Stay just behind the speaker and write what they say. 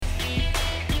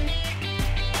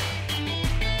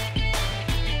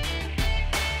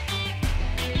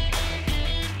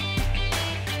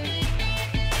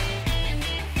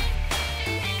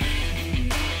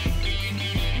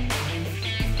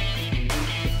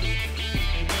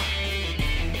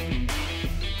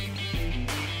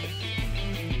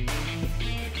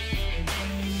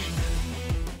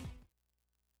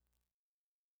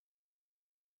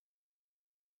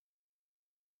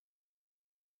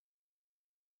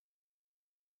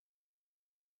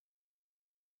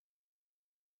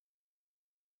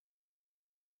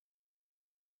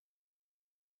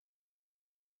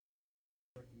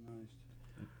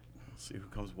See who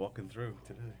comes walking through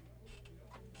today.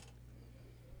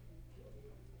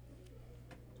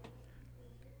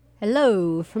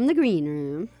 Hello from the green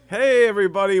room. Hey,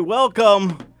 everybody.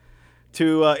 Welcome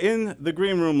to In the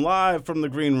Green Room, live from the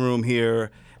green room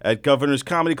here at Governor's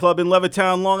Comedy Club in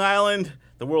Levittown, Long Island,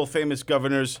 the world-famous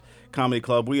Governor's Comedy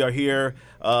Club. We are here.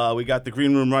 We got the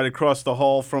green room right across the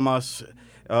hall from us,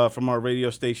 from our radio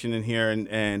station in here,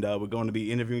 and we're going to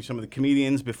be interviewing some of the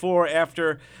comedians before,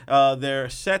 after their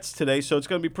sets today, so it's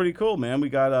going to be pretty cool, man. We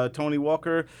got Tony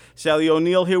Walker, Sallie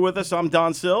O'Neill here with us. I'm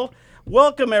Don Sill.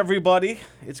 Welcome, everybody.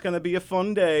 It's going to be a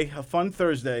fun day, a fun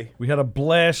Thursday. We had a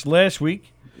blast last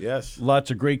week. Yes.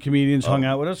 Lots of great comedians hung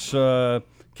out with us.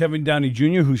 Kevin Downey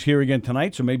Jr., who's here again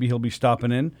tonight, so maybe he'll be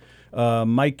stopping in.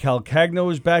 Mike Calcagno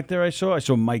was back there, I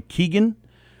saw Mike Keegan.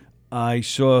 I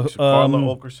saw Carla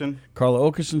Okerson. Carla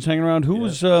Okerson's hanging around. Who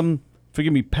was,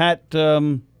 forgive me, Pat,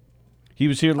 he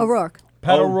was here. O'Rourke.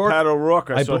 Pat O'Rourke. Pat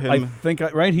O'Rourke, I saw him. I think,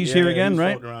 right? He's here again,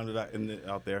 right? He's floating around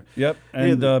out there. Yep.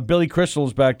 And Billy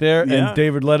Crystal's back there, and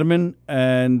David Letterman,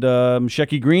 and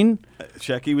Shecky Green.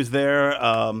 Shecky was there.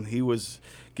 He was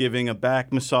giving a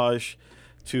back massage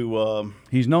to...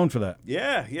 he's known for that.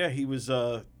 Yeah. He was,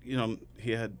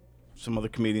 he had some other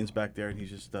comedians back there, and he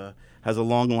just has a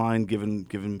long line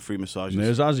giving free massages. And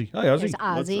there's Ozzy. Hi, Ozzy. There's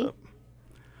Ozzy. What's up?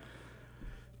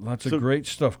 Lots of great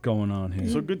stuff going on here.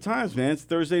 So good times, man. It's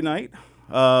Thursday night.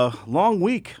 Long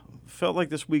week. Felt like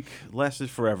this week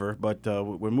lasted forever, but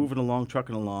we're moving along,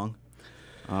 trucking along.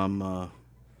 I'm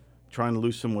trying to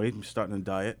lose some weight. I'm starting a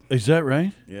diet. Is that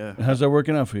right? Yeah. How's that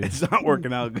working out for you? It's not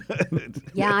working out good.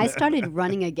 Yeah, I started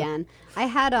running again. I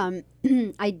had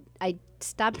I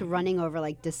stopped running over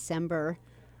like December,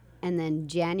 and then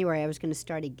January I was going to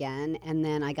start again, and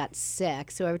then I got sick.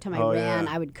 So every time I ran,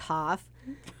 I would cough.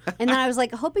 And then I was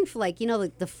like hoping for like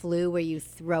the flu where you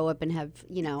throw up and have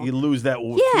you lose that.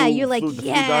 You're like flu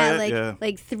diet.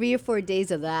 Like 3 or 4 days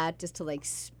of that just to like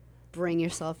bring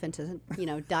yourself into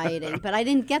dieting. But I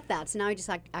didn't get that, so now I just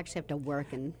actually have to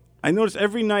work. And I notice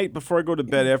every night before I go to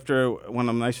bed, after when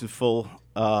I'm nice and full,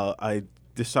 I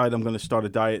decide I'm going to start a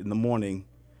diet in the morning,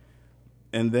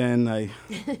 and then I.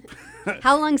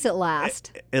 How long does it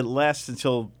last? It lasts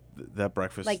until that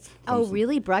breakfast. Like,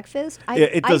 really? Breakfast?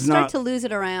 It does I start not to lose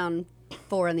it around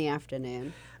 4 in the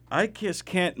afternoon. I just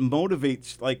can't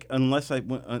motivate unless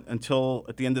until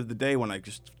at the end of the day when I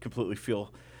just completely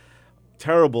feel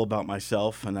terrible about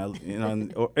myself, and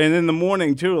and in the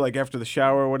morning too, like after the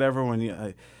shower or whatever,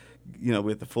 when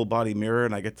with the full body mirror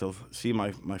and I get to see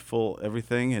my full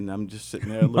everything, and I'm just sitting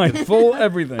there looking my full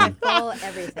everything. Full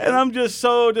everything. And I'm just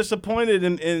so disappointed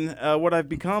in what I've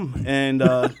become, and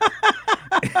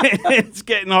it's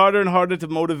getting harder and harder to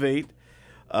motivate.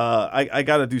 I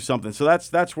got to do something. So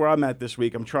that's where I'm at this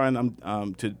week. I'm trying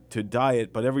to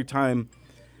diet, but every time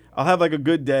I'll have like a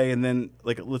good day, and then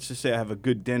like let's just say I have a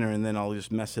good dinner, and then I'll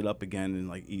just mess it up again and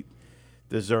like eat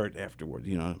dessert afterward,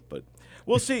 But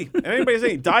we'll see. If anybody has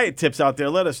any diet tips out there,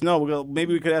 let us know.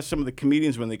 Maybe we could ask some of the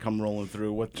comedians when they come rolling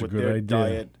through what their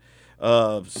diet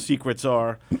secrets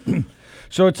are.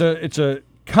 So it's a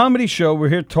comedy show. We're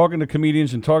here talking to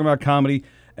comedians and talking about comedy.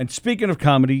 And speaking of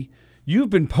comedy, you've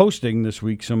been posting this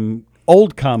week some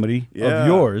old comedy of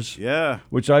yours,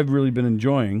 which I've really been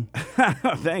enjoying.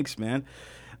 Thanks, man.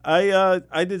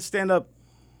 I did stand-up,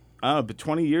 but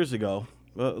 20 years ago.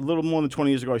 A little more than 20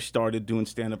 years ago, I started doing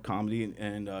stand-up comedy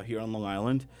and here on Long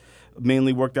Island.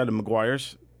 Mainly worked out at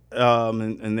McGuire's,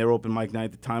 and their open mic night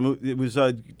at the time. It was,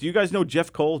 do you guys know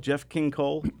Jeff King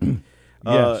Cole?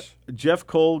 Yes. Jeff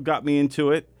Cole got me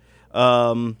into it,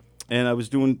 and I was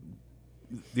doing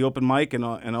the open mic, and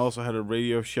I also had a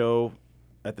radio show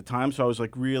at the time, so I was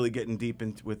like really getting deep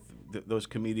into with those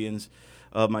comedians,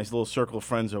 my little circle of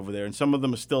friends over there, and some of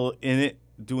them are still in it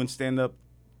doing stand-up.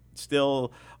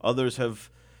 Still, others have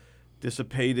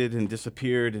dissipated and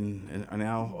disappeared and are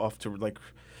now off to like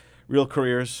real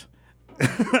careers.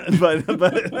 but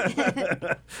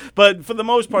for the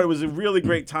most part, it was a really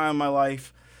great time in my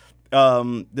life.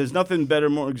 There's nothing better,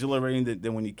 more exhilarating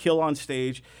than when you kill on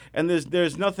stage, and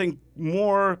there's nothing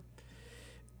more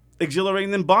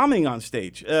exhilarating than bombing on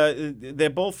stage. They're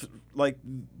both like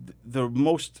the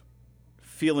most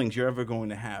feelings you're ever going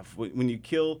to have. When you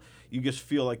kill, you just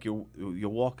feel like you're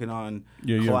walking on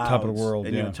clouds, you're on top of the world,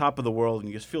 and you're on top of the world, and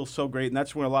you just feel so great. And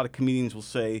that's where a lot of comedians will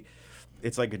say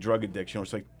it's like a drug addiction, or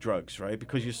it's like drugs, right?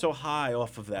 Because you're so high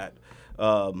off of that.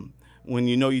 When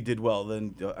you know you did well,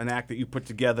 then an act that you put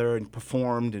together and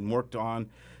performed and worked on,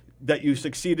 that you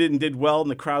succeeded and did well,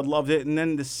 and the crowd loved it, and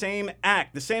then the same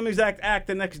exact act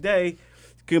the next day,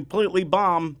 completely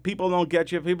bomb. People don't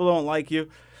get you. People don't like you.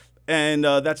 And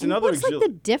that's another. What's like the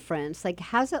difference? Like,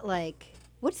 how's it like?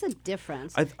 What's the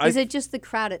difference? Is it just the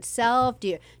crowd itself?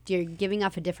 Do you giving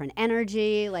off a different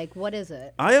energy? Like, what is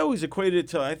it? I always equate it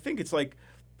to, I think it's like,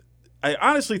 I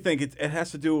honestly think it has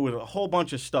to do with a whole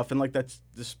bunch of stuff. And like that's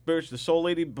the soul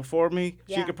lady before me,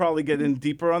 she could probably get in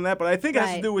deeper on that. But I think it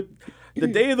has to do with the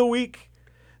day of the week,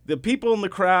 the people in the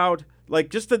crowd, like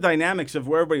just the dynamics of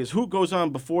where everybody is. Who goes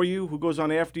on before you? Who goes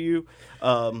on after you?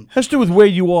 Has to do with where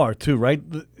you are too, right?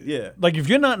 Yeah. Like if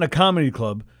you're not in a comedy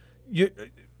club,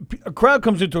 a crowd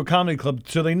comes into a comedy club,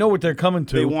 so they know what they're coming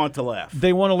to. They want to laugh.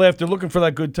 They're looking for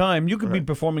that good time. You could be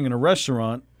performing in a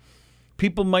restaurant.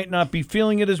 People might not be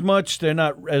feeling it as much. They're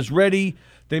not as ready.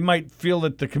 They might feel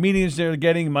that the comedians they're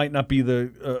getting might not be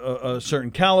a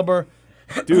certain caliber.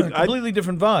 Dude, completely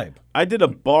different vibe. I did a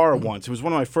bar once. It was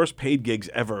one of my first paid gigs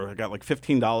ever. I got like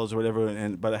 $15 or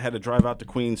whatever, but I had to drive out to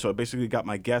Queens, so I basically got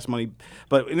my gas money.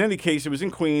 But in any case, it was in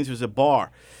Queens. It was a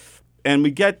bar. And we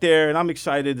get there, and I'm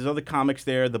excited. There's other comics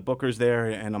there, the booker's there,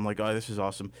 and I'm like, oh, this is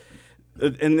awesome.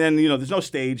 And then, there's no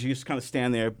stage. You just kind of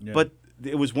stand there. Yeah. But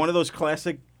it was one of those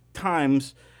classic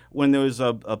times when there was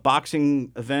a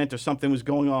boxing event or something was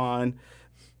going on,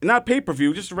 not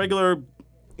pay-per-view, just a regular,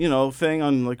 thing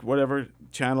on like whatever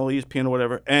channel, ESPN or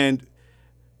whatever, and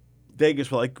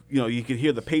Vegas were like, you could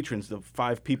hear the patrons, the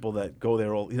 5 people that go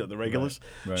there, all the regulars.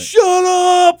 Right. Shut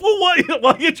up!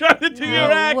 While you're trying to do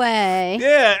your act. No way.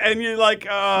 Yeah, and you're like,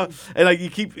 and like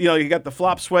you keep, you got the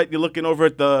flop sweat. You're looking over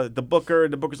at the booker,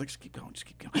 and the booker's like, just keep going.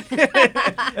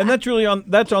 And that's really on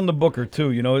the booker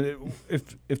too.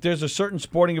 If there's a certain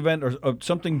sporting event or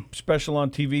something special on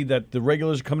TV that the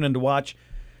regulars are coming in to watch,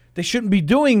 they shouldn't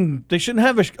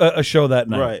have a show that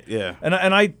night. Right. Yeah. And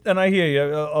I hear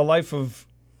you. A life of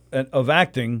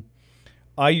acting.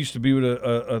 I used to be with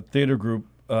a theater group.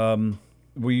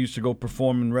 We used to go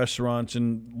perform in restaurants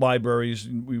and libraries.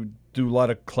 And we would do a lot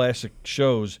of classic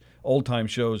shows, old time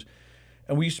shows,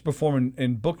 and we used to perform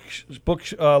in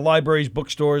libraries,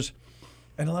 bookstores,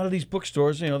 and a lot of these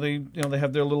bookstores, they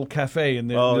have their little cafe and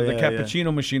the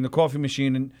cappuccino machine, the coffee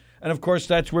machine, and of course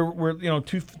that's where we're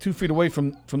 2 feet away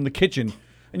from the kitchen.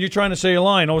 And you're trying to say a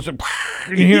line, all of a sudden,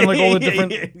 you hear like all the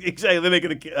different. Exactly, they make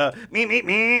it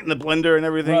me, and the blender and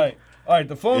everything. Right. All right,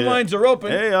 the phone lines are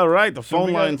open. Hey, all right, the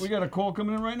phone lines. We got a call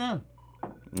coming in right now.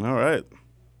 All right.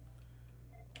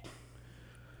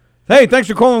 Hey, thanks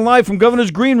for calling live from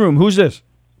Governor's Green Room. Who's this?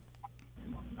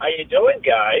 How you doing,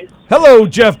 guys? Hello,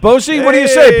 Jeff Bosey. What do you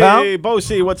say, pal? Hey,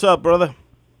 Bosey, what's up, brother?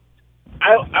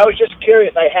 I was just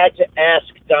curious. I had to ask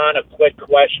Don a quick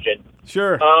question.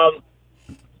 Sure.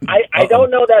 I don't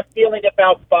know that feeling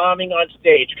about bombing on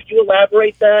stage. Could you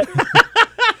elaborate that?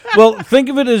 Well, think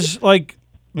of it as like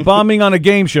bombing on a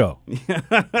game show.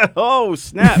 Oh,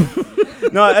 snap.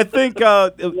 No, I think... Wow,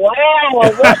 Tony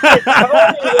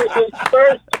was his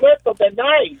first clip of the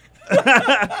night.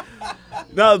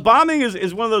 No, bombing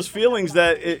is one of those feelings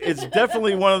that it's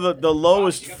definitely one of the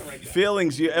lowest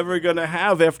feelings you're ever going to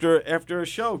have after a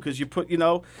show, because you put,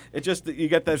 it just, you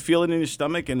get that feeling in your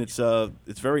stomach, and it's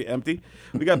very empty.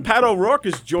 We got Pat O'Rourke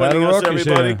is joining us,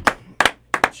 everybody. Get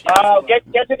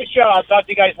to the show. I'll talk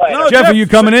to you guys later. No, Jeff, are you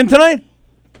coming in tonight?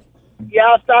 Yeah,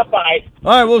 I'll stop by.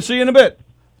 All right, we'll see you in a bit.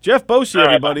 Jeff Bosey,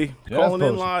 everybody. Jeff Calling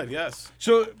in Bosey. live, yes.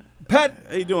 So, Pat,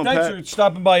 how you doing, thanks Pat? for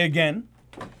stopping by again.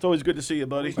 It's always good to see you,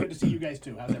 buddy. It's good to see you guys,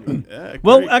 too. How's everything? Yeah, great.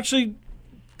 Well, actually,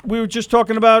 we were just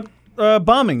talking about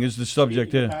bombing is the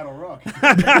subject here. Pat O'Rourke.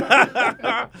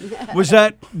 Was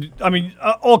that, I mean,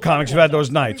 all comics have had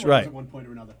those nights, right? At one point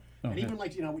or another. And even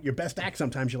like, your best act,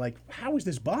 sometimes you're like, how is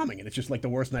this bombing? And it's just like the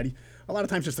worst night. A lot of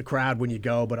times it's the crowd when you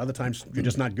go, but other times you're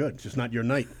just not good. It's just not your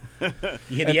night. You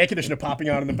hear the air conditioner popping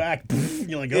out in the back.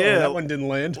 You're like, that one didn't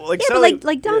land. Like, but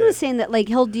like Don was saying that like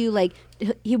he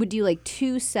would do like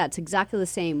 2 sets exactly the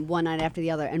same one night after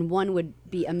the other, and one would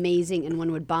be amazing and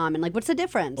one would bomb. And like, what's the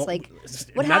difference? Well, like,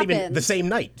 what not happens? even the same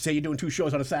night. Say you're doing 2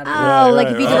 shows on a Saturday. Oh, like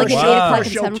if you do like an 8 o'clock and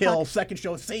First show 7 kill, o'clock. second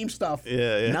show, same stuff.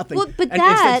 Yeah. Nothing. Well, but and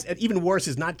that and even worse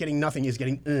is not getting nothing, is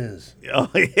getting Oh,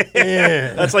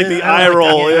 yeah. That's like the eye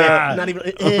roll. Yeah. Not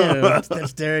even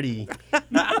that's dirty.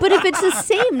 But if it's the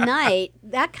same night,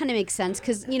 that kind of makes sense,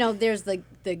 because there's the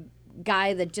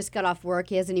guy that just got off work.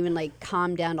 He hasn't even like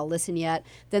calmed down to listen yet.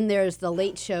 Then there's the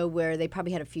late show where they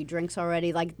probably had a few drinks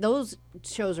already. Like, those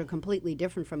shows are completely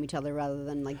different from each other, rather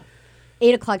than like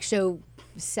 8 o'clock show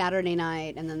Saturday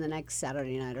night and then the next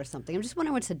Saturday night or something. I'm just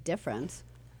wondering what's the difference.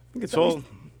 I think it's all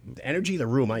the energy of the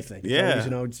room, I think. Yeah.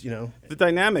 Always, the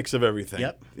dynamics of everything.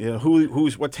 Yep.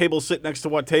 Who's what table sit next to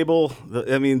what table.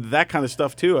 I mean, that kind of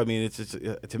stuff too. I mean, it's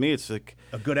to me, it's like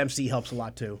a good MC helps a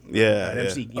lot too. Yeah. An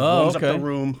MC okay. warms up the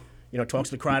room. Talks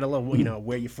to the crowd a little.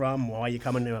 Where you from? Why are you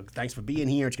coming? Thanks for being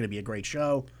here. It's going to be a great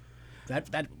show.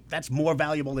 That's more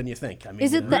valuable than you think. I mean,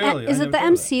 Is it the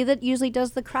MC that usually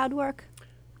does the crowd work?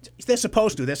 They're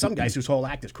supposed to. There's some guys whose whole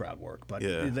act is crowd work, but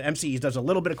the MC does a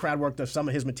little bit of crowd work, does some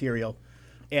of his material,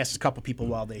 asks a couple people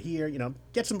while they're here,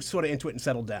 gets them sort of into it and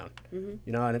settled down.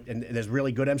 And there's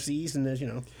really good MCs, and there's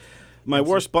My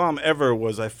worst bomb ever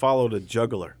was I followed a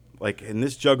juggler, and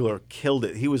this juggler killed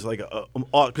it. He was like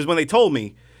because when they told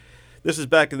me. This is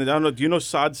back in the. I don't know. Do you know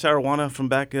Saad Sarawana from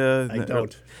back? I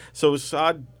don't. So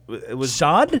Saad. It was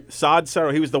Saad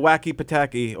Sarah. He was the Wacky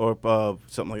Pataki or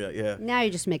something like that. Yeah. Now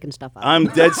you're just making stuff up. I'm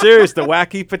dead serious. The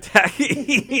Wacky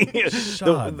Pataki.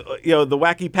 Saad. The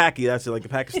Wacky Packy. That's like the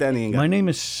Pakistani guy. My name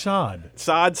is Saad.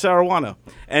 Saad Sarawana.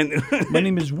 And my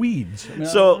name is Weeds.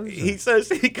 So he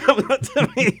comes up to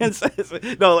me and says,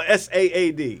 no,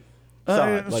 SAAD.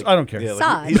 I don't care.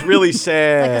 Sod. He's really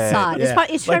sad. Like a sod. Yeah.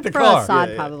 It's Like short the for car. a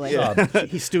sod, probably. Yeah.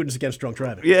 He's Students Against Drunk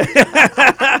Driving. Yeah.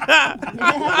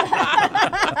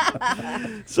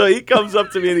 So he comes up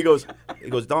to me and he goes,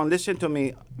 Don, listen to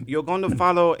me. You're going to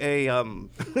follow a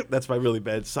that's my really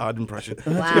bad Sod impression.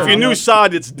 Wow. If you knew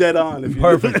Sod, it's dead on. If you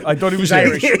Perfect. I thought he was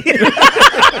Irish.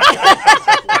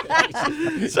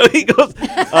 So he goes,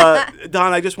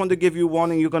 Don, I just want to give you a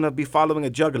warning. You're going to be following a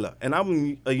juggler. And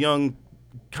I'm a young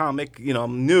comic,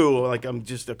 I'm new, I'm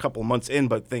just a couple months in,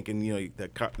 but thinking,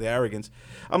 the arrogance.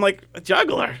 I'm like, a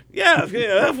juggler? Yeah,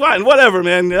 fine, whatever,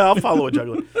 man. Yeah, I'll follow a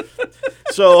juggler.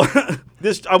 So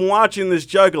I'm watching this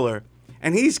juggler,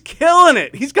 and he's killing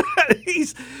it. He's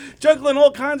juggling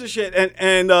all kinds of shit,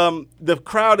 and the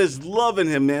crowd is loving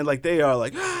him, man. They are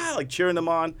cheering him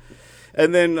on.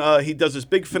 And then he does this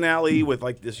big finale with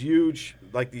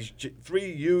these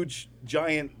three huge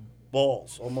giant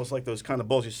balls, almost like those kind of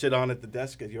balls you sit on at the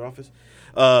desk at your office.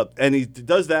 And he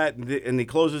does that, and he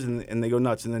closes, and they go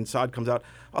nuts. And then Saad comes out,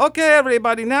 okay,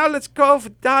 everybody, now let's go for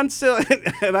Don Sill.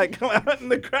 And I come out, and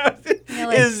the crowd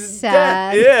is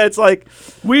sad. dead. Yeah, it's like,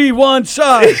 we want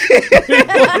Saad. We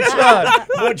want Saad.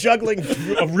 More juggling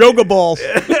of yoga balls.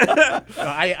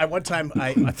 I one time,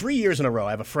 3 years in a row,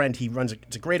 I have a friend. He runs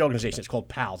it's a great organization. It's called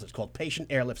PALS. It's called Patient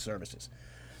Airlift Services.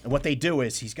 And what they do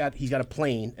is he's got a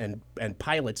plane and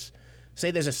pilots. Say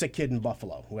there's a sick kid in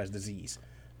Buffalo who has disease,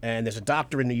 and there's a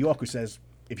doctor in New York who says,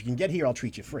 if you can get here, I'll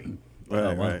treat you free.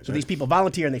 right. So these people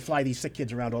volunteer, and they fly these sick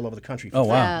kids around all over the country. Oh,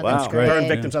 wow. Yeah, Wow. that's great. Burn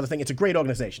victims, other thing. It's a great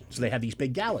organization. So they have these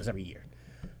big galas every year.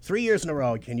 3 years in a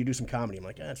row, can you do some comedy? I'm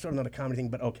like, it's sort of not a comedy thing,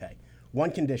 but okay.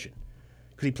 One condition,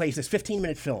 because he plays this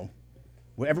 15-minute film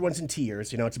where everyone's in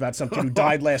tears. It's about some kid who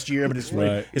died last year, but his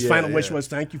final wish was,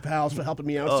 thank you, pals, for helping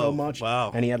me out so much.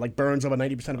 Wow. And he had burns over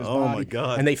 90% of his body. Oh, my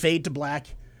God. And they fade to black.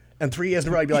 And 3 years in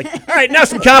a row, I'd be like, all right, now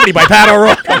some comedy by Pat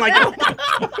O'Rourke. I'm like,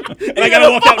 and I got to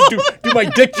walk out and do my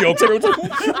dick jokes. Everyone's like,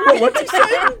 what's he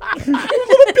saying?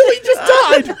 Little Billy just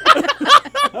died.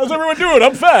 How's everyone doing?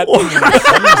 I'm fat.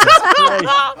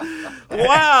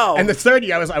 wow. And the third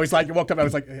year, I was like, I walked up, I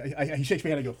was like, he shakes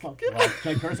my hand, I go, fuck. Wow.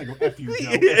 Can I curse? I go, F you,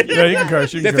 Joe. Yeah, you can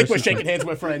curse. They think we're shaking hands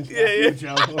with friends. Yeah,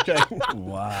 Joe. Okay.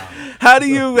 Wow. How do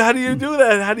you do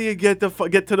that? How do you get to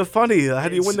the funny? How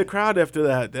do you win the crowd after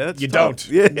that? That's You tough. don't.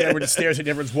 Yeah. Everyone just stares at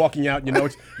you. Everyone's walking out.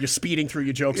 You're speeding through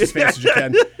your jokes as fast as you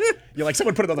can. You're like,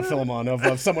 someone put another film on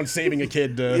of someone saving a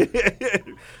kid.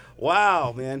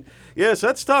 Wow, man. Yeah, so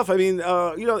that's tough. I mean,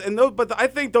 but I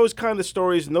think those kind of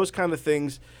stories and those kind of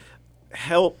things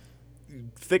help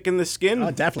thicken the skin.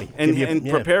 Oh, definitely. And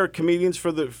prepare comedians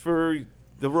for the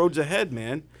roads ahead,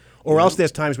 man. Or else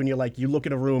there's times when you look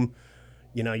at a room,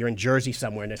 you're in Jersey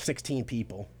somewhere and there's 16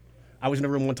 people. I was in a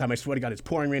room one time, I swear to God, it's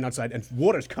pouring rain outside and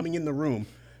water's coming in the room.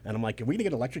 And I'm like, are we going to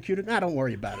get electrocuted? Nah, don't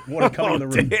worry about it. Water coming in the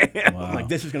room. Wow. I'm like,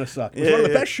 this is going to suck. It was one of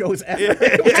the best shows ever. we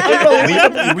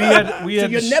had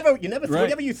So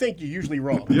whatever you think, you're usually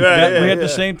wrong. we had the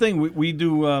same thing. We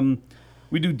do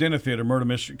dinner theater,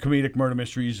 comedic murder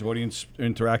mysteries, audience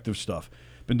interactive stuff.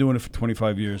 Been doing it for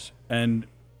 25 years. And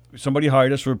somebody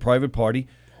hired us for a private party.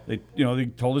 They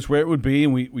told us where it would be,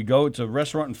 and we go. It's a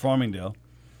restaurant in Farmingdale.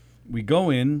 We go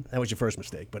in. That was your first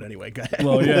mistake, but anyway, go ahead.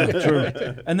 Well, yeah, true.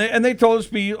 And they told us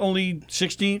be only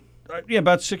 16.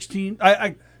 About 16.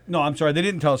 No, I'm sorry. They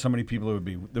didn't tell us how many people it would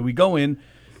be. That we go in,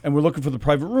 and we're looking for the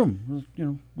private room.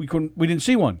 We didn't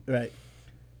see one. Right.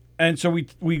 And so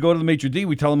we go to the maitre d'.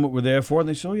 We tell them what we're there for, and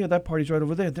they say, "Oh yeah, that party's right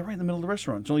over there." They're right in the middle of the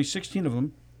restaurant. It's only 16 of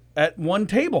them at one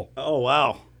table. Oh,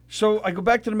 wow. So I go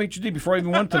back to the maitre d' before I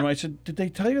even went to them. I said, "Did they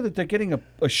tell you that they're getting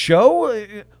a show?"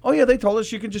 "Oh yeah, they told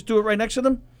us you can just do it right next to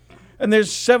them." And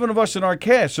there's 7 of us in our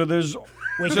cast, so there's.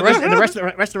 Wait, the rest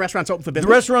of the restaurant's open for business?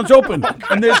 The restaurant's open,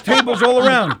 and there's tables all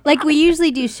around. Like we usually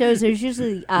do shows, there's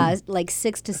usually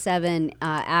 6 to 7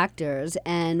 actors,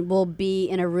 and we'll be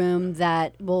in a room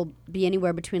that will be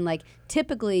anywhere between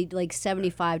typically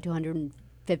 75 to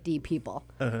 50 people.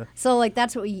 So like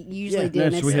that's what we usually do. Yeah,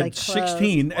 And so it's we had like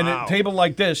 16, and a table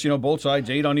like this, both sides,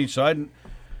 8 on each side. And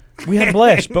we had a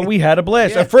blast, but we had a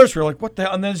blast. At first, we were like, what the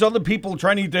hell? And there's other people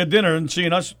trying to eat their dinner and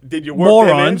seeing us Did you work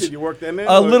morons. them in? Did you work them in?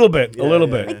 A little bit.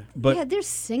 But yeah, there's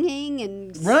singing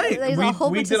and Right. there's a whole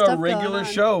We bunch did of stuff our regular going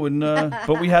on. show, and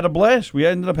but we had a blast. We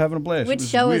ended up having a blast. Which was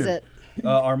show weird. is it?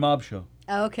 Our mob show.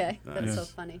 Oh, okay, that's so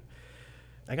funny.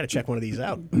 I got to check one of these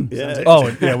out. Yeah. Oh,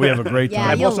 yeah, we have a great Yeah,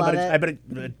 time. you'll love it. I bet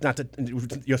not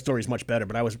that your story's much better,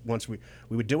 but I was once we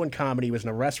were doing comedy. It was in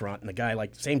a restaurant, and the guy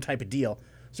like same type of deal.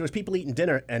 So there was people eating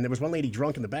dinner, and there was one lady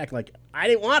drunk in the back, like, I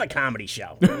didn't want a comedy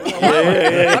show. What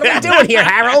are we doing here,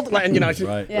 Harold? And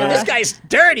Right. Yeah. this guy's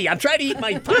dirty. I'm trying to eat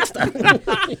my pasta.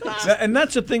 And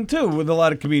that's the thing, too, with a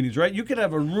lot of comedians, right? You could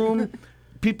have a room,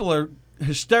 people are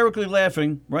hysterically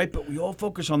laughing, right? But we all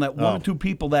focus on that one or two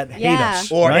people that hate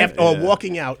us. Or right? or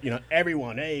walking out,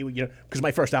 everyone, hey, because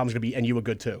my first album's going to be And You Were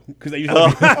Good Too. Because they usually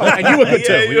And You Were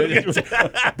Good Too.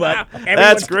 But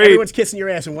That's great. Everyone's kissing your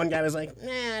ass, and one guy was like,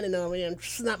 I don't know, man,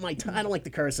 it's not my time. I don't like the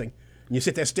cursing. And you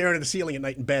sit there staring at the ceiling at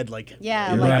night in bed like...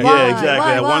 Yeah, Right. like Yeah, why? exactly.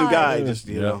 Why? That one Why? guy just,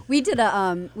 We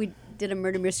did a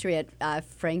murder mystery at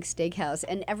Frank's Steakhouse,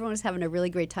 and everyone was having a really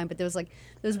great time. But there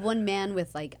was one man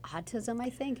with like autism,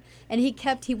 I think, and he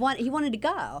wanted to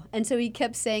go, and so he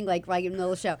kept saying like right in the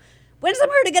middle of the show, "When's the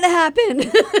murder gonna happen?"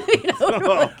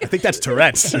 I think that's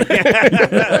Tourette's.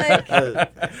 Like,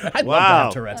 I'd love to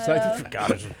have Tourette's. I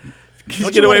forgot it.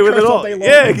 Just get away with it all.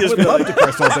 Yeah, I would love to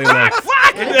curse all day long.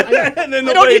 And then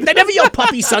They never yell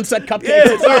puppy sunset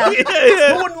cupcakes. yeah.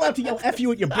 No one allowed to yell F you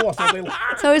at your boss all day long.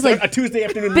 it's always like A Tuesday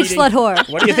afternoon bitch, meeting. slut,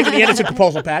 whore. What do you think of the Anderson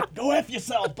proposal, Pat? Go F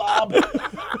yourself, Bob.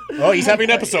 Oh, he's having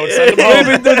an episode. Send him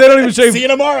home. They don't even say... See you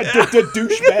tomorrow,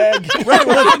 douchebag. Right,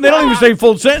 well, they don't even say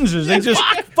full sentences. They just...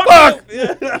 Fuck!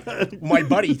 My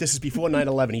buddy, this is before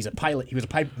 9/11. He's a pilot. He was a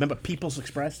pilot. Remember People's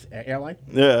Express airline?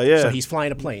 Yeah. So he's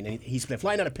flying a plane, and they're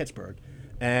flying out of Pittsburgh,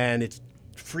 and it's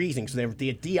freezing, so they're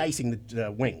de-icing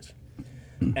the wings.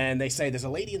 And they say there's a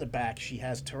lady in the back. She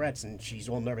has Tourette's, and she's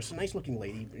all nervous. A nice-looking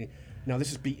lady.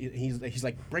 He's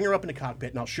like, bring her up in the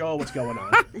cockpit, and I'll show her what's going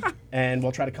on, and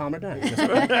we'll try to calm her down.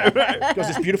 Because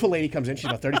this beautiful lady comes in. She's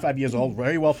about 35 years old,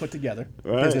 very well put together,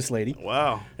 business lady.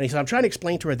 Wow. And he said, I'm trying to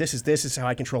explain to her, this is how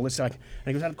I control this. And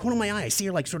he goes, out of the corner of my eye, I see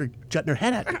her like sort of jutting her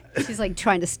head at me. She's like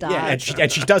trying to stop. Yeah,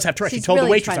 and she does have Tourette's. She She's told really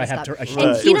the waitress trying I to have stop.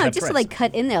 Tourette's. And just to like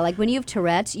cut in there, like when you have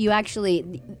Tourette's, you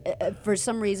actually, for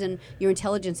some reason, your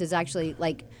intelligence is actually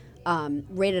like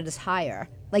rated as higher.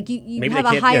 Like you Maybe have they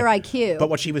a can't- higher yeah. IQ. But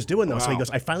what she was doing though, so he goes,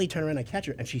 I finally turn around and I catch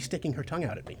her, and she's sticking her tongue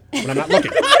out at me when I'm not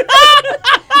looking.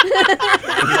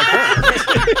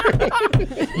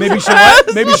 Maybe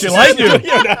she liked you.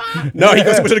 No, he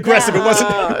goes, it was aggressive. It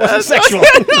wasn't sexual.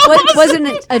 wasn't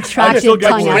an attractive still got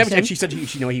tongue one. action. And she said,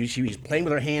 she was playing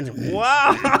with her hands. And,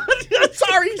 Wow.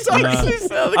 sorry.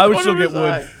 I would still get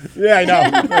wood. Yeah,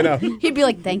 I know. He'd be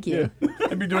like, "Thank you."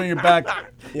 I'd be doing it back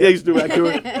Yeah, he's doing back to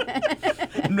it.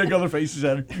 and make other faces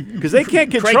at her. Because they can't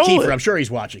Craig control Kiefer, it. I'm sure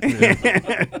he's watching.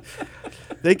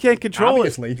 They can't control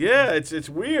Obviously. it. Yeah, it's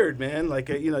weird, man. Like,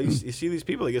 you see these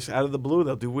people, I guess, out of the blue,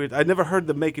 they'll do weird. I never heard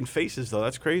them making faces, though.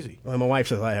 That's crazy. Well, my wife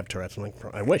says I have Tourette's. I'm like,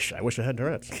 I wish I had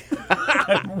Tourette's.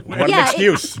 What an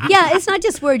excuse. Yeah, it's not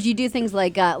just words. You do things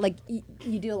like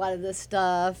you do a lot of this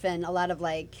stuff and a lot of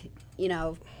like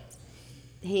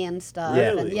hand stuff.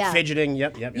 And, yeah. Fidgeting.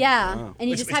 Yep. Yeah, and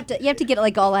you have to get it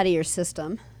like all out of your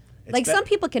system. Like be- some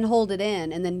people can hold it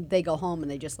in and then they go home and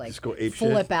they just like Go ape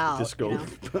flip shit. out. Just go.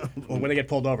 Well, when they get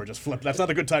pulled over, just flip. That's not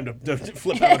a good time to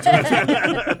flip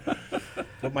out.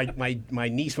 But my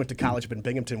niece went to college up in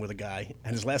Binghamton with a guy,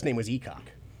 and his last name was Eacock.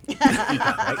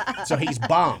 Eacock, right? So he's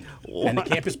bombed. And the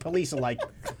campus police are like,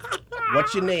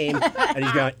 what's your name? And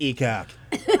he's going, Eacock.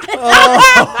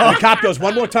 And the cop goes,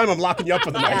 one more time, I'm locking you up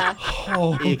for the night.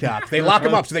 Eacock. They lock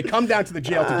him up, so they come down to the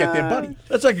jail to get their buddy.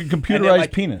 That's like a computerized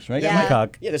like- penis, right? Yeah.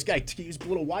 Peacock. Yeah, this guy, he's a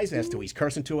little wise ass too. He's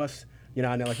cursing to us, and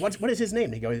they're like, what is his name?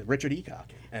 And he goes, Richard Eacock.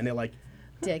 And they're like,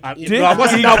 Dick. no, it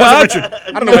wasn't Richard.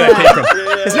 I don't know where that came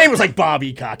from. His name was like Bob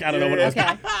Eacock. I don't know what it was.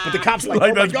 Okay. But the cops are like,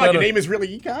 Like, oh my that's God, better. your name is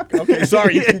really Eacock? Okay,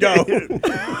 sorry, you can go.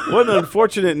 What an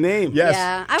unfortunate name. Yes.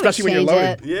 Yeah, I would Especially when you're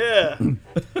change loaded.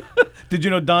 it. Yeah. Did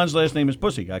you know Don's last name is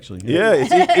Pussy, actually? Yeah,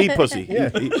 it's eat pussy. Yeah.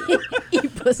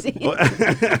 Eat pussy. You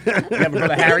have a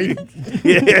brother Harry?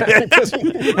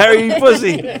 Harry eat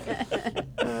pussy.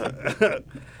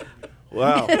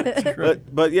 Wow.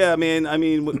 But yeah, I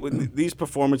mean, with these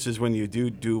performances, when you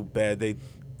do bad,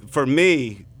 for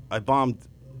me, I bombed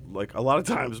like a lot of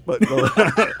times, but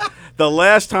the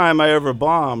last time I ever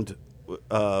bombed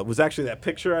was actually that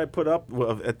picture I put up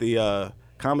at the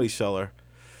Comedy Cellar,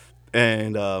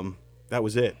 and that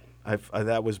was it.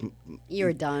 That was.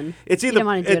 You're done. It's either you don't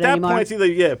want to do at it that anymore. point. It's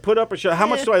either put up or shut. How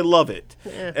much do I love it?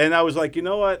 And I was like, you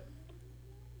know what?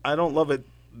 I don't love it.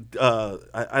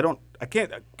 I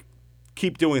can't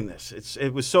keep doing this.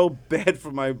 It was so bad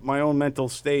for my own mental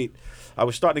state. I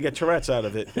was starting to get Tourette's out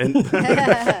of it, and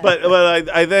but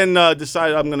I then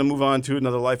decided I'm going to move on to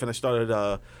another life, and I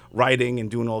started writing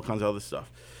and doing all kinds of other stuff.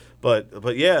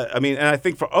 But yeah, I mean, and I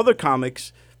think for other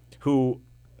comics who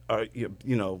are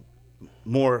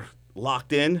more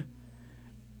locked in,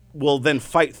 will then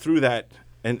fight through that,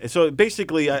 and so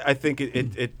basically, I think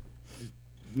it.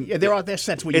 Yeah, there's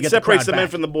sets where you it get separates the men crowd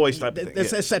back. from the boys type of thing.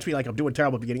 There's sets where like I'm doing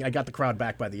terrible at the beginning. I got the crowd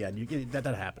back by the end. That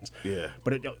happens. Yeah.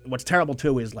 But what's terrible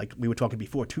too is like we were talking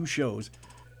before, 2 shows,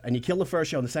 and you kill the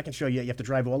first show, and the second show you have to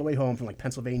drive all the way home from like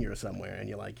Pennsylvania or somewhere, and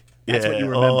you're like, that's what you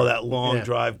remember. Oh, that long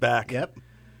drive back. Yep.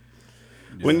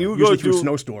 When you Usually go through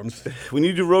snowstorms. When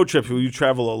you do road trips, will you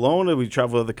travel alone or will you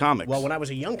travel with the comics? Well, when I was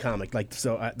a young comic,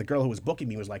 the girl who was booking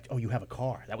me was like, "Oh, you have a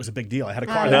car." That was a big deal. I had a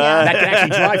car that could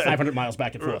actually drive 500 miles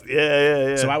back and forth.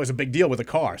 Yeah. So I was a big deal with a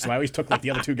car. So I always took like the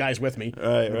other 2 guys with me.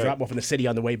 Right. Drop off in the city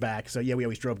on the way back. So yeah, we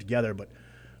always drove together. But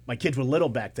my kids were little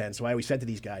back then, so I always said to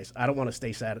these guys, "I don't want to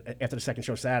stay after the second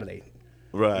show Saturday."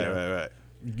 Right.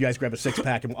 You guys grab a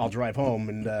 6-pack and I'll drive home,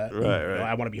 and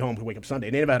I want to be home to wake up Sunday.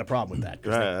 And they never had a problem with that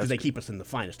because they keep us in the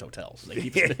finest hotels. They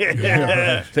keep us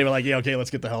they were like, "Yeah, okay, let's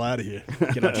get the hell out of here.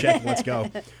 Get our check, let's go."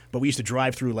 But we used to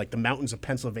drive through like the mountains of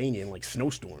Pennsylvania in like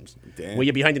snowstorms, where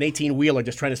you're behind an 18-wheeler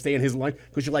just trying to stay in his line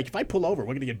because you're like, if I pull over,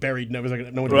 we're gonna get buried. No one's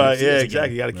gonna see us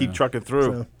exactly. You got to keep trucking through.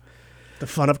 So, the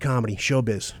fun of comedy,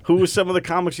 showbiz. Who are some of the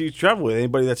comics you travel with?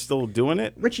 Anybody that's still doing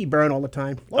it? Richie Byrne all the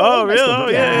time. Oh, really? Oh,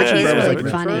 yeah. Richie Byrne was like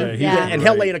really funny. Right. Yeah. And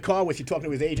he'll lay in a car with you talking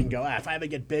to his agent and go, if I ever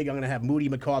get big, I'm going to have Moody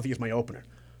McCarthy as my opener.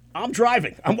 I'm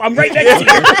driving. I'm right next to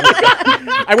you.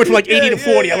 I went from like 80 to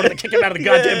 40. I wanted to kick him out of the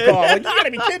goddamn car. I'm like, you got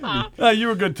to be kidding me. You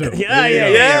were good too.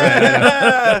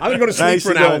 Yeah. I'm going to go to sleep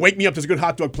Nicely for an hour. done. Wake me up. There's a good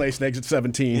hot dog place in exit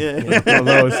 17. Yeah. One of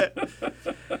those.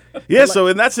 Yeah, so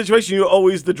in that situation, you're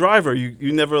always the driver.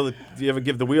 You never, do you ever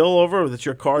give the wheel over? Or that's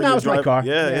your car? No, you it's my drive? car.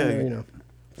 Yeah. You know.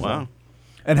 Wow.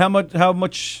 And how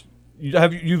much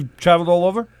you've traveled all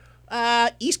over?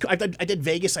 East Coast. I did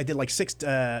Vegas. I did like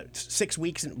 6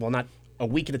 weeks. Not a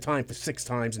week at a time for 6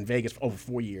 times in Vegas for over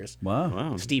 4 years.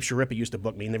 Wow. Steve Sharippa used to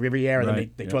book me in the Riviera. Right,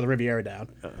 Then they tore the Riviera down.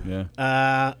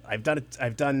 Yeah. I've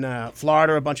done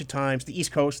Florida a bunch of times, the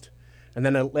East Coast, and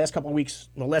then the last couple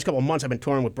of months, I've been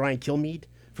touring with Brian Kilmeade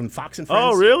from Fox and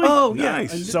Friends. Oh, really? Oh, yeah.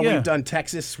 Nice. So we've done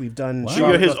Texas, we've done. So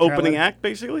you're his opening act,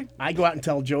 basically? I go out and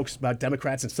tell jokes about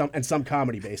Democrats and some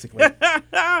comedy, basically.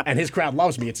 And his crowd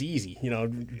loves me. It's easy, 'cause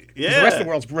the rest of the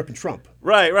world's ripping Trump.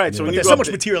 Right. So But when there's you so go much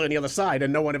up material on the other side,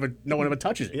 and no one ever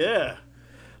touches it. Yeah.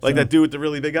 Like that dude with the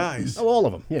really big eyes. Oh, all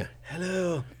of them. Yeah.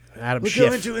 Hello. Adam We're Schiff.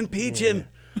 going to impeach him.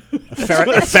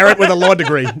 A ferret with a law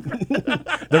degree.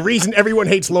 The reason everyone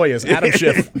hates lawyers. Adam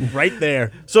Schiff, right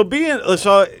there. So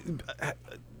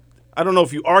I don't know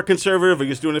if you are conservative or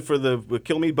you're just doing it for the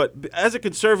kill me, but as a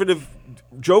conservative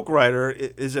joke writer,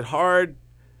 is it hard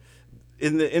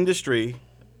in the industry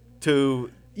to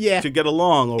get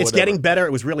along? Or It's whatever? getting better.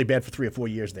 It was really bad for 3 or 4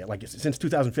 years there. Like since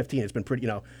 2015, it's been pretty.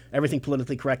 Everything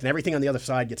politically correct, and everything on the other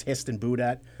side gets hissed and booed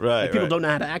at. Right. Like, people don't know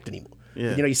how to act anymore.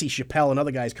 Yeah. You see Chappelle and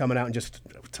other guys coming out and just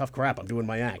tough crap. I'm doing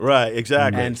my act. Right.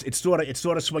 Exactly. And it's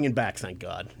sort of swinging back. Thank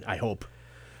God. I hope.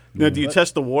 Now, do you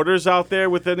test the waters out there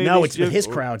with any? No, of it's these with his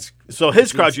crowds. So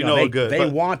his crowds, are good. They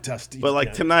but, want us. But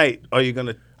like tonight, are you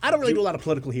gonna? I don't really do a lot of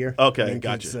political here. Okay,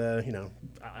 gotcha.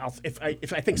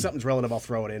 If I think something's relative, I'll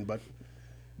throw it in. But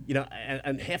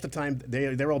and half the time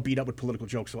they're all beat up with political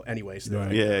jokes. So anyways,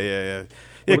 Right. Yeah.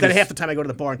 But then half the time I go to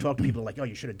the bar and talk to people like, "Oh,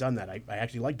 you should have done that. I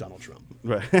actually like Donald Trump."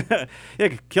 Right. Yeah. Kill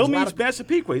There's a lot me's of-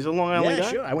 Massapequa. He's a Long Island Yeah,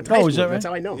 guy. sure. I went to high school. is that right? That's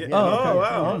how I know. Yeah. Yeah. Oh,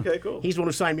 wow. Okay, cool. He's the one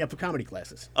who signed me up for comedy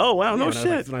classes. Oh, wow. No when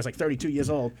shit. when I was like 32 years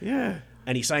old. Yeah.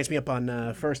 And he signs me up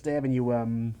on First Avenue,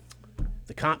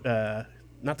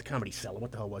 not the Comedy Cellar.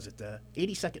 What the hell was it?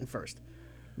 82nd and First.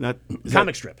 Not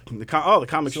Comic strip. The comic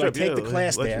So strip. I take the yeah,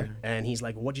 class legend. there, and he's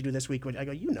like, "What'd you do this week?" I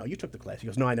go, "You took the class." He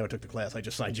goes, "No, I never took the class. I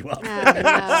just signed you up."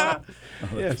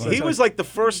 No. So He was like the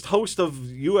first host of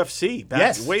UFC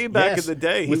way back in the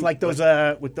day. with like those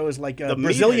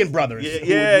Brazilian meatheads. brothers. Yeah, who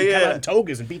yeah, would come yeah. out in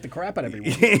togas and beat the crap out of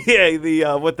everyone. yeah,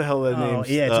 the what the hell are their Oh, names?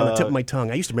 yeah, it's on the tip of my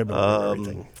tongue. I used to remember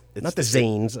everything. Not the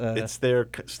Zanes. It's their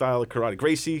style of karate.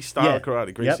 Gracie style of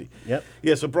karate. Gracie. Yep.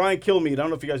 Yeah. So Brian Kilmeade. I don't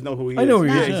know if you guys know who he is. I know who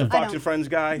he is, He's yeah. a I Fox don't. and Friends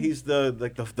guy. He's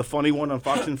the funny one on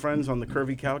Fox and Friends on the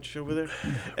curvy couch over there.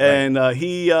 And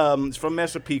he is from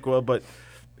Massapequa, but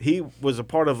he was a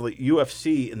part of like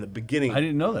UFC in the beginning. I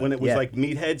didn't know that. When it was Yeah. like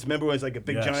meatheads. Remember when it was like a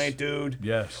big Yes. giant dude?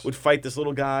 Yes. Would fight this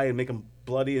little guy and make him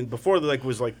bloody, and before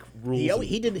was like rules.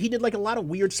 He did like a lot of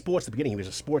weird sports at the beginning. He was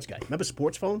a sports guy. Remember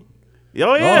Sports Phone?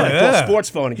 Oh yeah, Sports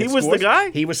Phone. He was the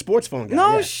guy? He was Sports Phone guy.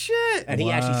 No yeah. shit. And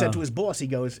he actually said to his boss, he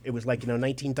goes, it was like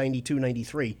 1992,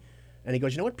 93, and he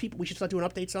goes, you know what, people, we should start doing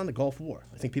updates on the Gulf War.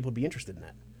 I think people would be interested in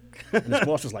that. And his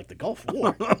boss was like, the Gulf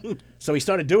War? So he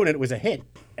started doing it. It was a hit,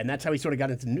 and that's how he sort of got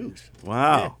into news.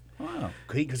 Wow. Yeah.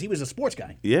 Because he was a sports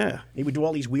guy. Yeah. He would do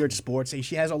all these weird sports.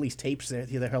 She has all these tapes. They're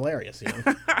hilarious.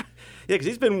 Yeah, because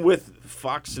he's been with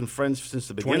Fox and Friends since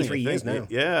the beginning. 23 years now.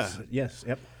 Yeah. Yes.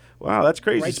 Yep. Wow, that's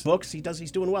crazy. He writes books.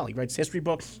 He's doing well. He writes history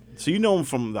books. So you know him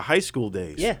from the high school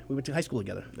days. Yeah, we went to high school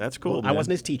together. That's cool. Well, man. I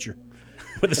wasn't his teacher.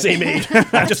 We're the same age.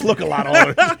 I just look a lot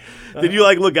older. Did you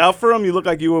look out for him? You look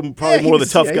like you were probably more the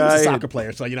tough guy. He was a soccer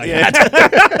player, so you had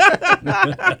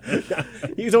to.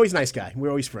 He was always a nice guy. We were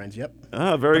always friends. Yep.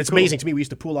 Ah, very. But it's amazing to me. We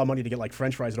used to pool our money to get like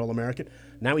French fries at All American.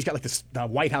 Now he's got like the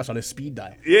White House on his speed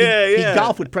dial. Yeah, He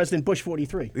golfed with President Bush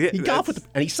 43. Yeah, he golfed with,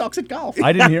 and he sucks at golf.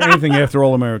 I didn't hear anything after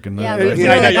All American. Yeah, Right. we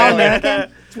live All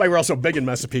American. That's why we're all so big in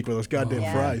Massapequa with those goddamn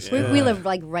fries. We live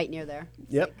like right near there.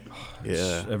 Yep. Yeah.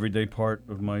 It's everyday part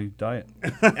of my diet.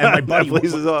 And my buddy, That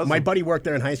place is awesome. my buddy worked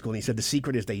there in high school, and he said the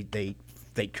secret is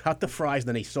they cut the fries and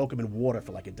then they soak them in water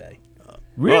for like a day.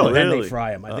 Really? Oh, And then really? they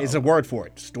fry them. There's a word for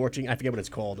it, storching. I forget what it's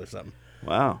called or something.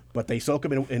 Wow. But they soak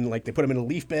them in like they put them in a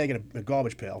leaf bag and a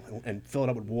garbage pail and fill it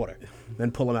up with water,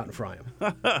 then pull them out and fry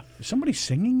them. Is somebody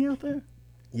singing out there?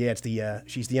 Yeah, it's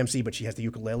she's the MC, but she has the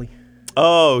ukulele.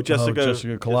 Oh, Jessica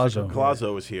Colazzo.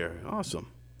 Colazzo is here.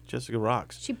 Awesome. Jessica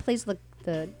rocks. She plays the.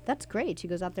 That's great. She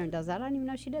goes out there and does that. I didn't even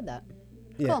know she did that.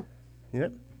 Yeah. Cool.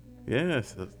 Yep. Yeah.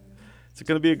 So it's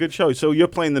going to be a good show. So you're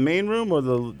playing the main room or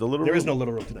the little room? There is no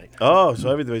little room tonight. Oh, so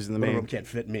everybody's in the Little main. room can't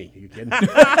fit me. Are you kidding?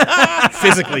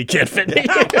 Physically can't fit me.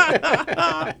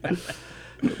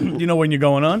 You know when you're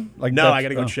going on? Like No, that's- I got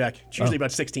to go oh. check. It's usually about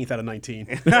 16th out of 19.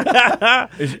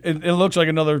 It looks like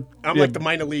another. I'm like the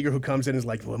minor leaguer who comes in and is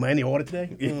like, well, am I in the order today?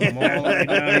 I'm all the way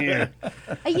down here.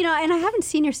 And I haven't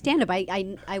seen your stand-up.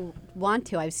 I want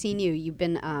to. I've seen you. You've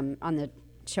been on the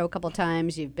show a couple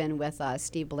times. You've been with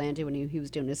Steve Belanger when he was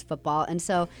doing his football. And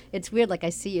so it's weird, like I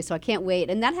see you, so I can't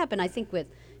wait. And that happened, I think, with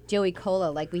Joey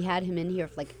Cola. Like we had him in here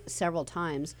like several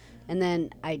times. And then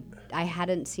I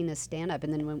hadn't seen his stand-up.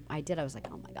 And then when I did, I was like,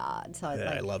 oh, my God. So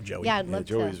I love Joey. Yeah, I'd love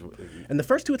Joey's. to. And the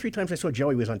first 2 or 3 times I saw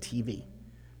Joey was on TV.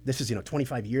 This is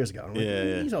 25 years ago. I'm like,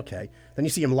 Yeah. he's okay. Then you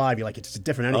see him live, you're like, it's a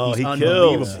different energy. Oh, He's he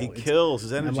unbelievable. kills. He kills.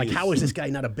 His energy. I'm like, is- how is this guy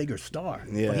not a bigger star?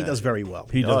 Yeah. But he does very well.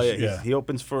 He does. Oh yeah, yeah. he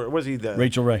opens for. Was he the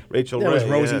Rachel Ray. Rachel Yeah, it Ray. was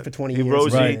Rosie for 20 years.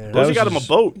 Rosie, Right. Yeah. That Rosie was got him a his-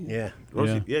 boat. Yeah.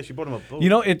 Rosie, Yeah. she bought him a boat. You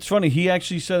know, it's funny. He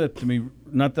actually said it to me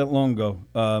not that long ago.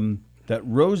 That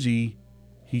Rosie,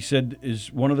 he said,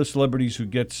 is one of the celebrities who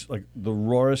gets like the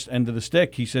rawest end of the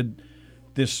stick. He said,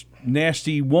 this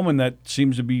nasty woman that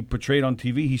seems to be portrayed on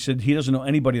TV. He said he doesn't know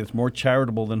anybody that's more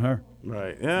charitable than her.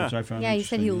 Right. Yeah. Which I found Yeah, he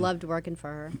said he interesting. loved working for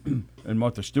her. And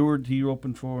Martha Stewart, he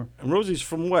opened for. And Rosie's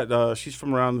from what? She's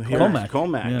from around here. Comac.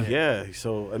 Comac. Yeah. Yeah.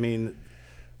 So I mean,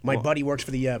 My buddy works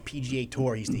for the PGA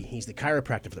Tour. He's the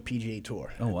chiropractor for the PGA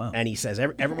Tour. Oh, wow. And he says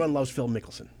everyone loves Phil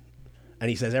Mickelson. And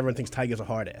he says everyone thinks Tiger's a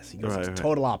hard ass. He goes, Right, it's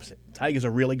total opposite. Tiger's a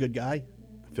really good guy.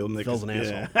 Phil Nicholson. Phil's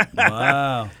an asshole. Yeah.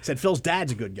 Wow. He said Phil's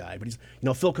dad's a good guy, but he's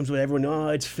Phil comes with everyone. Oh,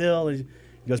 it's Phil. He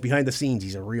goes behind the scenes.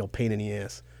 He's a real pain in the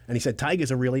ass. And he said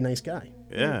Tiger's a really nice guy.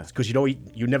 Yeah. Because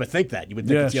you never think that. You would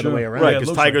think Yeah, it's the other sure. way around. Right, it because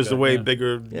looks like Tiger's that, a way yeah.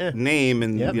 bigger Yeah. name,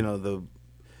 and Yep. the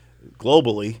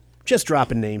globally. Just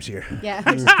dropping names here. Yeah,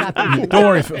 I just dropped it. Don't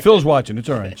worry, Phil's watching. It's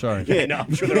all right. Sorry. Yeah, no,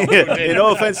 I'm sure they're all tuned in.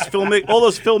 No offense, all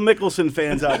those Phil Mickelson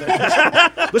fans out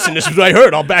there. Listen, this is what I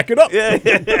heard. I'll back it up.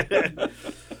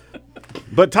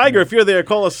 But Tiger, if you're there,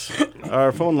 call us.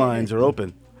 Our phone lines are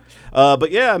open.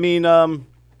 But yeah, I mean,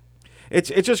 it's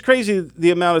just crazy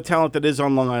the amount of talent that is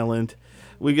on Long Island.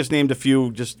 We just named a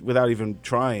few just without even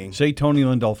trying. Say Tony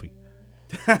Landolfi.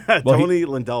 Tony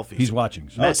Landolfi. He's watching.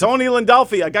 So. Tony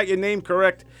Landolfi. I got your name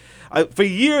correct. For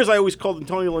years, I always called him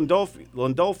Tony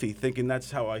Landolfi, thinking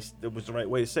that's how it was the right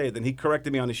way to say it. Then he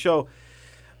corrected me on the show,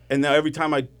 and now every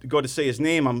time I go to say his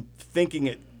name, I'm thinking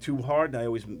it too hard, and I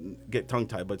always get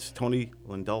tongue-tied. But it's Tony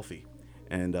Landolfi,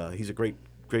 and he's a great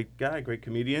guy, great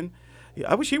comedian. Yeah,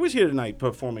 I wish he was here tonight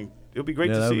performing. It would be great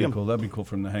to that'd see be him. cool. That'd be cool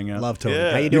for him to hang out. Love Tony.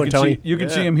 Yeah. How you You doing, Tony? You can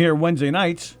see him here Wednesday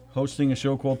nights hosting a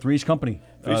show called Three's Company.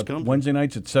 Three's Company. Wednesday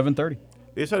nights at 7:30.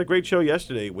 They just had a great show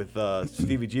yesterday with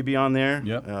Stevie GB on there.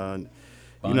 Yep.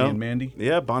 Bonnie and Mandy.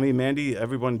 Yeah, Bonnie and Mandy,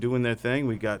 everyone doing their thing.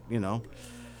 We got,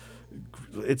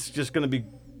 it's just going to be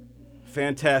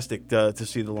fantastic to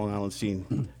see the Long Island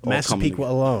scene. all Massapequa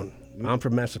coming alone. I'm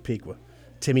from Massapequa.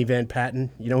 Timmy Van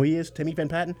Patten. You know who he is? Timmy Van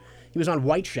Patten? He was on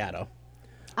White Shadow.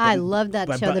 I love that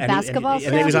show, the basketball show.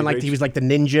 And he was on he was like the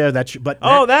ninja.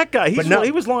 That guy.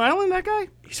 He was Long Island. That guy.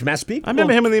 He's from Massapequa. I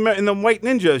remember him in the White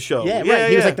Ninja show. Yeah, right.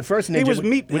 He was like the first ninja. He was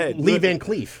Meathead. Lee Van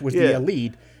Cleef was the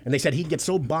lead, and they said he'd get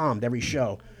so bombed every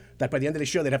show that by the end of the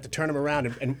show they'd have to turn him around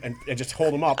and just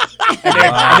hold him up,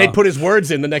 and they'd put his words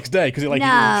in the next day because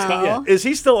Is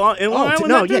he still in Long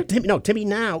Island? No, Timmy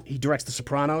now he directs The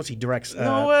Sopranos. He directs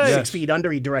 6 Feet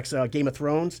Under. He directs Game of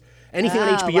Thrones. Anything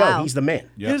on HBO, he's the man.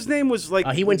 Yep. His name was like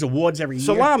he wins awards every year.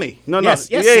 Salami. Yes,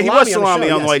 he was Salami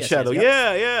on White Shadow.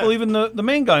 Yeah. Well, even the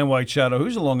main guy in White Shadow,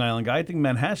 who's a Long Island guy, I think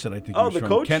Manhasset. I think. Oh, the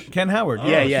coach, Ken Howard.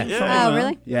 Yeah. Oh,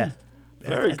 really? Yeah.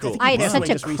 Very cool. I had such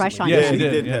a crush on him. Yeah, he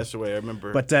did pass away. I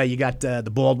remember. But you got the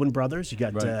Baldwin brothers. You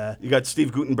got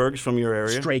Steve Gutenberg's from your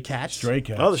area. Stray Cats.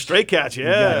 Oh, the Stray Cats.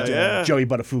 Yeah. Joey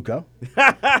Buttafuoco,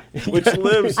 which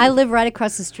lives. I live right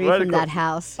across the street from that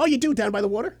house. Oh, you do down by the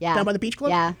water? Yeah. Down by the beach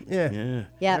club? Yeah.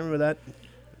 I remember that.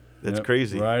 That's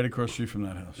crazy. Right across the street from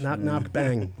that house. Knock,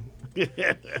 bang.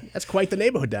 That's quite the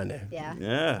neighborhood down there.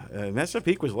 Yeah.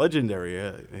 Massapequa was legendary.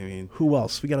 I mean, who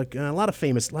else? We got a lot of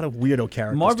weirdo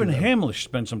characters. Marvin Hamlish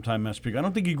spent some time in Massapequa. I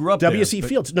don't think he grew up W.C. there.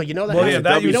 Fields. No, you know that. Well,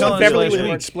 that you know what Beverly last where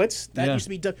week. it splits? That used to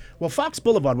be done. Well, Fox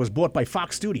Boulevard was bought by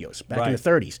Fox Studios back in the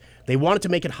 30s. They wanted to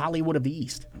make it Hollywood of the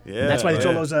East. Yeah, and that's why they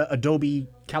all those Adobe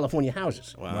California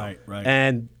houses. Wow. Right.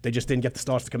 And they just didn't get the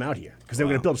stars to come out here because they were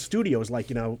going to build studios like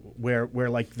where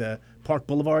like the Park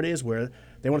Boulevard is, where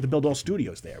they wanted to build all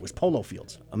studios there. It was polo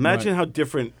fields. Imagine how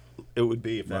different it would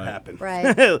be if that happened.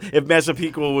 Right. If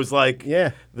Massapequa was like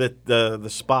the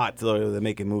spot they're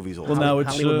making movies all Well, now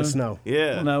it's Hollywood with snow.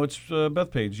 Yeah. Well, now it's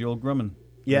Bethpage, the old Grumman.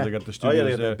 Yeah. They got the studios they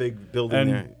got there. that big building and,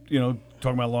 there. You know,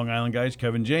 talking about Long Island guys,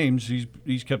 Kevin James,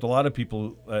 he's kept a lot of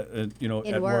people,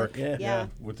 at work. Yeah.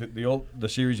 With the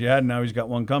series he had, now he's got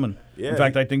one coming. Yeah. In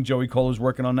fact, I think Joey Cole is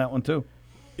working on that one too.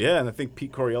 Yeah, and I think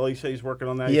Pete Corielli says he's working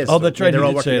on that. Yes. Oh, that's right. They're He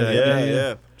all did say working that.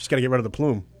 Yeah. Just got to get rid of the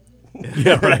plume.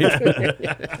 Yeah,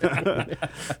 right.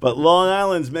 But Long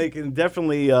Island's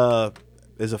definitely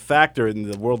is a factor in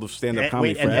the world of stand-up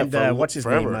comedy. What's his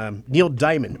name? Neil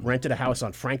Diamond rented a house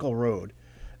on Frankel Road.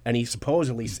 And he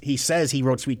says he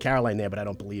wrote Sweet Caroline there, but I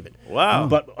don't believe it. Wow.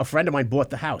 But a friend of mine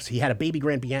bought the house. He had a baby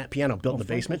grand piano built in the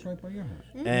basement. Right by your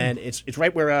house. And it's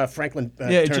right where Franklin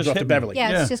turns off to Beverly.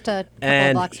 Yeah, it's just a couple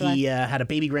of blocks away. And he had a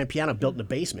baby grand piano built in the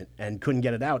basement and couldn't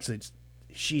get it out. So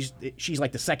she's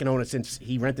like the second owner since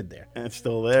he rented there. And it's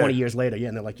still there. 20 years later,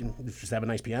 and they're like, just have a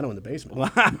nice piano in the basement.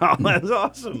 Wow, that's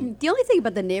awesome. The only thing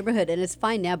about the neighborhood, and it's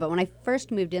fine now, but when I first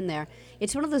moved in there,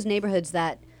 it's one of those neighborhoods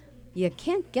that you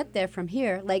can't get there from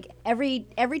here. Like every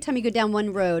time you go down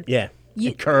one road,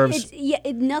 it curves.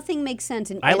 Nothing makes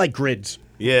sense. I like grids.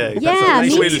 Yeah, that's a Yeah,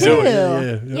 nice me way to too. do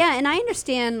it. Yeah, and I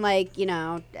understand, like,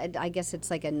 I guess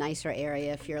it's like a nicer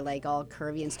area if you're like all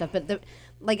curvy and stuff. But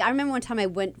I remember one time I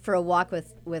went for a walk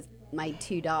with my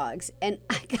 2 dogs, and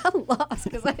I got lost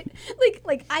because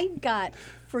I got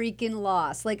freaking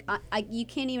lost. Like you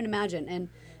can't even imagine.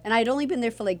 And I'd only been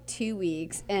there for like 2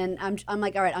 weeks, and I'm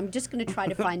like, all right, I'm just gonna try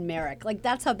to find Merrick. Like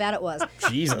that's how bad it was.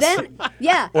 Jesus. Then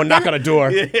Or knock on a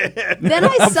door. Then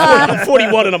I saw. I'm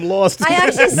 41 and I'm lost. I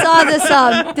actually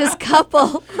saw this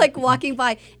couple like walking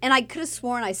by, and I could have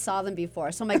sworn I saw them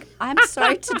before. So I'm like, I'm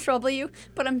sorry to trouble you,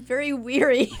 but I'm very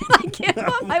weary. I can't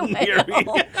find my way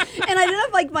home. And I didn't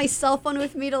have like my cell phone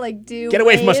with me to like do. Get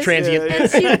away from us, ways. transient.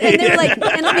 And they're like,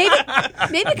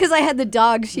 and maybe because I had the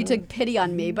dog, she took pity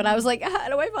on me. But I was like, how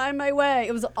do I find my way?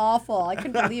 It was awful. I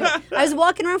couldn't believe it. I was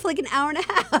walking around for like an hour and a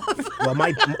half. Well,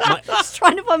 just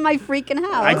trying to find my freaking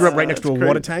house. I grew up right next to a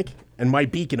water tank, and my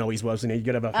beacon always was, and you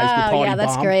could have a high school party bomb. Yeah,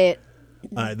 that's great.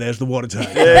 All right, there's the water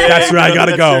tank. That's where I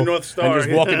gotta That's go. your North Star, and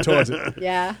just walking towards it.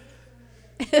 Yeah.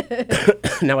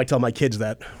 Now I tell my kids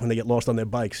that when they get lost on their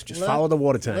bikes, just follow the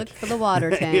water tank. Look for the water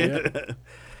tank.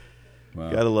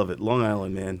 Wow. Gotta love it, Long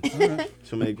Island, man.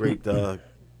 So many great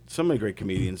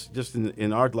comedians just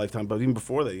in our lifetime, but even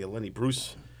before that, you had Lenny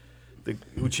Bruce,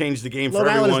 who changed the game Long for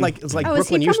Island everyone. is like Oh, is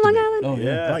Brooklyn he used from to Long be. Island? Oh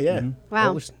yeah, Oh yeah. Mm-hmm.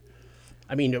 Wow.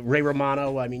 I mean, Ray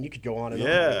Romano. I mean, you could go on and on.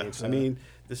 yeah. It's, I mean,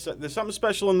 there's something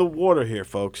special in the water here,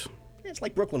 folks. it's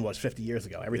like Brooklyn was 50 years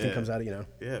ago. Everything comes out of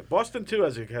Yeah, Boston too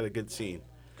had a good scene.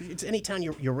 It's any town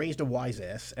you're raised a wise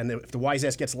ass, and if the wise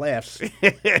ass gets laughs,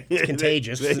 it's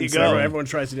contagious. There you So go. everyone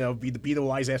tries to be the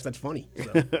wise ass that's funny.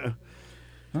 So.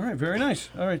 All right, very nice.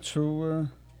 All right, so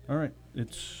all right,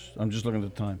 I'm just looking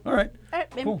at the time. All right, All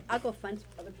right, maybe Cool. I'll go find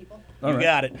other people. all You right.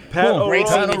 got it. Pat Cool. Great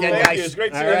O'Rourke, seeing you again, thank guys. It's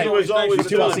great All seeing right. you as always. You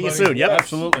too. I'll see you soon. Yep.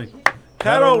 Absolutely.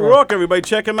 Pat O'Rourke, everybody,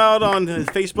 check him out on his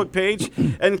Facebook page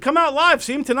and come out live.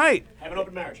 See him tonight. Have an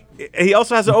open marriage. He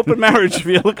also has an open marriage if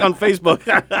you look on Facebook.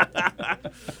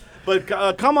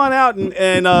 But come on out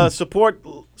and support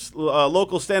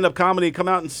local stand-up comedy. Come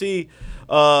out and see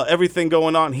everything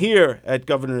going on here at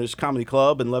Governor's Comedy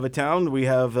Club in Levittown. We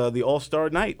have the All-Star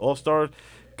Night. All-Star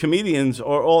comedians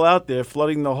are all out there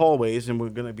flooding the hallways, and we're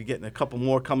going to be getting a couple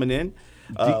more coming in.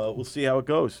 We'll see how it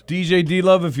goes. DJ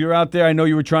D-Love, if you're out there, I know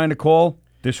you were trying to call.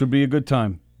 This would be a good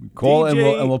time. Call and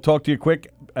we'll talk to you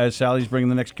quick as Sally's bringing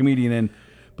the next comedian in.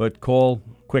 But call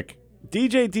quick.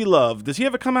 DJ D-Love, does he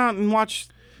ever come out and watch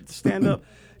stand-up?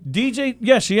 DJ,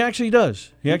 yes, he actually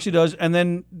does. He actually does. And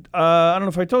then, I don't know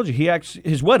if I told you,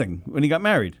 his wedding, when he got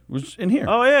married, was in here.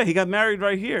 Oh, yeah, he got married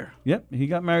right here. Yep, he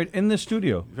got married in this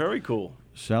studio. Very cool.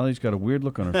 Sally's got a weird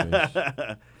look on her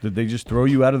face. Did they just throw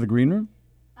you out of the green room?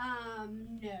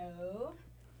 No.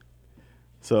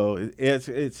 So it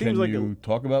seems Can like you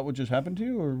talk about what just happened to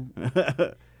you? Or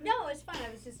No, it's fine.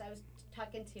 I was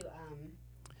talking to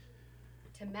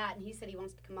Matt, and he said he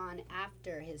wants to come on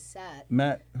after his set.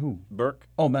 Matt, who? Burke.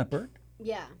 Oh, Matt Burke?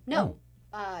 Yeah. No.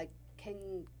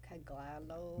 Caglalo.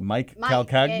 Mike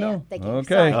Calcagno? Yeah, thank you.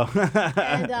 Okay.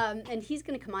 And he's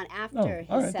going to come on after his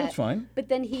all right, set. that's fine. But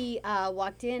then he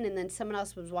walked in, and then someone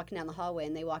else was walking down the hallway,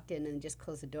 and they walked in and just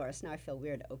closed the door. So now I feel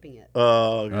weird opening it.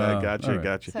 Oh, gotcha, right.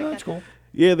 gotcha. So That's cool.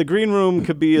 Yeah, the green room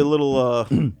could be a little...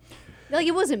 Like,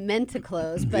 it wasn't meant to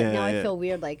close, but Yeah, now yeah. I feel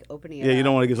weird, like, opening it Yeah, up. you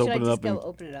don't wanna just Should open it I up just and- go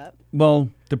open it up? Well,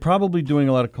 they're probably doing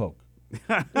a lot of coke.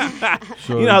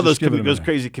 So You know how just give it a those minute.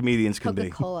 crazy comedians can be.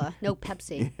 Coca-Cola. No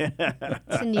Pepsi.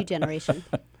 It's a new generation.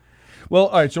 Well,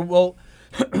 all right. So,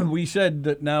 we said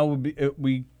that now would be,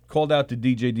 we called out to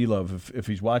DJ D-Love if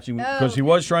he's watching, because he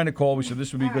was trying to call. We said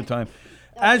this would be a good time.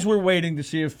 As we're waiting to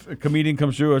see if a comedian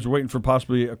comes through, as we're waiting for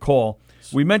possibly a call,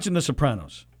 we mentioned The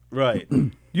Sopranos. Right.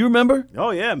 You remember? Oh,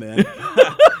 yeah, man.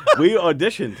 We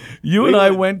auditioned. You and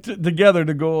I went together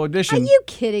to go audition. Are you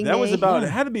kidding me? That was about, it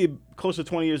had to be close to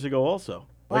 20 years ago also.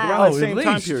 Like Wow. around that at same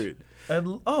time least. period. At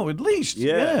least.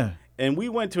 Yeah. Yeah. And we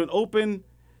went to an open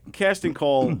casting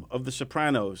call of The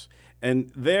Sopranos.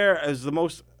 And there, as the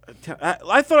most...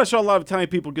 I thought I saw a lot of Italian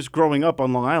people just growing up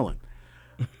on Long Island.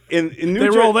 In New They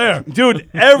were all there. Dude,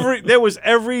 there was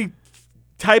every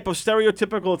type of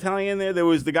stereotypical Italian there. There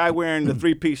was the guy wearing the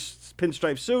three-piece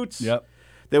pinstripe suits. Yep.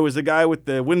 There was the guy with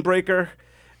the windbreaker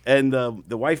and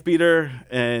the wife beater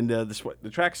and the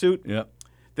tracksuit. Yep.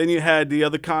 Then you had the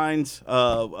other kinds.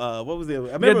 What was the other?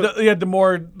 I remember. You had the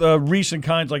more recent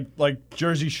kinds, like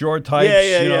Jersey Shore types.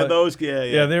 Yeah, those. Yeah.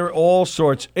 Yeah, they were all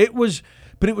sorts. It was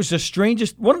one of the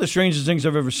strangest things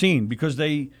I've ever seen, because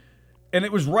and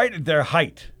it was right at their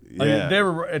height. I mean, Yeah. they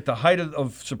were at the height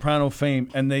of Soprano fame,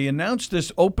 and they announced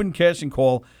this open casting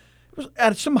call. It was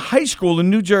at some high school in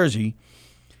New Jersey.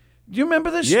 Do you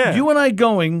remember this? Yeah. You and I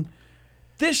going.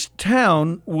 This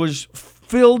town was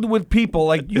filled with people.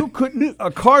 Like,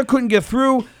 a car couldn't get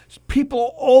through.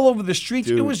 People all over the streets.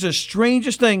 Dude. It was the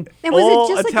strangest thing. And was All it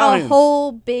just like Italians. a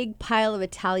whole big pile of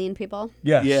Italian people?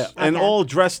 Yes. Yeah, and Okay. all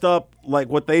dressed up like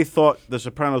what they thought the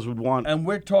Sopranos would want. And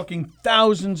we're talking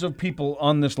thousands of people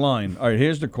on this line. All right,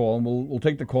 here's the call, and we'll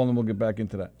take the call, and we'll get back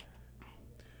into that.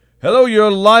 Hello,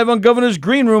 you're live on Governor's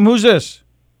Green Room. Who's this?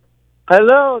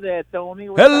 Hello there, Tony.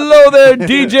 What's Hello up? there,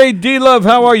 DJ D-Love.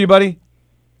 How are you, buddy?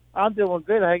 I'm doing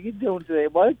good. How you doing today,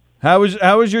 bud? How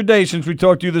was your day since we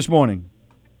talked to you this morning?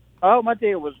 Oh, my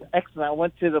day was excellent. I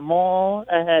went to the mall.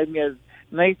 I had me a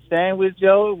nice sandwich,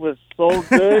 Joe. It was so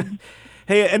good.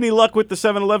 Hey, any luck with the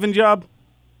 7-Eleven job?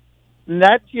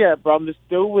 Not yet, but I'm just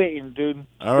still waiting, dude.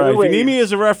 All right, if you need me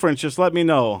as a reference, just let me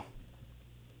know.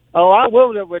 Oh, I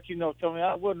will let you know, Tony.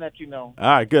 I will let you know. All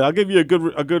right, good. I'll give you a good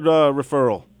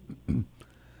referral.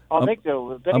 I'll make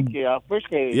those. Thank you. I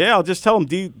appreciate it. Yeah, I'll just tell him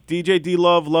DJ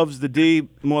D-Love loves the D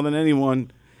more than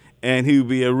anyone, and he would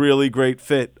be a really great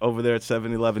fit over there at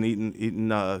 7-Eleven eating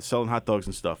selling hot dogs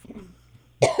and stuff.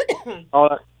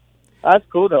 Oh, that's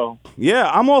cool, though. Yeah,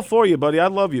 I'm all for you, buddy. I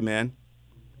love you, man.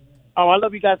 Oh, I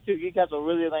love you guys, too. You guys are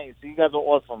really nice. You guys are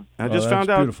awesome. I Oh, just that's found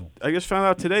out. beautiful. I just found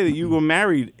out today that you were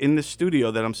married in the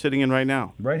studio that I'm sitting in right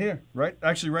now. Right here. Right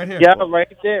here. Yeah, right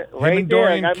there. Him Right and there.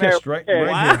 Dorian I got married kissed right there.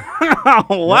 here.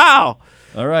 Wow.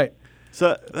 All right.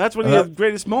 So that's one of your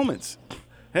greatest moments.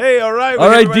 Hey, all right. All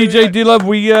right, DJ D-Love,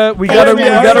 we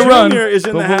gotta run. Jr. is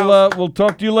in but the we'll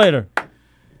talk to you later.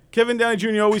 Kevin Downey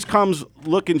Jr. always comes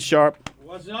looking sharp.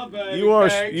 What's up, baby? You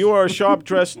are a sharp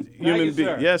dressed human you, being.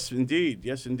 sir. Yes, indeed.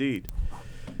 Yes, indeed.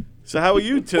 So how are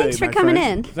you today? Thanks for my coming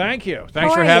friend? in. Thank you. Thanks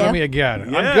How for are having you? me again.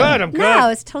 Yeah. I'm good. I'm good. No,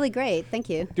 it's totally great. Thank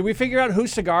you. Did we figure out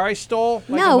whose cigar I stole?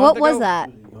 Like No, a month what was ago? that?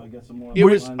 It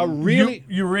was a really.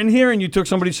 You were in here and you took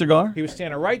somebody's cigar? He was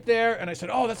standing right there, and I said,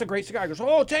 "Oh, that's a great cigar." He goes,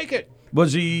 "Oh, take it."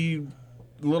 Was he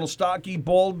little stocky,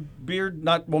 bald beard.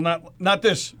 Not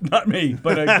this, not me,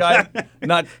 but a guy.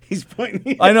 Not. He's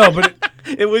pointing. I know, but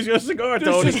it was your cigar,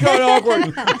 Tony. This is kind of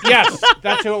awkward. Yes,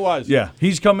 that's who it was. yeah,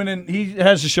 he's coming in. He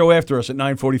has a show after us at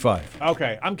 9:45.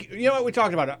 Okay. You know what we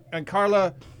talked about it, and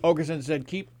Carla Ogerson said,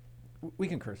 we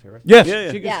can curse here, right? Yes. Yeah,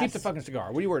 yeah. She goes, Yes. keep the fucking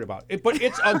cigar. What are you worried about? But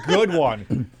it's a good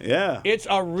one. Yeah. It's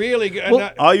a really good.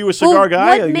 Well, Are you a cigar Well,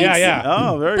 guy? what makes Yeah.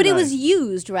 Oh, very But nice. it was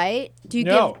used, right? Do you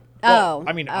no. give? Well, Oh.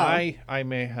 I mean, oh. I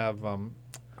may have. I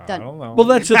Done. don't know. Well,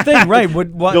 that's the thing, right?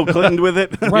 What? Bill Clinton with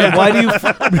it. Right? Why do you?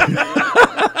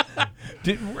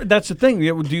 That's the thing. Do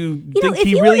you You think know, if he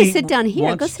you really want to sit down here,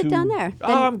 go wants sit to- down there.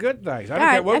 Oh, I'm good, thanks. I don't All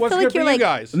care. right, What's I feel good like for you're you like-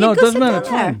 guys? No, Yeah, it go doesn't sit matter. down It's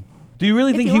there. fine. Do you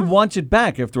really think you he want. wants it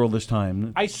back after all this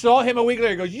time? I saw him a week later.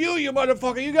 He goes, you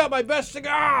motherfucker, you got my best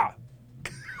cigar.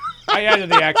 I added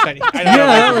the accent.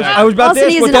 I was about Also, to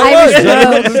ask he's what an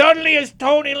that Irish was. Suddenly it's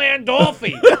Tony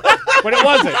Landolfi. But it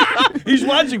wasn't. He's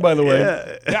watching, by the way.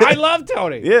 Yeah. I love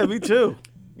Tony. Yeah, me too.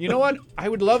 You know what? I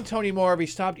would love Tony more if he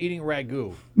stopped eating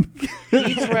ragu. He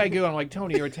eats ragu. I'm like,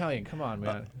 Tony, you're Italian. Come on,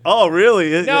 man. Oh,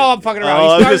 really? No, I'm fucking around.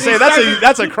 Oh, I was He gonna starts- say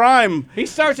that's a crime. He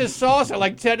starts his sauce at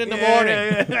like 10 in the Yeah,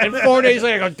 morning. yeah. And 4 days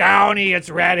later, I go, Downey, it's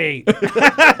ready.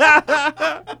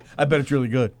 I bet it's really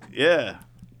good. Yeah.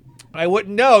 I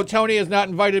wouldn't know. Tony has not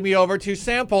invited me over to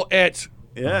sample it.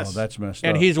 Yes. Oh, that's messed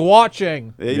And up. he's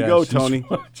watching. There you Yes, go, he's Tony.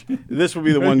 watching. This would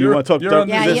be the one you want to talk You're on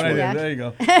Yeah, this yeah, one. yeah. There you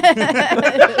go.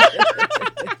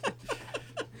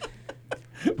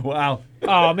 Wow.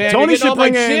 Oh, man, Tony you're getting should all my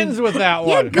bring in- chins with that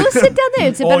Yeah, one. go sit down there.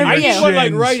 It's a Oh, better your I view. need one like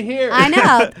Chins. right here. I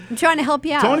know. I'm trying to help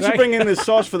you out. Tony should bring in this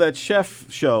sauce for that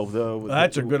chef show, though.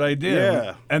 That's a good idea.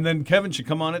 Yeah. And then Kevin should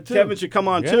come on it, too. Kevin should come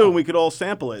on Yeah. too, and we could all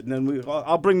sample it, and then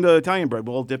I'll bring the Italian bread.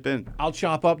 We'll all dip in. I'll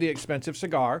chop up the expensive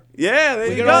cigar. Yeah, there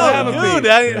you can go, all have a dude.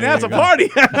 piece. That's a party.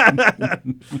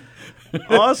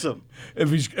 Awesome.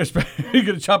 If he's going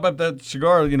to chop up that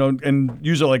cigar, and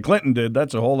use it like Clinton did,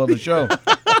 that's a whole other show.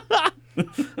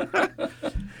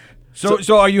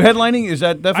 So are you headlining? Is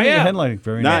that definitely I am. headlining?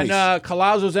 Very Nice. nice. And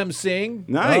Calazzo's emceeing.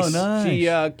 Nice. Oh, nice.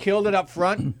 She killed it up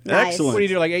front. Nice. Excellent. What do you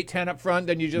do, like 8-10 up front?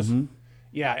 Then you just,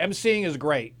 yeah, emceeing is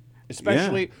great.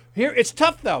 Especially here. It's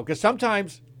tough, though, because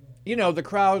sometimes, the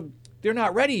crowd, they're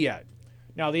not ready yet.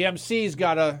 Now, the MC's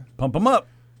got to, Pump them up.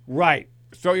 right,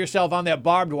 throw yourself on that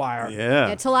barbed wire. Yeah.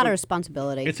 It's a lot of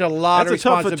responsibility. It's a lot That's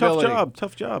of a responsibility.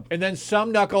 tough job. And then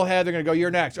some knucklehead, they're going to go,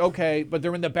 you're next. Okay, but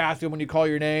they're in the bathroom when you call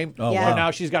your name. Oh, Yeah. wow. And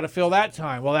now she's got to fill that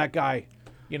time. Well, that guy,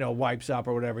 wipes up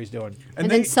or whatever he's doing. and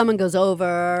then someone goes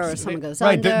over or someone goes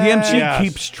Right, under. the MC Yes.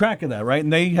 keeps track of that, right?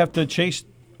 And they have to chase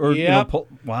or Yep. pull.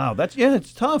 Wow,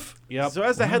 it's tough. Yep. So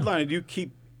as the headliner, do you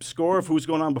keep score of who's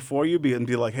going on before you, and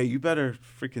be like, hey, you better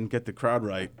freaking get the crowd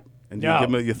right, and No.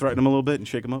 you threaten them a little bit and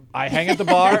shake them up. I hang at the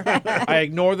bar. I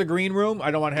ignore the green room.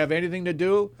 I don't want to have anything to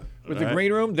do with the Right.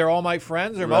 green room. They're all my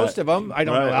friends, or Right. most of them. I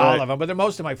don't know Right, all right. of them, but they're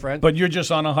most of my friends. But you're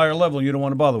just on a higher level. You don't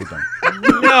want to bother with them.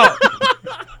 no,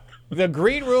 the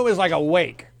green room is like a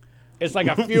wake. It's like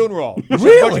a funeral. It's a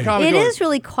Really? bunch of comics It going, is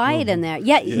really quiet in there.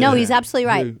 Yeah, no, he's absolutely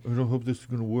right. I don't hope this is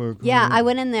gonna work. Yeah, I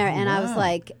went in there and I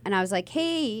was like,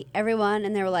 hey, everyone,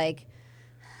 and they were like,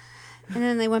 and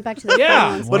then they went back to their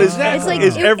Yeah. phones. But is It's like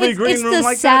is every it's, green it's room the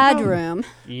like sad that? though? room.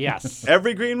 Yes.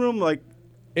 Every green room, like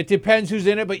It depends who's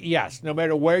in it, but yes, no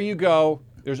matter where you go,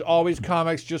 there's always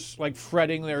comics just like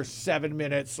fretting their 7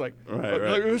 minutes. Like, Right.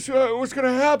 what's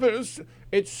gonna happen?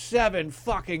 It's 7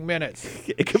 fucking minutes.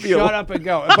 It could be Shut up and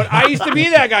go. But I used to be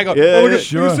that guy. Go, Yeah, oh, yeah, there's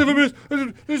sure. 7 minutes.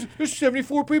 There's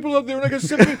 74 people up there, and I got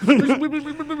 7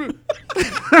 minutes.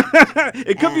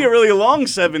 it could be a really long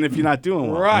 7 if you're not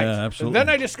doing well. Right. Yeah, absolutely. And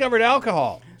then I discovered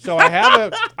alcohol. So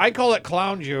I call it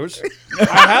clown juice. I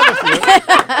have a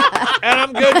few, and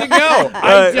I'm good to go.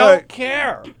 I don't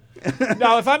care.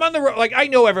 Now, if I'm on the road, like I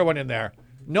know everyone in there.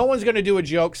 No one's going to do a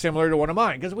joke similar to one of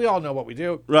mine because we all know what we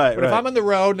do. Right, But if right. I'm on the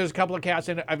road and there's a couple of cats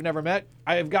in it I've never met,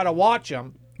 I've got to watch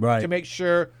them Right. to make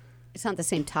sure. It's not the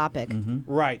same topic.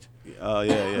 Right. Oh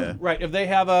yeah. Right. If they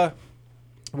have a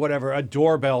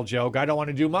doorbell joke, I don't want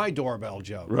to do my doorbell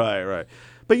joke. Right.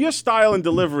 But your style and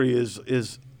delivery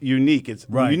is unique. It's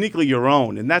Right. uniquely your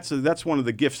own, and that's one of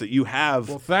the gifts that you have.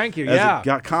 Well, thank you. As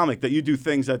Yeah. a comic, that you do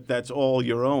things that's all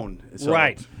your own. So-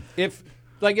 Right. If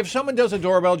someone does a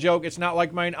doorbell joke, it's not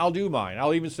like mine, I'll do mine.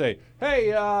 I'll even say,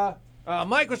 hey,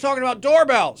 Mike was talking about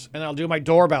doorbells, and I'll do my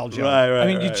doorbell joke. Right. I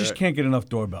mean, you just can't get enough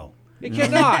doorbell. You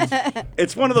cannot.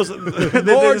 It's one of those. More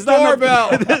there's not doorbell.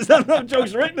 enough, there's not enough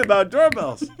jokes written about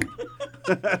doorbells.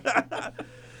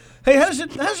 Hey, how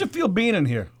does it feel being in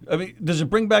here? I mean, does it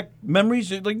bring back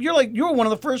memories? You're one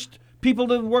of the first people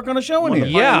to work on a show in One here.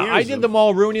 of the Yeah, pioneers I did of- the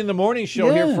Mulrooney in the Morning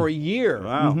show here Yeah. for a year.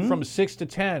 Wow. From 6 to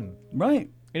 10. Right.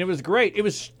 And it was great. It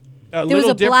was a There was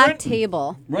little a black different.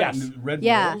 table. Right. Yes. and Red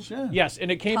Yeah. balls, yeah. Yes,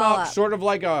 and it came Call out up. sort of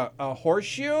like a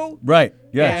horseshoe. Right.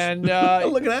 Yes. And Oh,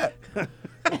 look at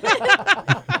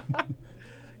that.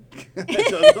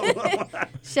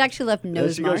 She actually left There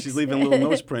nose she goes. marks. She's leaving little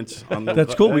nose prints on the.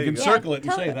 That's cool. There We you can go. circle it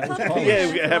and say that. Yeah,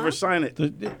 we gotta have her sign it.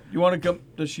 You want to come?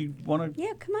 Does she want to?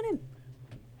 Yeah, come on in.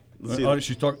 Let's see Oh, that.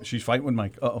 she's talking. She's fighting with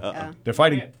Mike. Uh-oh. They're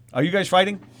fighting. Are you guys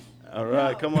fighting? All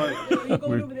right, come on. You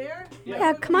going over there?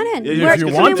 Yeah, come on in. Yeah, Where- if you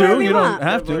come want in to, wherever you don't want.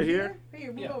 have Right to. here.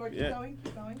 Here, move over. Keep going.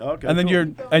 Keep going. Okay. And then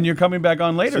cool. you're coming back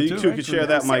on later So you too. two right? can share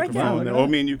that Sit right microphone, down. or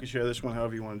me and you can share this one,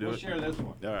 however you want to do it. Share this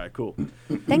one. All right, cool.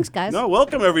 Thanks, guys. No,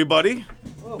 welcome everybody.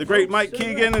 The great Mike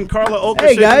Keegan and Carla Okerson Hey,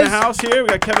 in the guys. house here. We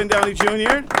got Kevin Downey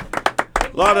Jr.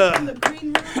 A lot From the of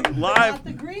green room. live- Not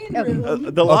the green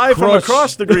room. the live from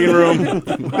across the green room.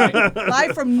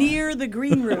 Live from near the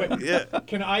green room. Yeah.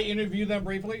 Can I interview them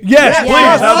briefly? Yes, Yeah.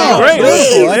 please. That'd be great.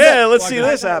 please. Yeah, let's see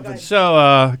this happen.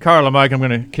 So, Carla, Mike, I'm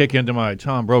going to kick into my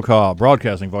Tom Brokaw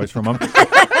broadcasting voice for a moment.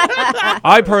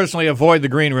 I personally avoid the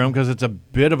green room because it's a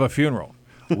bit of a funeral.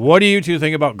 What do you two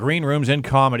think about green rooms in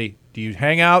comedy? Do you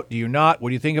hang out? Do you not?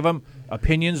 What do you think of them?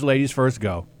 Opinions, ladies first,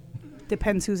 go.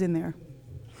 Depends who's in there.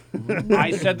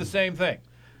 I said the same thing.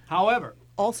 However,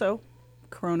 Also,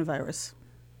 coronavirus.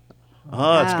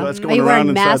 Oh, that's Are going you around wearing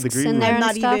inside the masks green in room. there? I'm and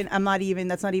not stuff? even. I'm not even.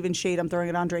 That's not even shade. I'm throwing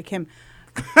it on Drake Kim.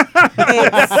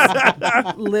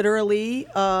 It's literally.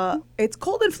 It's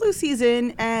cold and flu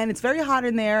season, and it's very hot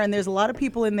in there, and there's a lot of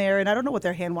people in there, and I don't know what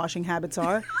their hand washing habits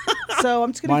are. So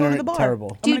I'm just gonna Mine go to are the bar.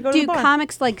 terrible. I'm gonna go to Do the bar.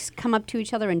 comics like come up to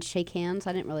each other and shake hands?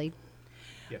 I didn't really.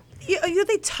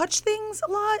 They touch things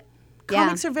a lot. Yeah.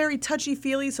 Comics are very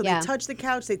touchy-feely, so Yeah. they touch the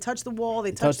couch, they touch the wall,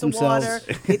 they touch touch the themselves. water,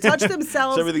 they touch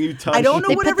themselves. It's everything you touch. I don't know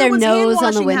They what put their everyone's nose hand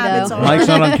on the washing window. habits are. Mike's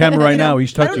not on camera right now.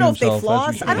 He's I touching don't know if himself. they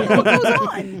floss. I don't know what goes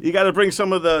on. You got to bring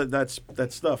some of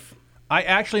that stuff. I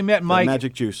actually met The Mike.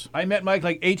 magic juice. I met Mike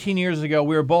like 18 years ago.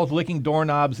 We were both licking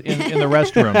doorknobs in the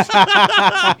restrooms.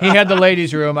 He had the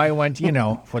ladies' room. I went,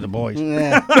 for the boys.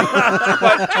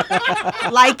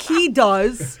 Like he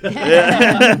does.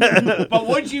 But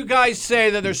would you guys say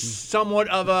that there's somewhat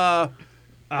of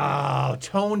a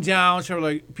toned down, sort of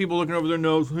like people looking over their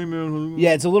nose? Hey, man.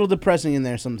 Yeah, it's a little depressing in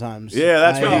there sometimes. Yeah,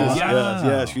 that's what he was. Yeah.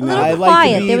 Yes, you A know. little I it. like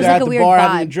quiet. to be There was either like at a the weird bar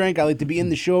having a vibe. drink. I like to be in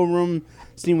the showroom,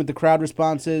 seeing what the crowd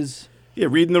response is. Yeah,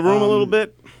 reading the room a little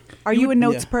bit. Are you a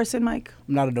notes Yeah. person, Mike?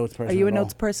 I'm not a notes person. Are you a at all.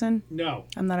 notes person? No.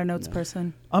 I'm not a notes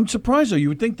person. I'm surprised though. You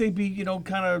would think they'd be,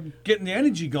 kind of getting the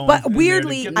energy going. But in there to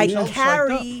weirdly, get I themselves psyched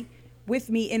carry with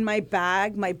me in my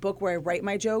bag my book where I write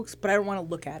my jokes, but I don't want to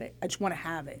look at it. I just want to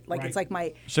have it. Like it's like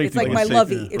my Safety it's like blanket. my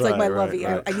Safety. lovey. It's like my Right, lovey.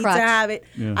 right. I need Crutch. to have it.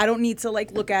 Yeah. I don't need to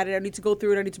look at it. I need to go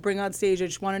through it. I need to bring it on stage. I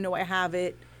just want to know I have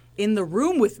it in the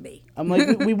room with me. I'm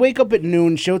like, we wake up at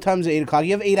noon. Showtime's at 8 o'clock.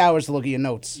 You have 8 hours to look at your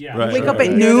notes. Yeah. Right, Wake right, up at right.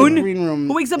 You're in noon. the green room.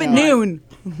 Who wakes up at you know,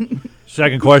 noon?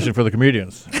 Second question for the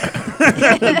comedians.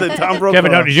 The Tom Brokaw.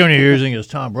 Kevin Downey Jr. using his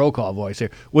Tom Brokaw voice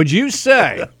here. Would you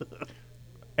say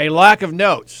a lack of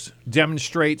notes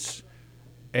demonstrates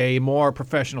a more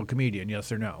professional comedian,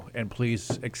 yes or no? And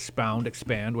please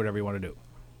expand, whatever you want to do.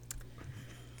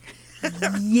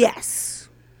 Yes.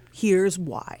 Here's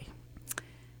why.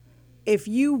 If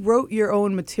you wrote your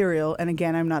own material, and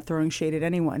again, I'm not throwing shade at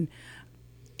anyone.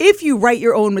 If you write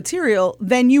your own material,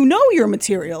 then you know your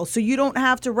material. So you don't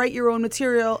have to write your own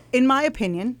material, in my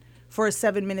opinion, for a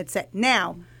 7-minute set.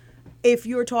 Now, if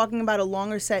you're talking about a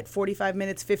longer set, 45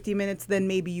 minutes, 50 minutes, then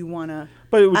maybe you want to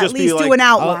But it would at just be least do like- an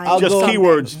outline. I'll Just go-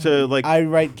 keywords to like. I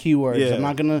write keywords. Yeah. I'm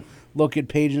not gonna look at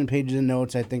pages and pages of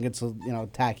notes. I think it's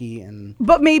tacky and.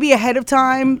 But maybe ahead of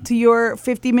time to your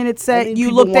 50-minute I set, think you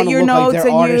people looked at wanna your look like notes they're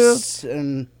and you. artists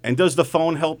and And does the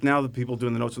phone help now that people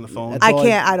doing the notes on the phone? That's I all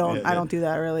can't. I- I don't. Yeah, I don't do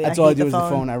that really. that's I all I hate do is the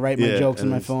phone. I write my Yeah, jokes on and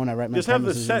my it's- phone. I write my Just have the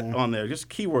premises in set there. on there. Just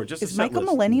keywords. Just Is a set Mike a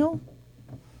list. millennial?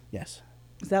 Yes.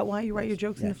 Is that why you write your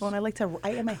jokes in your Yes. phone? I like to.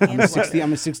 I am a I'm a handwriter. 16.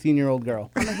 I'm a 16-year-old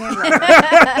girl. I'm a handwriter.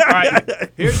 All right.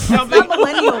 Here's something. Not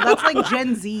millennial. That's like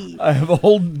Gen Z. I have a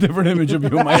whole different image of you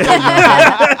in my head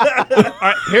now. All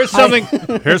right,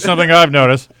 here's something I've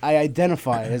noticed. I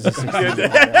identify as a 16-year-old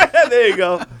girl. There you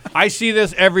go. I see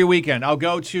this every weekend. I'll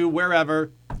go to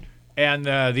wherever, and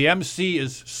the MC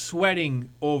is sweating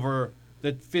over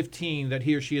the 15 that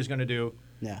he or she is going to do.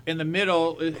 Yeah. In the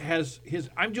middle, it has his.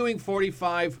 I'm doing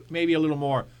 45, maybe a little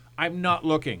more. I'm not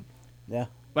looking. Yeah.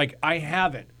 Like, I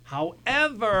have it.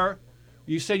 However,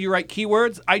 you said you write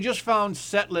keywords. I just found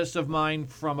set lists of mine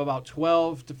from about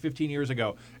 12 to 15 years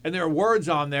ago. And there are words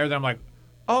on there that I'm like,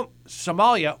 oh,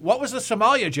 Somalia. What was the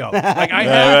Somalia joke? Like, I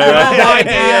have no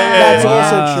idea. That's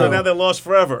also So true. now they're lost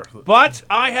forever. But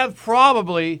I have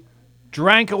probably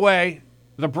drank away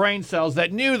the brain cells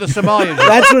that knew the Somalia joke.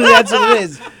 That's what it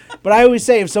is. But I always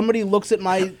say, if somebody looks at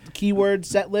my keyword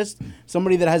set list,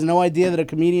 somebody that has no idea that a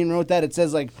comedian wrote that, it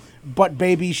says like butt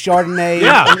baby Chardonnay.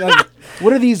 Yeah. Like,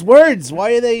 what are these words?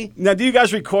 Why are they? Now, do you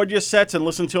guys record your sets and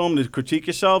listen to them to critique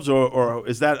yourselves, or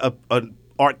is that an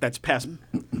art that's past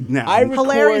now? I record,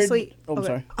 Hilariously,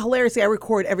 sorry. Hilariously, I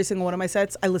record every single one of my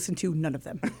sets. I listen to none of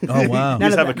them. Oh, wow. You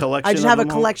None just of have a them. collection I just of have a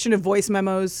them all? collection of voice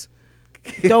memos.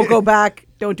 Don't go back.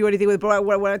 Don't do anything with it. But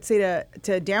what I'd say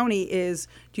to Downey is,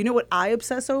 do you know what I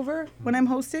obsess over when I'm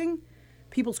hosting?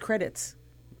 People's credits.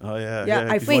 Oh, yeah. Yeah,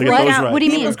 I people Wait, get what? those right. What do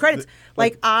you mean? People's credits.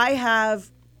 Like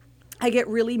I get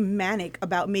really manic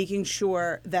about making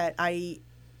sure that I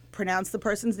pronounce the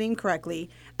person's name correctly.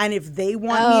 And if they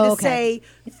want me to say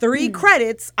 3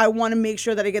 credits, I want to make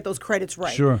sure that I get those credits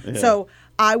right. Sure. So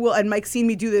I will, and Mike's seen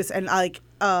me do this, and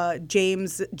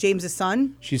James's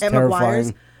son, She's Emma terrifying.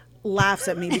 Guires, laughs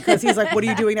at me because he's like, "What are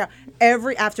you doing now?"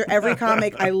 After every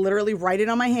comic, I literally write it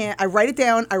on my hand. I write it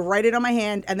down. I write it on my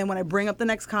hand, and then when I bring up the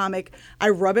next comic, I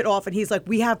rub it off. And he's like,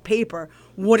 "We have paper.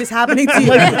 What is happening to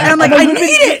you?" And I'm like, "I need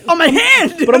it on my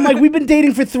hand." But I'm like, we've been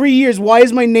dating for 3 years. Why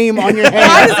is my name on your Why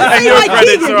hand? does it say Your Mike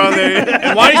credits Keegan? are on there.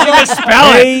 And why did you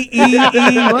misspell it?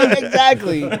 A-E-E.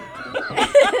 Exactly.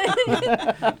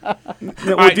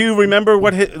 Now, do you remember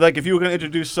what like if you were going to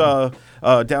introduce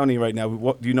Downey right now?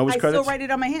 What do you know his I credits? still write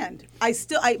it on my hand.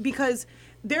 because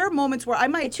there are moments where I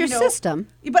might. It's your system.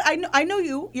 But I know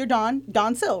you. You're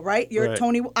Don Sill, right? You're Right.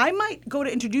 Tony. I might go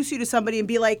to introduce you to somebody and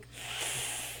be like,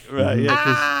 Right. Yeah.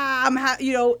 'Cause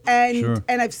Sure.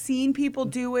 and I've seen people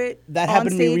do it. That on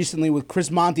happened to me stage. recently with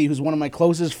Chris Monty, who's one of my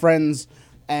closest friends,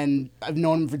 and I've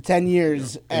known him for 10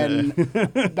 years. And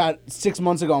about 6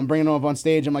 months ago, I'm bringing him up on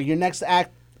stage. I'm like, your next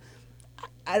act.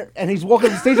 And he's walking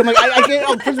up the stage. I'm like, I can't.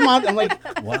 Oh, Chris Monty. I'm like,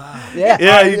 wow.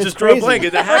 Yeah, you it's just draw a crazy. blank.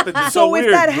 It happens. It's So so if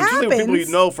weird. that It's usually people you happens-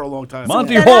 know for a long time.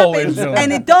 Monty That Hall, happens, ladies and and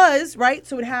gentlemen. it does, right?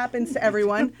 So it happens to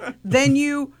everyone. Then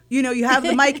you have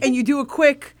the mic and you do a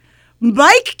quick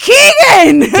Mike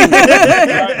Keegan.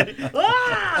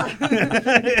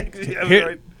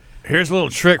 Here's a little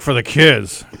trick for the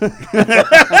kids.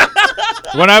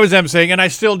 When I was emceeing, and I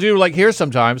still do, like here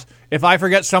sometimes, if I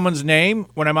forget someone's name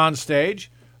when I'm on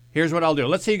stage, here's what I'll do.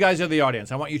 Let's say you guys are the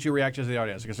audience. I want you to react as the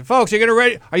audience. I say, folks, are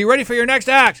you ready for your next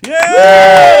act?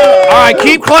 Yeah! All right,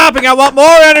 keep clapping. I want more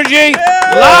energy.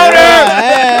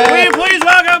 Louder. Will you please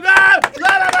welcome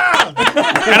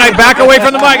and I back away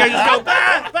from the mic. I just go,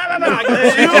 I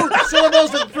go 2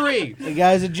 syllables and 3. The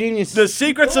guy's a genius. The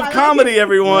secrets of comedy,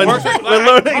 everyone. We're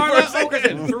learning first.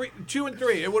 2 and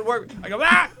 3. It would work. I go,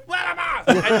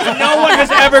 and no one has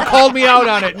ever called me out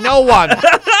on it. No one.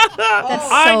 That's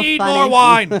I so need funny. more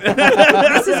wine.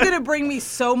 This is gonna bring me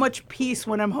so much peace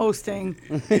when I'm hosting.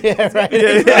 Yeah, right.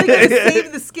 It's really gonna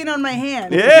save the skin on my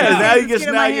hand. Yeah, now Save you the just skin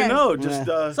on now my you hand. know. Just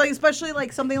So like, especially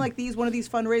like something like one of these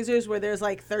fundraisers where there's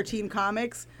like 13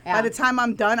 comics. Yeah. By the time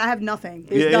I'm done, I have nothing.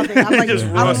 There's Yeah. nothing. I'm like, Just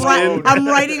raw skin. I'm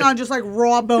writing on just like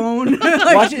raw bone.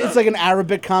 Watch it. It's like an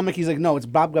Arabic comic. He's like, no, it's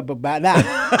Bob.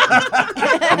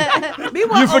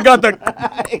 Meanwhile, You forgot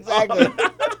that. Exactly.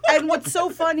 and what's so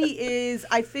funny is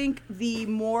I think the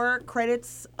more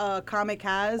credits a comic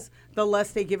has, the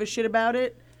less they give a shit about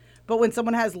it. But when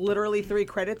someone has literally 3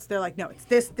 credits, they're like, no, it's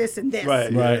this, this, and this.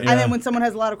 Right. Right, And yeah. then when someone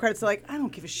has a lot of credits, they're like, I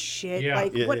don't give a shit. Yeah.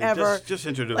 Like, Yeah, whatever. just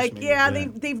introduce like, me. yeah,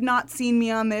 they've not seen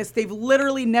me on this. They've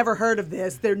literally never heard of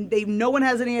this. No one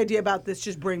has any idea about this.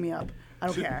 Just bring me up. I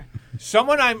don't care.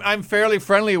 Someone I'm fairly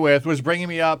friendly with was bringing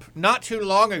me up not too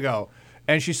long ago,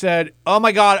 and she said, "Oh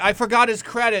my God, I forgot his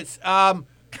credits.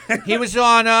 He was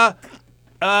on.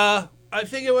 I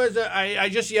think it was. I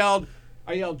just yelled.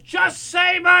 I yelled, just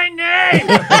say my name.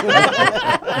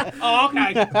 Oh,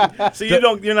 okay. So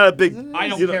you're not a big. I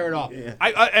don't you care at all. Yeah.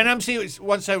 And MC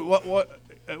once said, what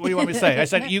do you want me to say? I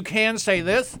said, you can say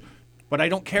this, but I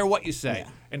don't care what you say.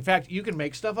 In fact, you can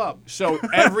make stuff up. So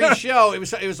every show, it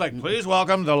was like, please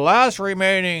welcome the last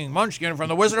remaining Munchkin from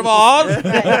the Wizard of Oz,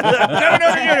 Kevin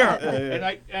Over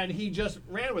Jr. And he just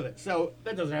ran with it. So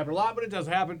that doesn't happen a lot, but it does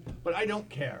happen. But I don't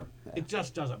care. It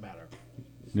just doesn't matter.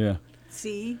 Yeah.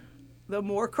 See? The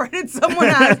more credit someone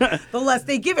has, the less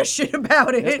they give a shit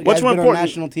about it. What's Guy's more been on important?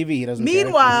 national TV. He doesn't care.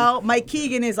 Meanwhile, Mike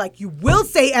Keegan is like, you will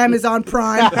say Amazon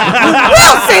Prime. You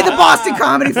will say the Boston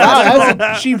Comedy Festival. Wow,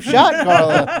 that's a cheap shot,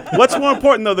 Carla. What's more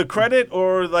important though, the credit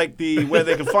or like the where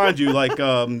they can find you? Like,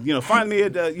 find me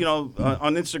at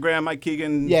on Instagram, Mike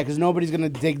Keegan. Yeah, because nobody's gonna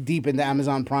dig deep into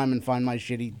Amazon Prime and find my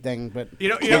shitty thing. But You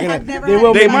they're know, gonna, never they had-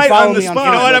 will They maybe might follow on the me on spot.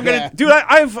 You know what, Facebook, I'm gonna yeah. Dude,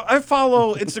 I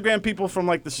follow Instagram people from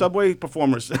like the Subway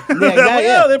performers. Yeah,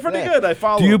 Yeah, they're pretty good. I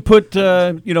follow. Do you put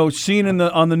seen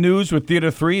on the news with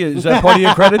Theater 3? Is that part of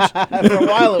your credits? For a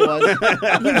while it was.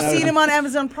 You've seen him on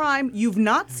Amazon Prime. You've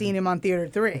not seen him on Theater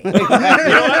 3. Next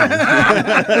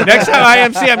time I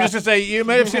MC, I'm just going to say, you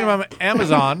may have seen him on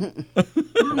Amazon. I'm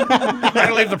going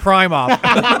to leave the Prime off.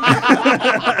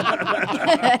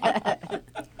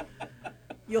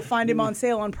 You'll find him on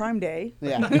sale on Prime Day.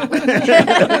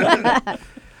 Yeah.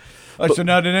 So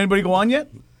now, did anybody go on yet?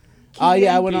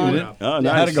 Yeah, I went on. Oh,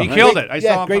 nice. He killed it. I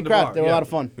saw him great from the crowd. bar. They were a lot of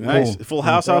fun. Nice. Cool. Full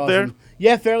house They're out there? awesome.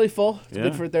 Yeah, fairly full. It's Yeah.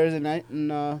 good for Thursday night.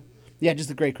 And yeah,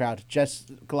 just a great crowd. Jess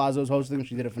Colazzo's hosting.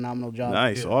 She did a phenomenal job.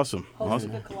 Nice. Awesome. Host.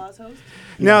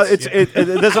 Now,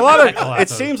 there's a lot of, it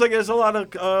seems like there's a lot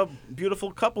of beautiful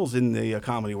couples in the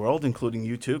comedy world, including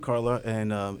you two, Carla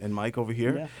and Mike over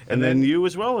here. Yeah. And then you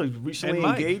as well, recently And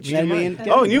Mike. engaged. And me and-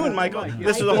 Oh, and you and Mike.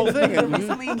 This is the whole thing.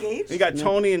 Recently engaged? You got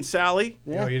Tony and Sally.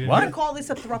 Yeah. I'm going to call this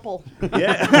a thruple.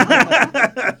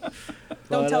 Yeah.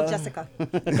 Don't tell Jessica.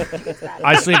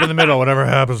 I sleep in the middle. Whatever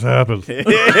happens, happens.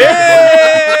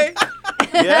 Hey!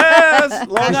 Yes!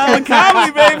 Long Island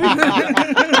comedy, baby!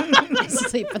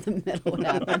 Sleep in the middle. What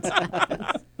happens?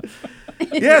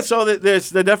 Yeah, so there's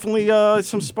definitely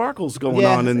some sparkles going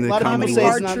on in the a lot of comedy people say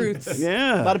world. it's not, truths.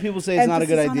 Yeah. A lot of people say it's not a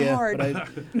good Emphasis on idea, hard. but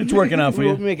It's working out for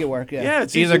we'll you. make it work. Yeah. Yeah,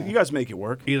 it's Either- easy. You guys make it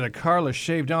work. Either Carla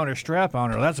shaved down her strap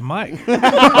on, or that's Mike.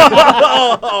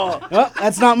 Oh,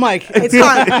 that's not Mike. It's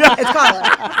Carla. It's Carla.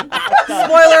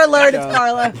 Spoiler alert, it's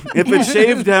Carla. If it's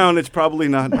shaved down, it's probably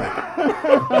not Mike.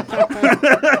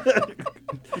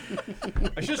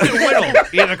 I should say whittled.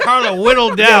 Either Carla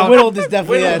whittled down. Yeah, whittled is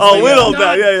definitely. Yeah, Oh, it's whittled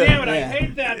God down. Yeah. damn it, I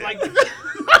hate that. Like,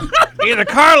 either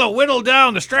Carla whittled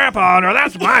down the strap on, or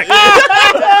that's Mike.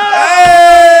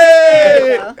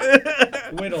 Hey!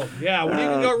 Whittled. Yeah, when you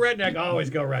can go redneck, always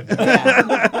go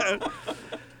redneck.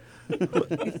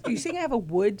 You saying I have a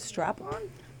wood strap on?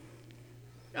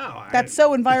 No, That's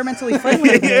so environmentally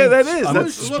friendly. Yeah, that is. I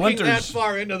That's, was looking that Splinters.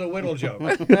 far into the whittle joke. I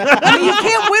mean, you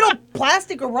can't whittle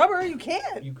plastic or rubber. You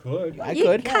can't. You could. You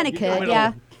could. kind of You could could, whittle-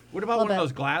 yeah. What about Little one of bit.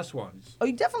 those glass ones? Oh,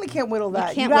 you definitely can't whittle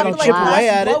that. can't You'd have to whittle like glass. Chip away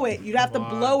at blow it. it. You'd have to Wow.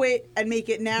 blow it and make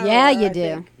it narrow. Yeah, you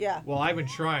do. Yeah. Well, I've been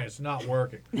trying. It's not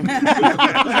working. Blow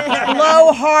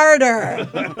harder.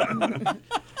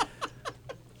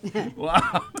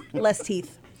 Wow. Less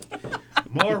teeth.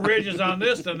 More ridges on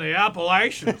this than the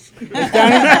Appalachians.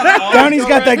 Downey's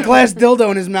got that glass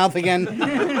dildo in his mouth again.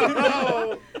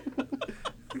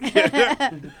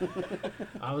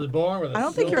 I was born with a I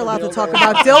don't think you're silver allowed to dildo. talk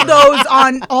about dildos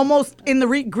on almost in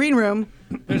the green room.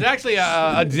 There's actually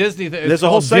a Disney thing. There's a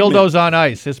whole segment. Dildos on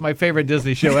Ice. It's my favorite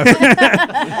Disney show ever.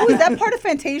 Oh, is that part of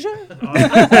Fantasia?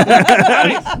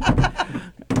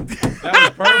 That was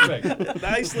perfect.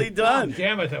 nicely done.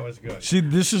 Damn it, that was good. See,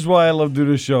 this is why I love doing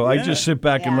this show. I Yeah. just sit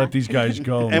back and Yeah. let these guys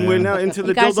go. And man. we're now into the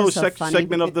You guys dildo are so funny.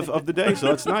 segment of the day, so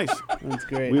that's nice. That's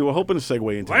great. We were hoping to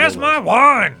segue into Where's dildos. my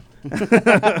wine?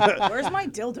 Where's my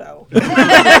dildo?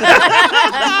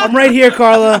 I'm right here,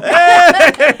 Carla.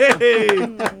 Hey!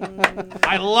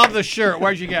 I love the shirt.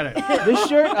 Where'd you get it? This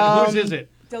shirt. Whose is it?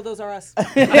 Dildos are us.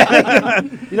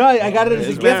 You know, I got it as a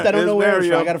There's gift. I don't there's know where it's from.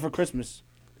 Mario. I got it for Christmas.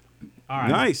 All right.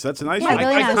 Nice. That's a nice Yeah, one.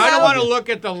 really I nice. kind of want to look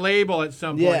at the label at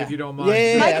some point, Yeah. if you don't mind.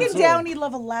 Yeah. Mike and absolutely. Downey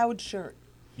love a loud shirt.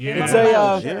 Yeah. It's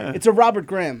a Yeah. it's a Robert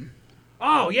Graham.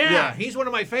 Oh, yeah. Yeah. He's one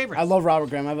of my favorites. I love Robert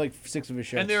Graham. I have like 6 of his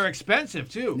shirts. And they're expensive,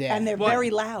 too. Yeah. And they're But-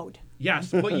 very loud. Yes,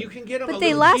 but you can get them But a they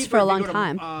little last cheaper for a if you long go to,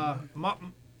 time.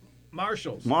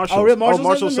 Marshalls. Marshall. Oh, really? Marshall's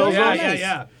Marshall has them? sells Yeah, those? yeah, nice.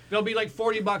 yeah. They'll be like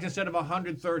 $40 instead of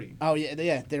 $130. Oh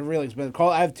yeah, they're really expensive.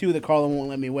 I have 2 that Carla won't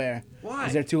let me wear. Why?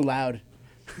 Because they're too loud.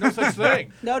 No such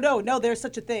thing. No, there's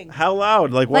such a thing. How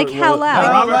loud? Like what? Like how loud?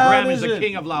 How Robert loud Graham is is the it?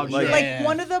 king of loud Like- shit. Like Yeah.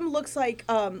 one of them looks like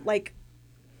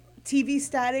TV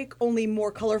static, only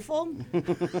more colorful.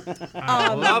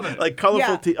 I love it. Like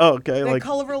colorful Yeah. Oh, okay. Like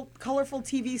Like colorful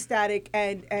TV static,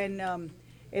 and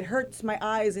it hurts my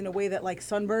eyes in a way that like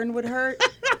sunburn would hurt.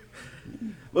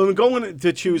 when going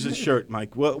to choose a shirt,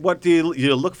 Mike, what do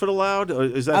you look for the loud, or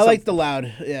is that? I like the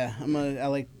loud. Yeah, I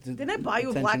like. Didn't I buy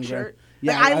you a black attention grab. shirt?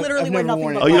 Yeah, Like, I literally I've wear never nothing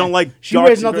worn but it. Oh, you black. don't like? She darks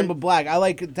wears and nothing gray? but black. I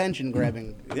like attention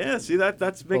grabbing. Yeah, see that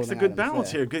makes the Golden good Adams,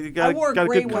 balance yeah. here. You I got, wore got a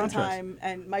gray good one contrast. time,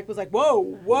 and Mike was like,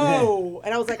 "Whoa,"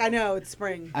 and I was like, "I know it's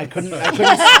spring." I couldn't.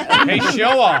 Hey,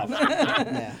 show off.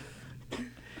 Yeah.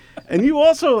 And you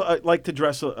also like to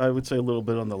dress, I would say, a little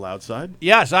bit on the loud side.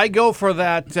 Yes, I go for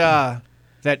that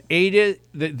that 80s,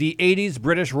 the 80s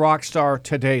British rock star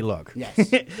Today look. Yes.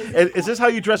 And is this how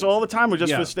you dress all the time, or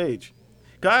just Yeah. for stage?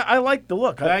 'Cause I like the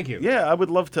look. Thank you. Yeah, I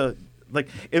would love to. Like,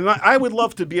 I would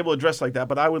love to be able to dress like that,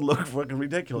 but I would look fucking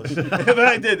ridiculous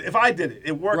if I did it.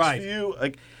 It works Right. for you.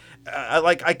 Like,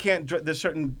 I can't. There's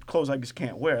certain clothes I just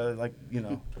can't wear. Like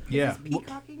Yeah.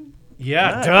 Peacocking?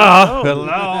 Yeah, Yeah, duh. no. Hello,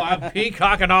 I'm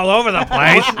peacocking all over the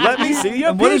place. Let me see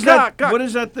your What is that? peacock. What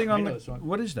is that thing on know the? this one.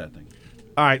 What is that thing?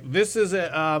 All right, this is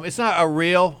a. It's not a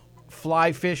real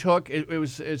fly fish hook.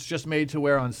 It's just made to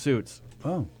wear on suits.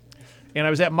 Oh. And I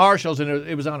was at Marshall's, and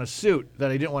it was on a suit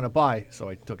that I didn't want to buy, so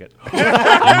I took it.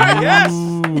 Yes.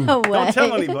 No way. Don't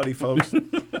tell anybody, folks.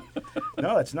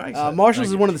 No, that's nice. Marshalls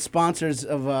is one of the sponsors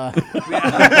of. I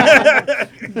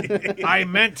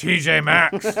meant TJ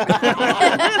Maxx.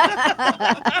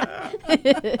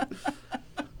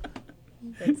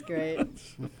 That's great.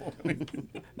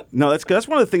 No, that's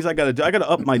one of the things I got to do. I got to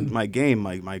up my game.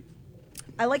 My.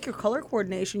 I like your color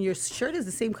coordination. Your shirt is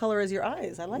the same color as your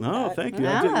eyes. I like that. No, thank you.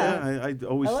 I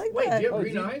always. I like Wait, that. do you have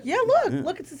green eyes? Yeah,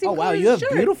 look, it's the same Oh color wow, as you your have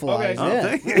shirt. beautiful Okay. eyes. Oh, Yeah.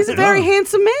 thank you. He's a very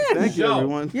handsome man. Thank you, So-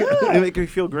 everyone. Yeah. You make me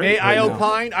feel great. May I right now.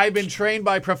 opine? I've been trained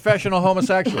by professional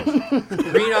homosexuals.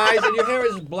 Green eyes, and your hair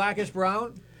is blackish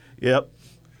brown. Yep.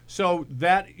 So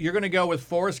that you're going to go with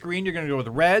forest green. You're going to go with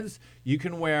reds. You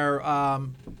can wear.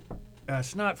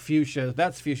 It's not fuchsia.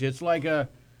 That's fuchsia. It's like a.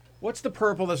 What's the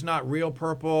purple that's not real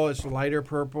purple? It's lighter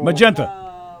purple.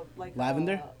 Magenta.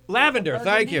 Lavender. Lavender.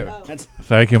 Thank you. That's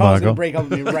Thank you, Cole's gonna break up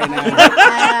with me right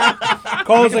now.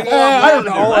 Cole's like, I don't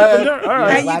know. Lavender? All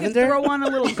right. And you can Lavender? throw on a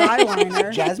little guy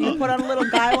liner. Jasmine? You put on a little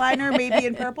guy liner, maybe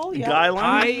in purple. Yeah. Guy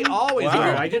liner? I always Wow.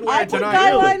 wear it. I didn't wear I it put tonight.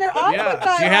 guy liner. I Yeah. put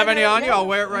guy Do you have any liner, on you? yeah. I'll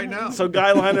wear it right now. So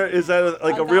guy liner, is that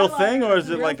like a real guy thing, liner or is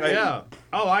it is a like real Yeah.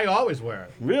 Oh, I always wear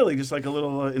it. really just like a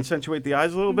little accentuate the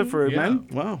eyes a little bit for Yeah. men?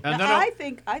 Wow. And Now,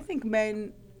 then I think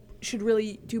men should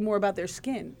really do more about their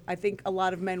skin. I think a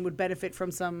lot of men would benefit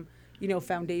from some,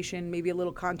 foundation, maybe a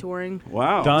little contouring.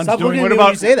 Wow. Don's Stop doing. looking at What me about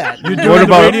when you say that? you're doing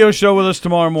the radio show with us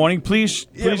tomorrow morning? Please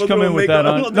we'll come do in a with that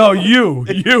makeup. on. No, you.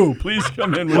 Please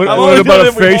come in with that. only about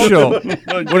a doing it with facial?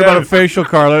 What about a facial,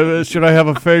 Carla? Should I have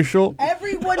a facial?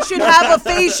 Everyone should have a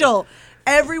facial.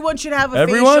 Everyone should have a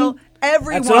Everyone? facial.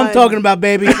 Everyone. That's what I'm talking about,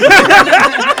 baby.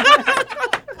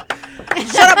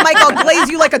 Shut up, Mike. I'll glaze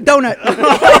you like a donut.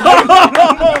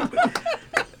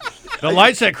 The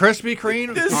lights at Krispy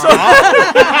Kreme?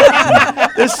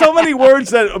 There's so many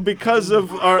words that, because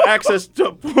of our access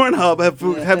to Pornhub,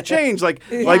 have changed, like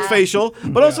facial.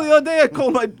 But also the other day, I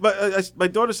called my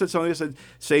daughter said something. I said,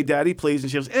 "Say, Daddy, please," and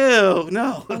she goes, "Ew,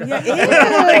 no."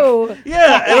 Yeah, ew.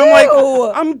 Yeah, and I'm Ew.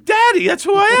 like, "I'm Daddy. That's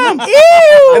who I am."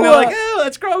 Ew. And they're like, "Ew,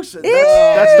 that's gross." And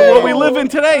that's the world we live in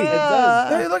today.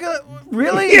 Hey, look at that.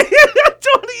 Really?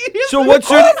 So Who what's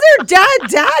your? calls their dad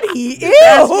daddy? Ew.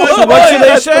 So what should they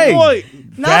That's the say? point.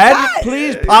 Not Dad, that.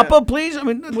 please, Papa, please. I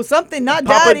mean, Well, something, not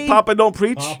daddy. Papa, don't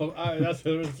preach. That's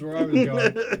where I was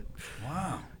going.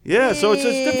 Yeah, so it's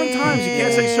just different times. You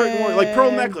can't say certain words. Like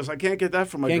pearl necklace, I can't get that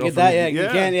from my Can't get girlfriend. that, yeah. You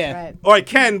can, yeah. Right. Or I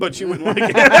can, but she wouldn't like it.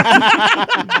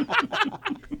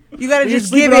 You gotta You're just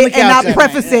sleeping give on it the and not couch at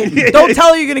preface night, it. Don't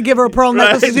tell her you're gonna give her a pearl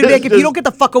necklace. She's gonna be like, if you don't get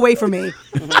the fuck away from me.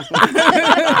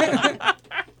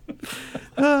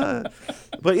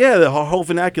 But yeah, the whole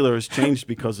vernacular has changed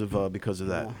because of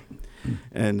that.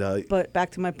 And But back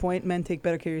to my point, men take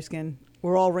better care of your skin.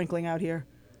 We're all wrinkling out here.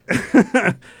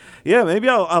 yeah, maybe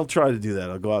I'll try to do that.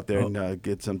 I'll go out there and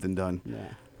get something done.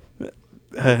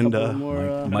 And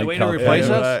Mike way to replace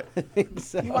us?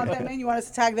 You want them in? You want us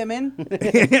to tag them in? We'll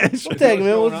tag him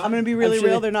in. I'm gonna be really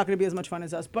real. They're not gonna be as much fun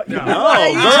as us. But no,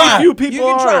 very few people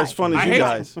can are try. as fun as I you hate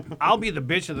guys. I'll be the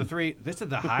bitch of the three. This is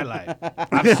the highlight.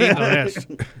 I've seen the list.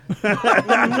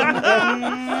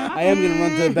 I am gonna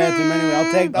run to the bathroom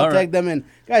anyway. I'll tag them in.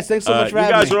 Guys, thanks so much for You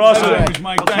having me. guys are awesome. All right. Thanks,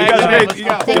 Mike. You guys are great. Let's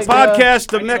go. The Thanks,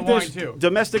 podcast, I need a wine, too.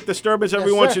 Domestic Disturbance.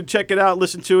 Everyone sir. should check it out.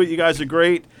 Listen to it. You guys are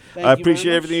great. Thank I you very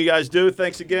appreciate much. everything you guys do.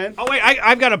 Thanks again. Oh, wait,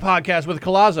 I've got a podcast with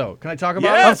Colazzo. Can I talk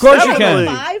about Yes, Of course you can.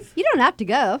 definitely. You don't have to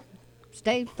go.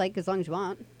 Stay as long as you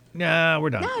want. it? Nah, we're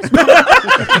done. I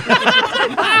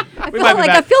feel might be I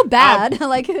back. feel bad.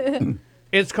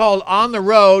 It's called On the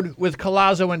Road with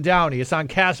Colazzo and Downey. It's on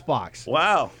Castbox.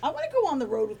 Wow. I want to go on the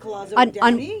road with Colazzo On- and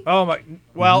Downey. Oh my!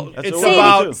 Well, That's it's what we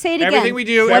about do. Say it again. everything we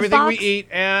do, What everything we box? eat,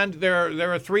 and there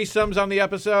are threesomes on the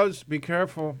episodes. Be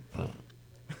careful.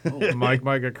 Mike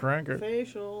might get cranker.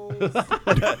 Facials.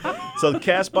 So the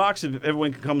cast box, if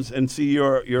everyone comes and see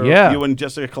your Yeah. you and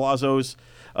Jessica Colazzo's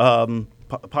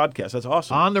podcast. That's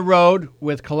awesome. On the Road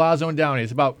with Colazzo and Downey.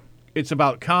 It's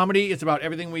about comedy. It's about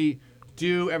everything we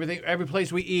do, every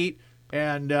place we eat,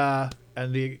 and the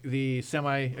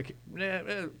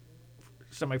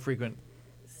semi-frequent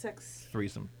Sex.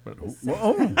 threesome, but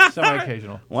Oh.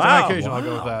 semi-occasional. Wow. Semi-occasional. I'll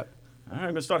go with that. All right, I'm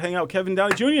gonna start hanging out with Kevin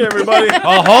Downey Jr. Everybody.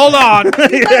 Oh, hold on.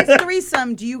 You guys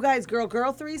threesome. Do you guys girl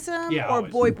threesome Yeah, or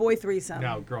always. boy threesome?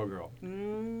 No, girl.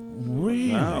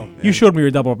 Really? Wow. You showed me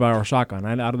your double barrel shotgun.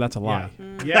 That's a lie.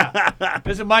 Yeah.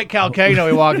 This is Mike Calcano.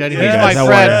 He walked in. He's Yeah, my how are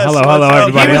friend. you? Hello, What's up?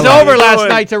 everybody. He was Hello. over last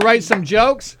night to write some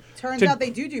jokes. Turns out they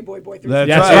do boy threesome.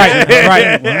 That's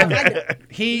right.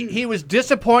 He was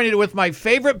disappointed with my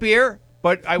favorite beer,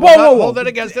 but I will Whoa, not whoa, whoa. hold it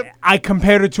against him. I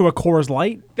compared it to a Coors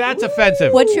Light. That's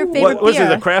offensive. What's your favorite What was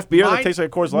beer? it? A craft beer Mine- that tastes like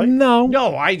Coors Light? No.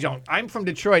 No, I don't. I'm from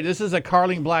Detroit. This is a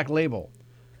Carling Black Label.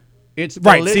 It's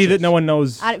Right. delicious. See that no one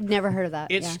knows. I've never heard of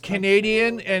that. It's yeah.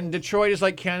 Canadian, and Detroit is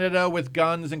like Canada with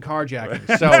guns and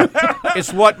carjacking. So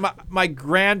it's what my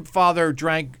grandfather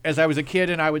drank as I was a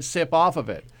kid, and I would sip off of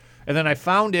it. And then I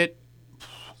found it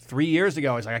 3 years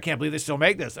ago. I was like, I can't believe they still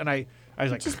make this. And I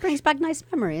was like, Just brings back nice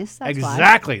memories. That's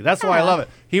exactly. That's why I Yeah. love it.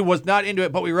 He was not into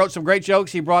it, but we wrote some great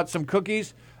jokes. He brought some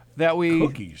cookies that we.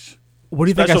 Cookies. What do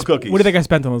you think? Special cookies. What do you think I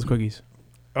spent on those cookies?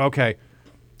 Okay.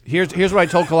 Here's what I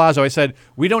told Colazzo. I said,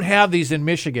 we don't have these in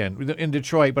Michigan, in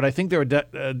Detroit, but I think they're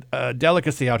a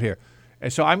delicacy out here.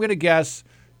 And so I'm going to guess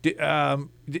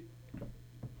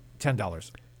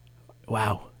 $10.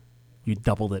 Wow, you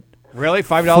doubled it. Really?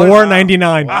 $5?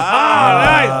 $4.99.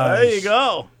 Nice. There you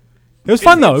go. It was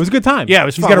fun though. It was a good time. Yeah, it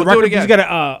was He's fun. got a We'll do it record. He's again.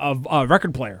 got a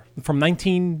record player from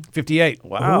 1958.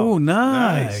 Wow. Oh,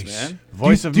 nice. man.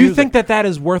 Voice of Do you music. think that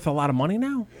is worth a lot of money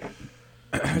now?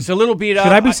 It's a little beat up.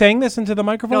 Should I be saying this into the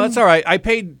microphone? No, that's all right. I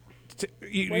paid.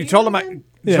 You told them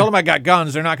I got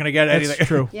guns. They're not going to get That's anything.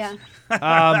 true. Yeah.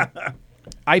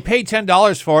 I paid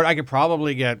 $10 for it. I could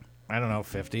probably get, I don't know,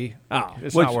 50. Oh,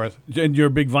 It's not worth. And you're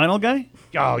a big vinyl guy?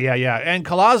 Oh yeah. And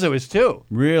Colazzo is too.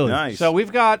 Really? Nice. So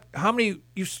we've got how many?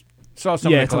 You saw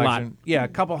some Yeah, of it's the a lot. collection. Yeah, a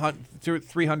couple hundred,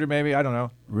 300 maybe. I don't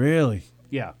know. Really?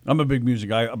 Yeah. I'm a big music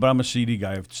guy, but I'm a CD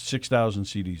guy. I have 6,000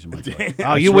 CDs in my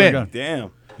car. Oh, you swear to win. God.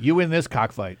 Damn. You win this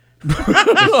cockfight. We've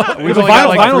only got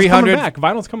like vinyl's 300. coming back.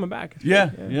 Vinyl's coming back.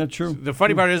 Yeah, true. The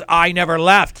funny part is I never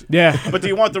left. Yeah. But do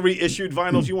you want the reissued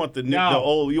vinyls? You want the No. the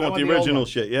old? You I want the want the old original ones.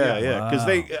 shit? Yeah, Yeah.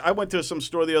 Because I went to some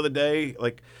store the other day.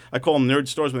 Like I call them nerd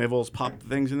stores when they have all those pop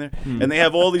things in there, and they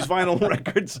have all these vinyl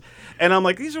records. And I'm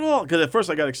like, these are all. Because at first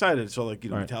I got excited, so like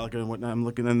Metallica and whatnot. I'm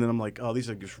looking, and then I'm like, oh, these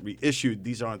are just reissued.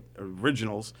 These aren't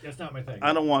originals. That's not my thing.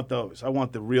 I don't want those. I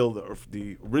want the real,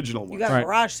 the original ones. You got Right. a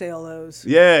garage sale those.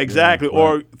 Yeah, exactly.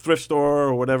 Or thrift store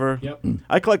or whatever. Yep.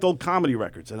 I collect old comedy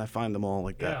records, and I find them all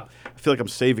like that. Yeah. I feel like I'm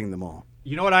saving them all.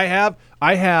 You know what I have?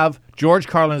 I have George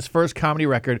Carlin's first comedy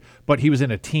record, but he was in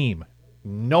a team.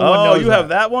 No one knows. Oh, you have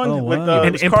that one? Oh, With, wow. it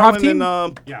An was improv Carlin team?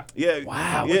 And, Yeah. Yeah.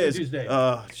 Wow. Yeah. What's it's, his name?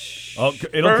 Oh,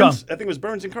 it'll Burns. come. I think it was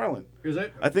Burns and Carlin. Is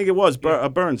it? I think it was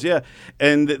Burns, yeah.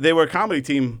 And they were a comedy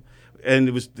team, and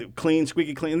it was clean,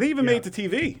 squeaky clean. They even made it to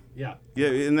TV. Yeah. Yeah,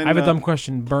 and then I have a dumb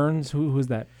question. Burns, who's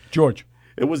that? George.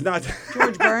 it was not.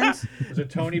 George Burns. Was it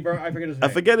Tony Burns? I forget his name.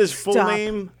 I forget his full Stop.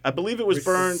 name. I believe it was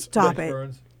Burns. Stop George it.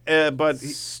 Burns. But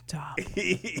Stop.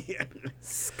 Mr.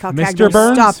 Calcagno,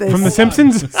 Burns stop this. from The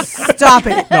Simpsons? Stop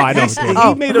it. No, I don't.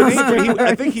 he made a name.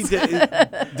 I think he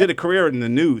did a career in the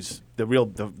news.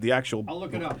 The actual. I'll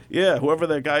look it up. Yeah, whoever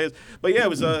that guy is. But yeah, it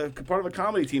was part of a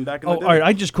comedy team back in Oh, the day. all right.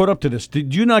 I just caught up to this.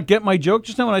 Did you not get my joke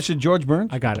just now when I said George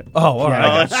Burns? I got it. Oh, all right.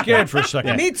 I got scared for a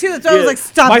second. Me too. So I was like,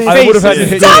 stop My it. face would've had to is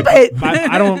hit Stop you. it.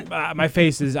 I don't. My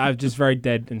face is. I'm just very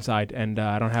dead inside, and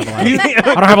I don't have a lot. I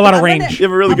don't have a lot of range. You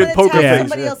have a really good poker tag face.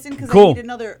 somebody Yeah. else in because Cool. I need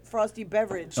another frosty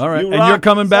beverage. All right. You And you're rock.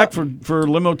 coming back for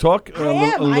limo talk? I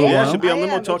am. Yeah, while? should be on I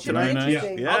Limo am. Talk It should be tonight.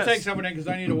 interesting. Yeah. I'll take someone in because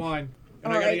I need a wine.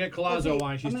 And All I got to right. get Colazzo Okay,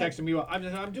 wine. She's I'm gonna- texting me. I'm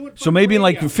doing it for So maybe in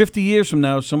like radio. 50 years from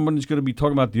now, someone's going to be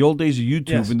talking about the old days of YouTube,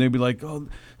 Yes. and they'll be like, "Oh,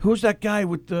 who's that guy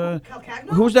with the? Calcagno?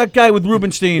 Who's that guy with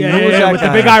Rubenstein? Yeah, Who was that with the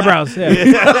guy?" big eyebrows.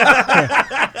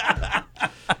 Yeah.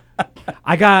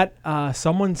 I got.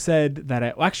 Someone said that.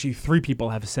 Actually, 3 people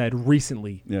have said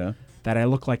recently Yeah, that I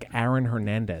look like Aaron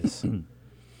Hernandez. Do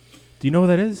you know who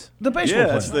that is? the baseball Yeah,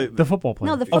 player. that's The football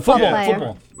player. No, the Oh, football football, player.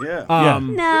 football. Yeah.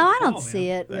 No, I don't see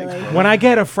it really. When I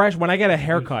get a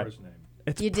haircut, First name.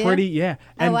 it's You do? pretty. Yeah. Oh,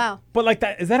 And, wow. But like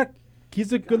that, is that a?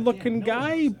 He's a good-looking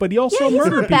guy, but he also Yeah, he's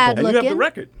murdered not people. bad And you have the looking.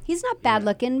 record. He's not bad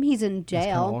looking. He's in It's kinda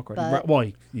jail, awkward. but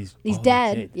Well, he's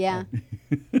dead. Yeah.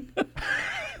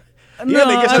 Yeah,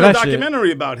 they just Should had I a see it?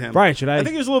 documentary about him. Right, should I- I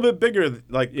think he was a little bit bigger.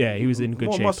 Like Yeah, he was in good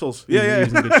more shape. muscles. He Yeah,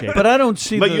 was in good shape. But I don't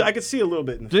see. But the, I could see a little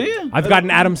bit. In the do face. you? I've got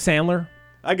an Adam Sandler.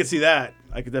 I could see that.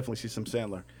 I could definitely see some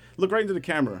Sandler. Look right into the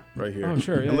camera right here. Oh,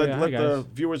 sure. Yeah, and let yeah, let hi, the guys.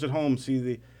 viewers at home see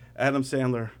the Adam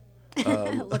Sandler.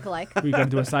 Look alike. We got to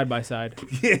do a side by side.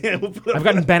 Yeah, we'll put I've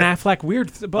gotten Ben Affleck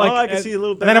weird, but like, I can see a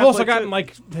little And Ben then I've also Affleck, gotten too.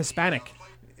 like Hispanic.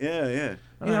 Yeah, yeah.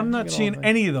 Yeah, I'm not seeing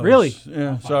any of those. Really?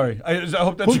 Yeah. Sorry. I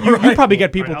hope that's Who- all you right. probably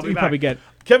get people. I'll be You back. probably get.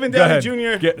 Kevin Downey ahead.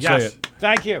 Jr. Say Yes. it.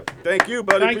 Thank you. Thank you,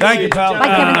 buddy. Thank you, pal. Bye,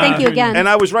 Kevin. Thank you again. And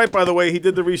I was right, by the way. He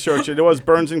did the research. It was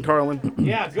Burns and Carlin.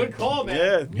 Yeah, good call,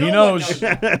 man. Yeah. He knows.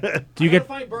 Do you get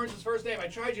find Burns' first name? I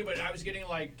tried you, but I was getting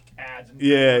like ads. And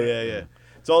Yeah.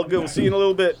 It's all good. We'll see you in a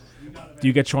little bit. Do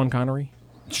you get Sean Connery?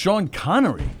 Sean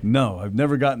Connery? No, I've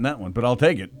never gotten that one, but I'll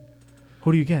take it.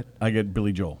 Who do you get? I get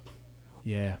Billy Joel.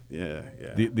 Yeah.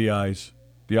 The eyes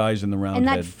and the round And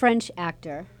that head. French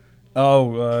actor.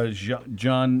 Oh,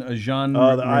 Jean.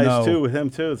 Oh, the eyes too with him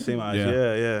too. The same eyes.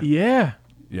 Yeah. Yeah.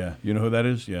 Yeah, you know who that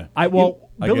is? Yeah. I get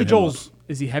Billy him Joel's.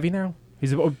 Is he heavy now?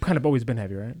 He's kind of always been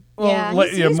heavy, right? Well,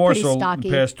 Yeah, he's more pretty so stocky.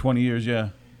 the past 20 years, yeah.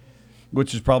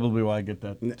 Which is probably why I get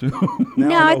that too.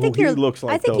 No, I think he you're. looks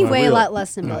like. I think though, you for weigh a real. lot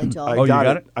less than Billy Joel. I Oh, you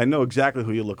got it? I know exactly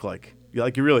who you look like. You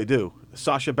really do.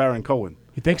 Sacha Baron Cohen.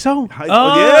 You think so?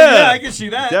 Yeah, I can see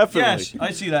that. Definitely. Yes,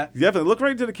 I see that. Definitely. Look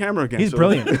right into the camera again. He's so-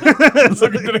 brilliant. Look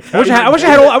into the I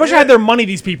wish I had their money.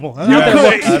 These people.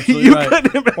 Absolutely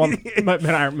right. Well, maybe not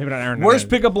Aaron. Worst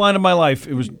pickup line of my life.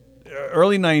 It was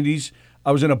early 90s.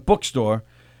 I was in a bookstore,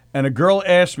 and a girl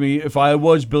asked me if I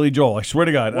was Billy Joel. I swear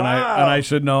to God. And I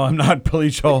said, no, I'm not Billy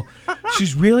Joel.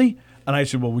 She's really? And I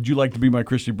said, well, would you like to be my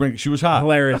Christy Brinkley? She was hot.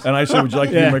 Hilarious. And I said, would you like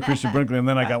to be my Christy Brinkley? And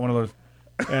then I got one of those.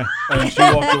 Yeah. And she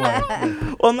walked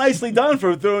away. Well, nicely done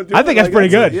for doing I think that's pretty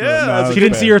good. Yeah. No, She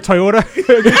didn't see your Toyota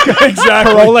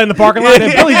Exactly. Corolla in the parking lot.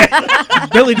 And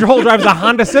Billy Joel drives a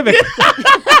Honda Civic.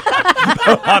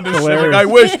 Honda Civic. I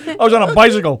wish I was on a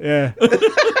bicycle. Yeah.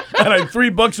 And I had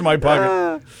 $3 in my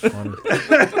pocket.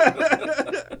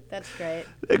 That's great.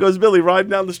 There goes Billy riding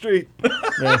down the street.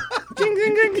 Yeah. Ding,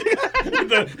 ding, ding.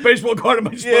 The baseball card in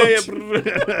my spokes.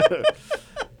 Yeah.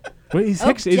 Wait, he's Oh,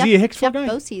 Hicks. Is Jeff, he a Hicksville Jeff guy?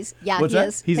 Bosey's. Yeah, What's he that?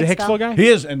 is. He's a Hicksville guy? He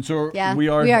is, and so Yeah, we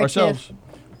are we are ourselves. too.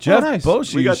 Jeff nice.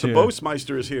 Bosey We got is the here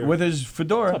Boastmeister is here. with his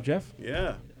fedora. What's up, Jeff?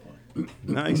 Yeah.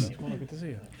 Nice. Good to see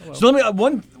you. So let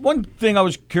me one thing I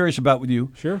was curious about with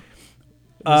you. Sure.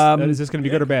 Um, Is this going to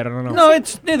be good or bad? I don't know. No,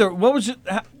 it's neither. What was it?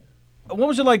 What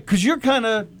was it like? Because you're kind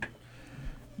of.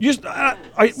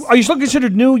 Are you still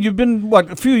considered new? You've been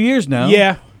a few years now.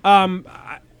 Yeah.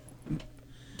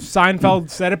 Seinfeld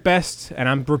said it best, and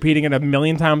I'm repeating it a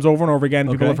million times over and over again.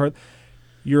 People Okay. have heard.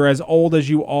 You're as old as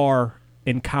you are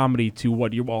in comedy to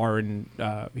what you are in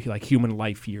human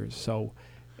life years. So,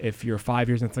 if you're 5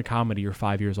 years into comedy, you're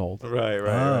 5 years old. Right.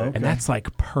 okay. And that's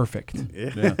like perfect. Yeah.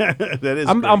 That is.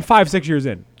 I'm 5-6 years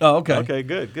in. Oh, okay. Okay.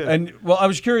 Good. And I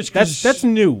was curious because That's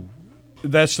new.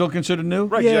 that's still considered new.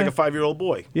 right. Yeah. You're like a 5-year-old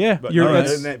boy. Yeah, But, you're-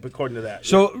 according to that.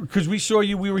 So because we saw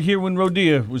you, we were here when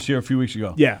Rodia was here a few weeks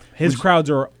ago. Yeah, his crowds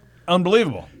are.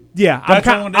 Unbelievable. Yeah, That's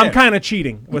all in there. I'm kind of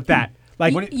cheating with that.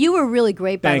 Like, You were really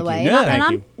great, by Thank the way. you. Yeah. And Thank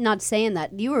I'm you. not saying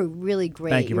that. You were really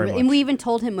great. Thank you very And much. we even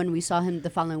told him when we saw him the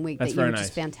following week That's that you were very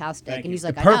just nice. fantastic. Thank And you. he's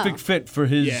like, Perfect I fit for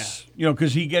his,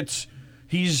 because he's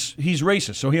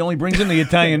racist, so he only brings in the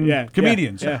Italian Yeah,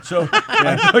 comedians. yeah. So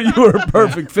I thought you were a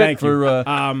perfect fit Thank for.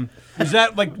 you. Is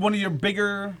that like one of your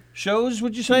bigger shows?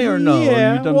 Would you say, or no? Or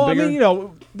Yeah, you've done well, bigger? I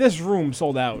mean, this room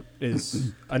sold out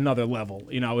is another level.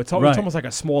 It's Right. almost like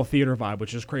a small theater vibe,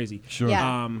 which is crazy. Sure.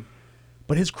 Yeah.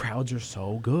 But his crowds are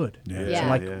so good.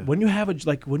 Yeah. So when you have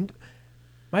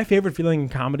my favorite feeling in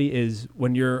comedy is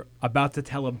when you're about to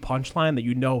tell a punchline that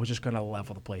you know is just going to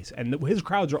level the place, and his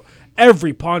crowds are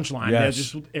every punchline.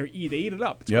 Yes. They eat it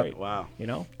up. It's Yep. great. Wow.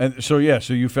 And so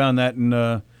so you found that in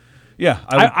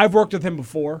I've worked with him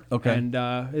before. Okay. And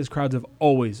his crowds have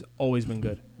always been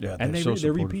good. Yeah, and they're they're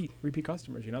so supportive. repeat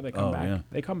customers. They come Oh, back. yeah.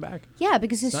 They come back. Yeah,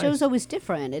 because his Nice. show's always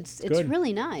different. It's good.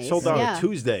 really nice. Sold out yeah. on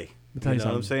Tuesday. tell You you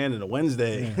know what I'm something. saying? And a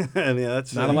Wednesday. and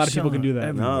that's Not a lot of people can do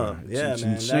that. No, yeah, it's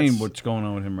man. insane that's- what's going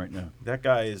on with him right now. That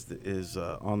guy is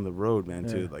on the road, man.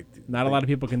 Too. Like Not a lot of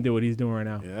people can do what he's doing right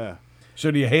now. Yeah.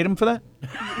 So do you hate him for that?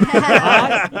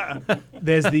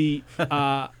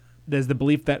 There's the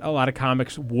belief that a lot of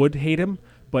comics would hate him,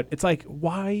 but it's like,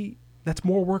 why? That's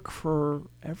more work for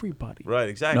everybody. Right.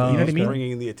 Exactly. No, You know what I mean?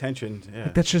 Bringing the attention.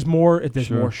 Yeah. That's just more. There's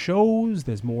Sure. more shows.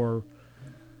 There's more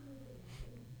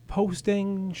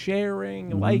posting,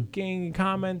 sharing, liking,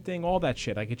 commenting, all that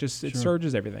shit. Like it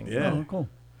surges everything. Yeah. Oh, cool.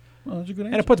 Well, that's a good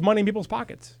answer. And it puts money in people's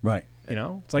pockets. Right.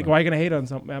 It's like, why are you gonna hate on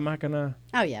something? I'm not gonna.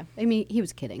 Oh yeah. I mean, he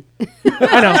was kidding.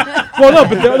 I know.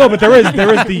 Well, but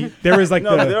there is like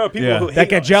No, there are people Yeah. who that hate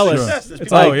get on jealous. success. There's It's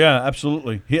people- like- Oh yeah,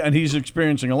 absolutely. And he's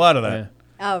experiencing a lot of that. Yeah.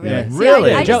 Oh really? Yeah. See,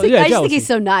 Really? I just Jeal- think, yeah, I just think jealousy. he's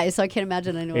so nice. So I can't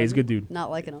imagine anyone. he's a good dude. Not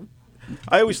liking him.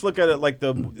 I always look at it like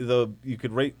the you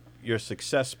could rate your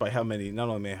success by how many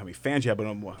how many fans you have, but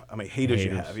how many haters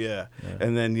you have. Yeah.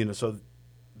 And then so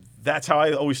that's how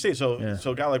I always say it. So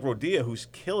a guy like Rodia who's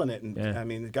killing it, and I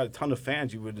mean, he's got a ton of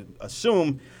fans. You would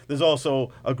assume there's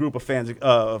also a group of fans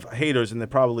of haters, and they're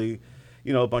probably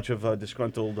a bunch of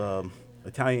disgruntled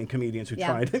Italian comedians who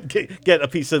try and get a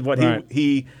piece of what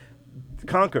he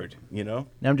conquered. Now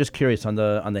I'm just curious on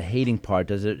the hating part.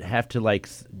 Does it have to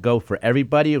go for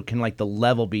everybody, or can the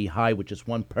level be high with just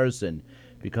one person?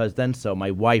 Because then my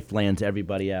wife lands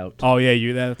everybody out. Oh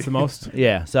yeah, that's the most.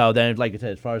 Yeah. So then, like I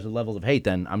said, as far as the levels of hate,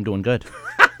 then I'm doing good.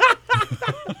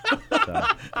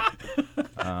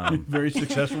 Very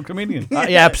successful comedian.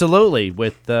 Yeah, absolutely.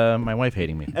 With my wife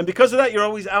hating me, and because of that, you're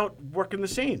always out working the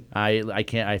scene. I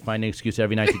can't. I find an excuse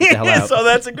every night to get the hell out. So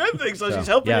that's a good thing. So she's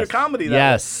helping your comedy.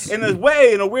 Yes. In a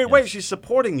weird way, she's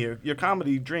supporting your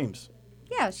comedy dreams.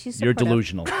 Yeah, she's You're supportive.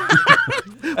 delusional.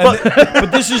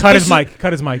 but this is cut his mic.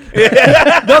 Cut his mic.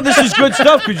 No, this is good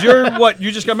stuff because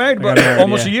you just got married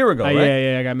almost a year ago, right?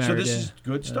 Yeah, I got married. So this is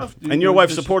good stuff. And your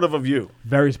wife's supportive of you.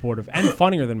 Very supportive and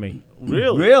funnier than me.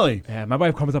 Really? Yeah, my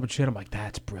wife comes up with shit. I'm like,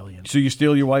 that's brilliant. So you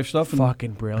steal your wife's stuff?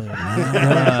 Fucking brilliant.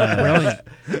 Brilliant.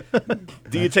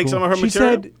 Do you take some of her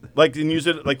material? And use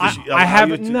it I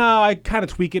haven't. No, I kind of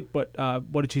tweak it. But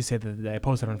what did she say the other day? I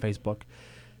posted on Facebook.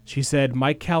 She said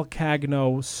Mike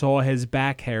Calcagno saw his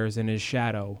back hairs in his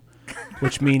shadow,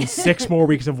 which means 6 more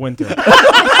weeks of winter.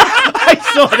 I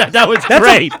saw that. That was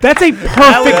great. That's a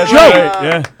perfect joke.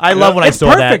 Yeah, I love when I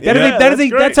saw perfect. that.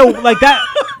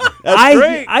 That's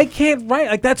great. I can't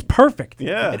write that's perfect.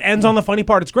 Yeah, it ends on the funny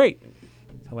part. It's great.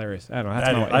 It's hilarious. I don't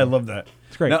know. I love that.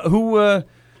 It's great. Now, who?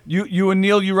 You and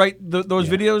Neil, you write those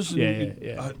videos?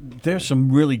 Yeah. There's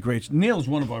some really great. Neil's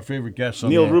one of our favorite guests on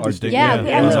Neil our Rubenstein.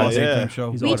 daytime show.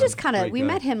 We just kind of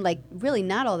met him really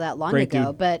not all that long Great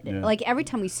ago, dude. but every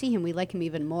time we see him, we like him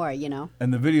even more.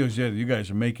 And the videos, you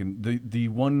guys are making the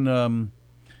one.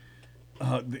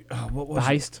 What was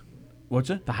The Heist. What's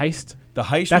it? The Heist. The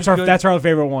Heist. That's our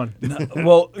favorite one.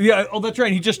 Well, yeah. Oh, that's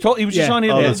right. He just was just on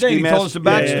here the other day. He told us the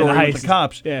backstory with the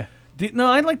cops. Yeah. No,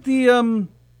 I like the.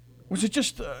 Was it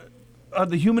just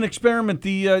the human experiment?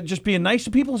 The just being nice to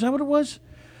people? Is that what it was?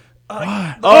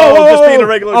 Just being a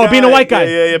regular guy. Being a white guy.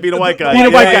 Yeah, being a white guy. Being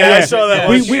a white guy, I saw that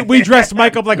one. We dressed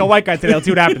Mike up like a white guy today. Let's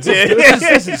see what happens.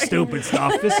 This is stupid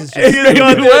stuff. This is just You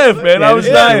got to laugh, man. I was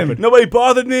dying. Nobody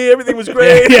bothered me. Everything was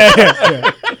great.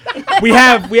 Yeah. We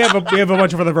have a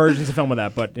bunch of other versions to film with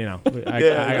that, but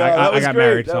I got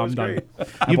married, so I'm done.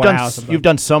 You've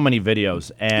done so many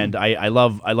videos, and I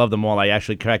love them all. I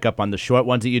actually crack up on the short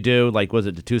ones that you do. Like, was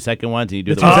it the 2-second ones? And you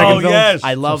do the 2-second films? Yes.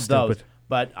 I love those.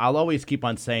 But I'll always keep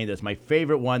on saying this. My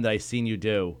favorite one that I seen you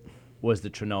do was the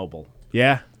Chernobyl.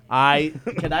 Yeah.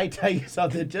 Can I tell you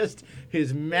something? Just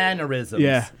his mannerisms.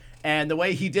 Yeah. And the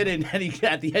way he did it, and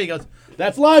at the end he goes,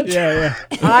 "That's lunch." Yeah.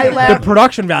 I laughed. The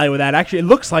production value of that actually, it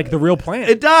looks like the real plant.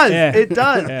 It does. Yeah. It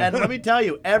does. Yeah. And let me tell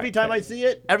you, every time I see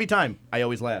it, I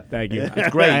always laugh. Thank you.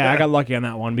 It's great. I got lucky on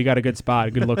that one. We got a good spot,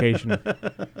 a good location. And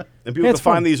people can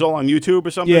find these all on YouTube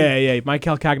or something? Yeah. Mike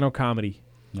Calcagno comedy.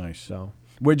 Nice. So,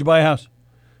 where'd you buy a house?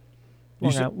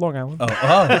 Long Island.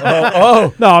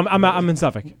 Oh. No, I'm in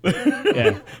Suffolk.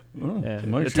 Yeah.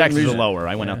 The taxes are lower.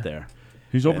 I went up there.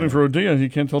 He's opening for Odia. He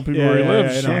can't tell people where he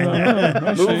lives.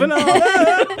 Moving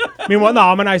on. Meanwhile, no,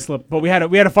 I'm in Islip, but we had a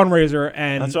fundraiser,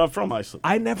 and that's why I'm from Islip.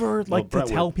 I never like to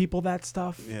tell people that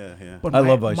stuff. Yeah. But I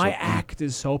love Islip. My act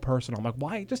is so personal. I'm like,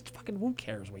 why? Just fucking who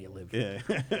cares where you live? Yeah.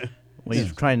 What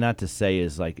he's trying not to say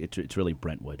is it's really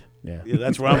Brentwood. Yeah,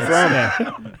 that's where I'm from.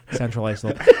 Yeah. Central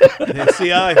Islip.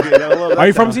 CI. Are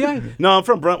you from CI? No, I'm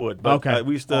from Brentwood. But okay.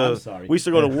 We used to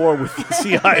go to war with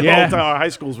CI all the time. Our high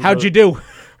schools. How'd you do?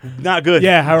 Not good.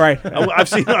 Yeah, all right. I've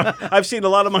seen a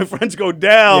lot of my friends go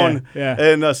down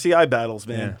in CI battles,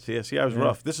 man. Yeah. CI was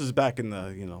rough. This is back in the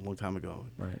a long time ago,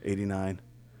 right? 89.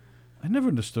 I never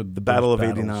understood the Battle of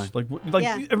 '89. Like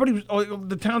everybody was,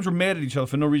 the towns were mad at each other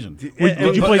for no reason.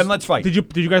 Did you play? And let's fight. Did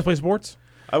you guys play sports?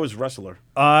 I was wrestler.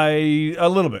 A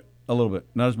little bit,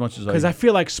 not as much as because I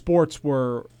feel like sports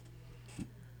were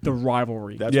the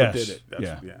rivalry. That's what did it.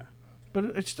 Yeah. But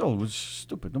it still was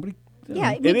stupid. Nobody.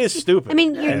 Yeah, it is stupid. I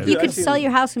mean, you could sell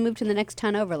your house and move to the next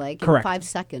town over, in 5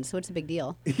 seconds. So it's a big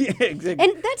deal. Yeah, exactly.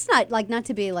 And that's not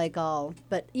to be like all,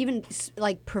 but even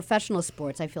like professional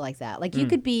sports, I feel like that. Like you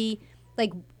could be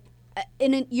like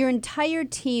your entire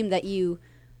team that you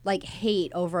like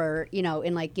hate over,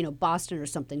 in Boston or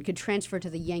something, could transfer to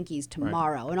the Yankees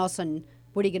tomorrow, and all of a sudden,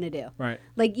 what are you going to do? Right.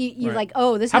 Like you're like,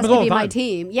 oh, this has to be my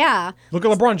team. Yeah. Look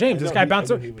at LeBron James. This guy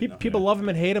bounces. People love him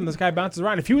and hate him. This guy bounces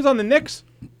around. If he was on the Knicks,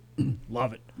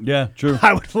 love it. Yeah, true.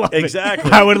 I would love it. Exactly.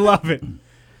 I would love it.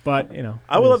 But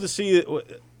I would love to see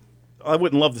it. I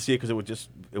wouldn't love to see it because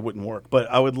it wouldn't work. But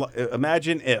I would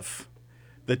imagine if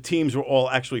the teams were all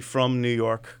actually from New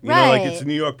York. You know, like it's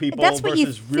New York people That's what you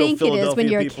versus real think it Philadelphia is when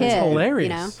you're a people. kid. It's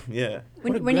hilarious. You know? Yeah.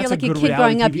 When you're that's like a a good kid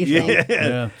growing reality up, you TV show. think.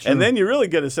 Yeah. And then you really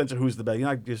get a sense of who's the best. You're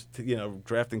not just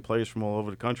drafting players from all over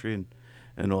the country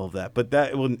and all of that. But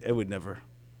that it would never.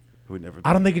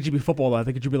 I don't think it should be football, though. I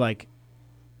think it should be like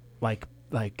kill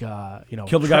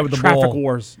the guy with the traffic ball.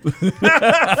 wars.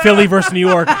 Philly versus New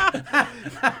York.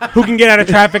 Who can get out of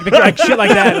traffic? Like shit like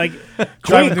that. Like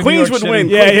Queens would win.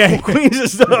 Yeah. Queens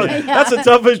is that's the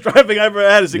toughest driving I ever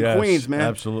had is in Queens, man.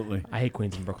 Absolutely. I hate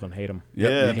Queens and Brooklyn. Hate them.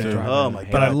 Yeah. Oh my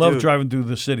god. But I love driving through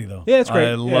the city, though. Yeah, it's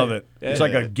great. I love it. It's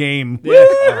like a game.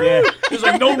 Yeah. There's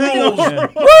like no rules.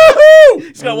 Woohoo!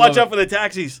 Just gotta watch out for the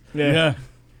taxis. Yeah.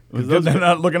 They're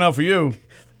not looking out for you.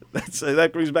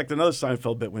 That brings back to another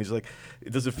Seinfeld bit when he's like,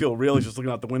 it doesn't feel real. He's just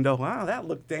looking out the window. Wow, that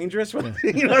looked dangerous.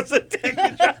 It's a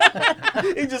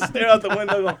tank. He just stared out the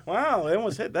window going, wow, they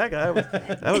almost hit that guy.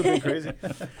 That would have been crazy.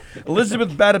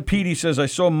 Elizabeth Batapiti says, I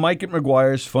saw Mike at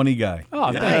McGuire's. Funny guy.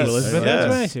 Oh, thank you, Elizabeth. Yes.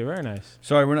 That's nice. Very nice.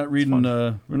 Sorry, we're not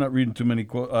reading too many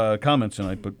comments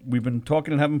tonight, but we've been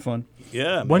talking and having fun.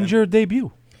 Yeah. When's your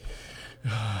debut?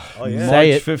 Oh yeah.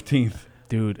 March 15th.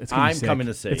 Dude, it's gonna be I'm sick. coming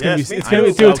to see. It's Yes, gonna be,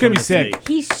 me too. it's gonna be sick.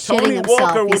 He's Tony shitting himself.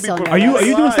 Walker will He's be so performing. Are nervous.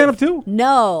 you doing stand up too?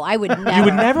 No, I would never. You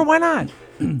would never? Why not?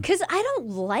 Because I don't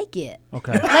like it.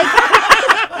 Okay. Like,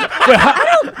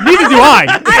 Neither do I.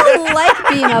 I don't like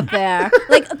being up there.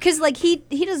 Like, because like he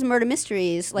does murder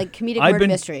mysteries, like comedic murder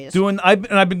mysteries.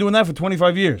 I've been doing that for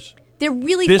 25 years. They're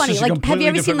really This funny. is a Like, have you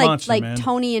ever completely seen different like monster, man.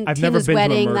 Tony and I've never Tina's been to a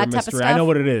wedding, murder that type of mystery. stuff? I know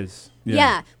what it is.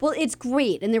 Yeah. Well, it's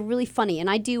great, and they're really funny. And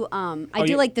I do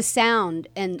like the sound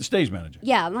and The stage manager.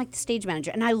 yeah, I'm like the stage manager,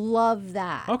 and I love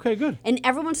that. Okay, good. And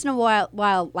every once in a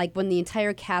while, like when the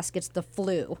entire cast gets the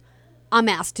flu, I'm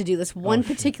asked to do this one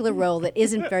particular role that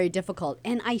isn't very difficult,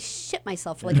 and I shit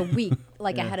myself for like a week,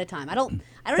 ahead of time. I don't.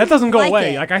 That doesn't go like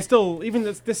away. it. Like I still, even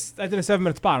this I did a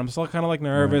 7-minute spot. I'm still kind of like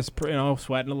nervous, sweating a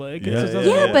little. It just doesn't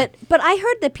Yeah, go away. but I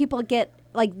heard that people get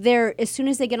like as soon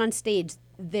as they get on stage,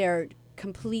 they're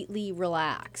completely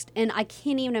relaxed, and I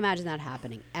can't even imagine that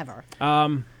happening ever.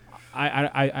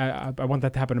 I want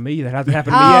that to happen to me. That hasn't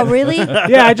happened to me Oh, yet. really?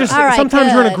 Yeah, I just All right,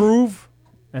 sometimes you're in a good. groove,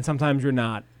 and sometimes you're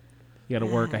not. You got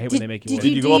to work. I hate when they make you work.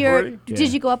 Did you go up do already?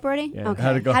 Did you go up already? Yeah. Okay.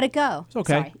 How'd it go? How'd it go? It's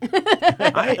okay.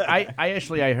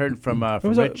 Sorry. I heard from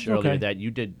was Rich okay. earlier that you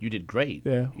did great.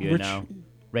 Yeah. You Rich- know,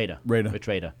 Rita. Rich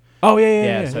Rita. Oh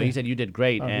yeah. So he said you did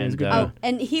great, Oh, he was and good. Oh,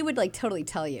 and he would like totally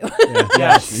tell you.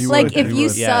 yes, He Like would, if he you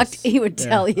would. sucked, Yes. he would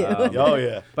tell you. Oh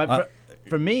yeah. But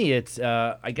for me, it's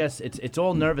I guess it's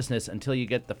all nervousness until you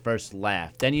get the first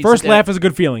laugh. Then you First sit there- laugh is a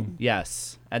good feeling.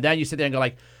 Yes, and then you sit there and go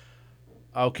like,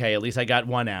 okay, at least I got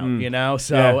one out. You know,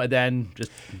 so Yeah. and then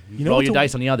just You know roll what's your a-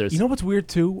 dice on the others. You know what's weird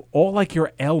too? All like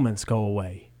your ailments go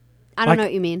away. I don't know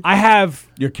what you mean. I have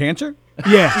Your cancer?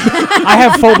 Yeah, I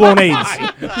have full blown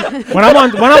AIDS. When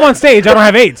I'm on stage, I don't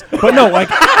have AIDS. But no, like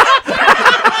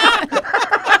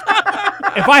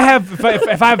if I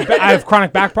have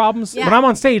chronic back problems, Yeah. when I'm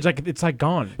on stage, like it's like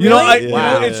gone. You know,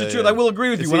 Wow. it's the truth. I will agree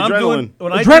with It's you. the When I'm doing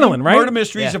Adrenaline, right? murder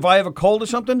mysteries, Yeah. if I have a cold or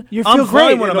something, You I'm feel fine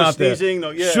great. when I'm No out there. sneezing,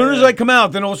 no- yeah, as soon as yeah. I come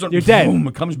out, then all of a sudden, You're dead. boom,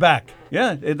 it comes back.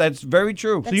 Yeah, that's very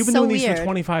true. So you've been so doing these for weird.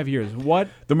 25 years. What?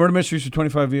 The murder mysteries for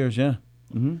 25 years. Yeah,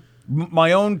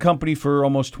 my own company for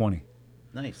almost 20.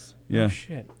 nice. Yeah,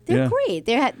 Shit. They're yeah. great.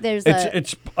 There's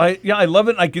I love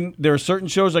it. There are certain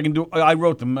shows I can do. I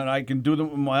wrote them and I can do them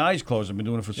with my eyes closed. I've been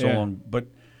doing it for so Yeah. long, but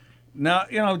now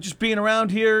just being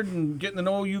around here and getting to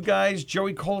know you guys.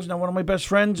 Joey Cole's now one of my best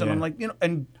friends, and Yeah. I'm like,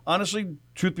 and honestly,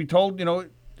 truth be told,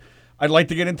 I'd like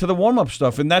to get into the warm up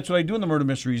stuff, and that's what I do in the murder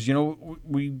mysteries.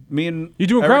 Me and You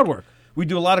doing Eric, crowd work? We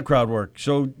do a lot of crowd work.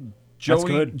 So That's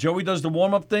good. Joey does the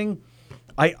warm up thing.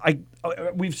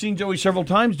 We've seen Joey several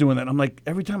times doing that. I'm like,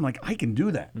 every time, like, I can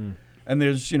do that. And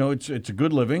there's, it's a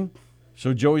good living.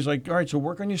 So Joey's like, all right, so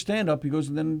work on your stand up. He goes,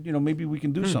 and then, maybe we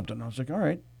can do something. I was like, all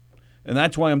right. And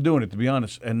that's why I'm doing it, to be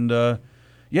honest. And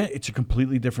it's a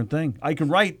completely different thing. I can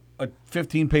write a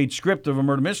 15-page script of a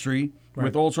murder mystery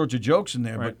with all sorts of jokes in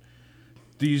there, but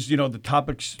these, the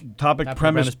topic,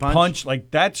 premise, punch, like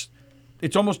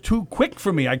it's almost too quick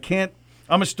for me. I can't.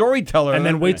 I'm a storyteller. And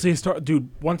then wait till you start, dude.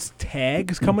 Once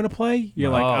tags come into play,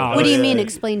 you're like, oh. what do you yeah. mean?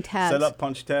 Explain tabs. Set up,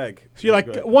 punch, tag. So you're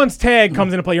like, once tag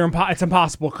comes into play, it's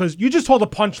impossible because you just told a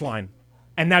punchline,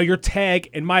 and now your tag,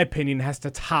 in my opinion, has to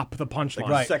top the punchline.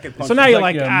 Right. Second punchline. So now you're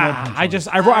Like, like, yeah,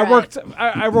 more punchlines.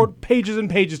 I wrote pages and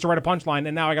pages to write a punchline,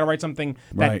 and now I got to write something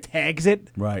that Right. tags it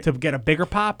Right. to get a bigger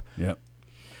pop. Yep.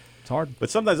 It's hard. But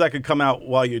sometimes that could come out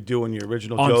while you're doing your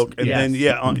original On- joke, and yes. then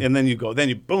and then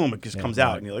you boom, it just comes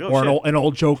out, and you're like, oh Or shit. an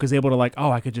old joke is able to like,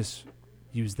 oh, I could just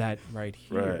use that right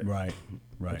here, Right.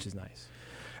 which is nice.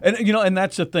 And and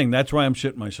that's the thing. That's why I'm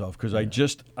shitting myself because I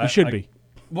just You should be.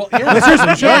 Well, yeah, seriously,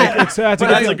 you should Yeah. be. That's That's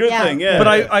a good thing. Yeah. But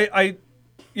I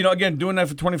again, doing that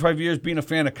for 25 years, being a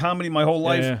fan of comedy my whole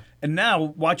life, yeah. and now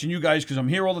watching you guys because I'm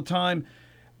here all the time.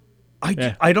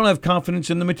 I don't have confidence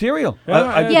in the material.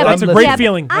 That's a great but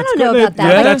feeling. I That's don't good. know about that.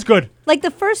 Yeah, Like, that's good. Like the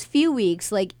first few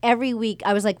weeks, like every week,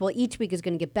 I was like, well, each week is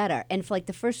going to get better. And for like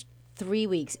the first 3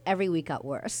 weeks, every week got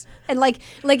worse. And like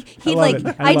he'd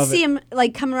I'd see him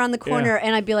like come around the corner,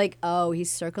 and I'd be like, oh,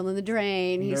 he's circling the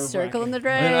drain. He's circling the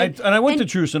drain. And I went to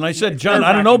Truce and I said, John,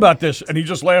 I don't know about this, and he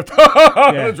just laughed.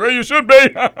 That's where you should be.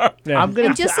 I'm gonna.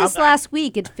 And just this last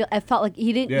week, it felt like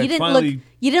you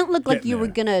didn't look like you were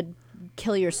gonna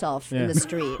kill yourself in the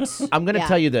streets. I'm going to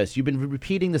tell you this. You've been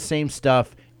repeating the same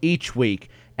stuff each week.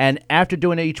 And after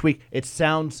doing it each week, it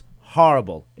sounds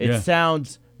horrible. It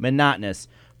sounds monotonous.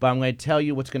 But I'm going to tell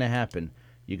you what's going to happen.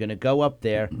 You're going to go up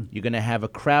there. You're going to have a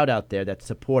crowd out there that's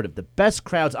supportive. The best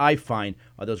crowds I find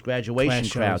are those graduation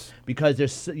crowds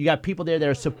because you got people there that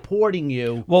are supporting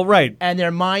you. Well, right. And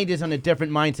their mind is on a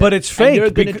different mindset. But it's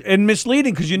fake and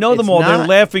misleading because you know them all. They're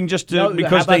laughing just because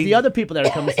how about the other people that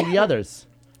are coming to see the others?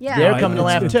 Yeah. They're coming to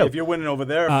laugh too. If you're winning over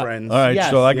there, friends. All right,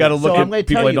 Yes. so I got to look at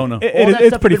people I don't know.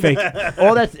 It's pretty fake.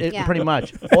 All that's pretty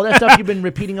much all that stuff you've been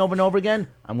repeating over and over again.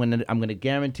 I'm gonna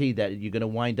guarantee that you're gonna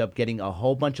wind up getting a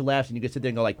whole bunch of laughs, and you can sit there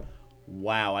and go like,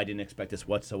 "Wow, I didn't expect this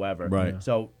whatsoever." Right.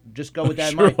 So just go with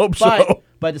that in Sure mind. hope so.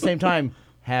 But at the same time,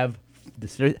 have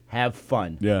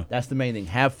fun. Yeah. That's the main thing.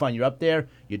 Have fun. You're up there.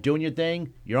 You're doing your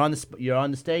thing. You're on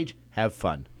the stage. Have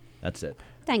fun. That's it.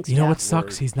 Thanks, You know Jeff. what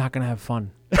sucks? He's not going to have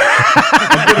fun.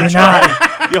 You're not.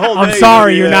 I'm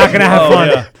sorry, you're not going to have fun.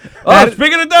 Yeah. Oh,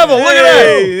 speaking of devil, look at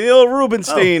that. Neil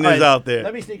Rubenstein is out there.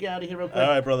 Let me sneak out of here real quick. All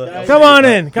right, brother. Come on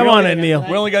in. Come on in, Neil.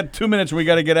 We only got 2 minutes and we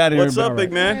got to get out of here. What's up,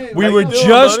 big man? We How were you doing,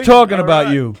 just buddy? talking All about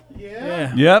right. you.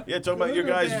 Yeah. Yep. Yeah, talking about your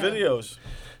guys' videos.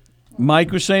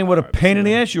 Mike was saying what a pain in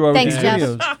the ass you are Thanks, with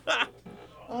these Jeff. videos.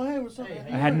 Oh, hey, what's up?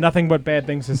 I had nothing but bad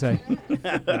things to say.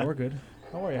 No, we're good.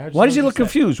 Don't worry. Why does he look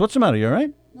confused? What's the matter? You all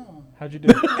right? How'd you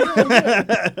do?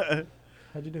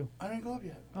 How'd you do? I didn't go up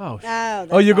yet.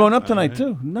 Oh, you're going up tonight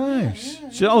too. Nice.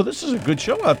 So, this is a good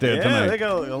show out there Yeah, tonight. they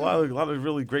got a lot of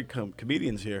really great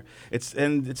comedians here. It's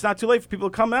not too late for people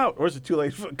to come out, or is it too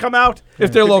late? Come out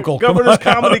If they're local. Governors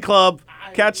Comedy Club.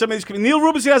 Catch some of these. Neil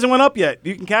Rubenstein hasn't went up yet.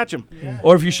 You can catch him. Yeah.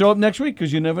 Or if you show up next week,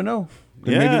 because you never know.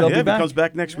 Then maybe they'll be if back. he comes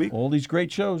back next week. All these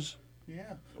great shows. Yeah.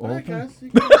 All All right, the- guys.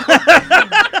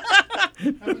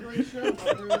 Have a great show.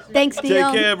 Thanks,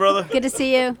 Neil. Take care, brother. Good to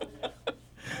see you.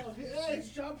 Hey, it's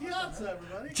John Piazza,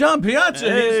 everybody. John Piazza.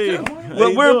 Hey,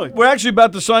 Well, we're actually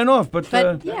about to sign off, but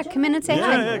Yeah, come in and say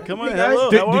hi. Yeah, come on. Hello.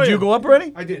 did, How are you go up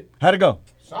already? I did. How'd it go?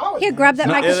 Solid. Here, grab that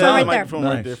Yeah, microphone there's a right there. microphone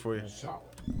right Nice. there for you.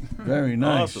 Very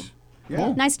nice. Awesome.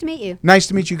 Nice to meet you. Nice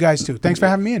to meet you guys too. Thanks for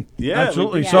having me in. Yeah,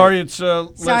 Absolutely. Yeah. Sorry, it's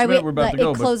last Sorry, minute. We're about to go.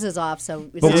 it But closes off, so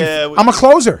it's I'm a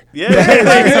closer. Yeah.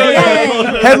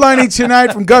 Headlining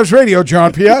tonight from Govs Radio,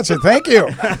 John Piazza. Thank you.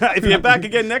 If you're back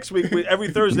again next week, every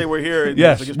Thursday we're here. And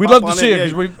yes, so just we'd pop love to on see in.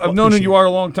 it because I've known who you are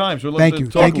a long time. So we'd love Thank to you.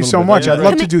 talk Thank a you little so bit. much. I'd love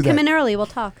come to in, do Come that. in early. We'll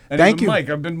talk. And Thank even you. Mike.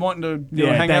 I've been wanting to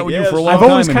Yeah, hang thank out with you. you for a I've long I've time.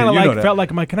 always and kind of you know like that. felt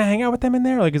like, can I hang out with them in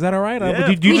there? Like, is that all right?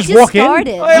 Yeah. Do you We just walk started.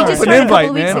 in? We Yeah, just open started a invite,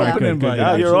 couple weeks man. ago. Open invite.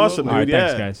 Yeah, you're awesome, All right, dude.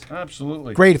 thanks, Yeah. guys.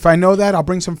 Absolutely. Great. If I know that, I'll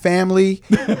bring some family,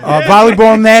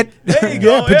 volleyball net,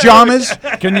 pajamas.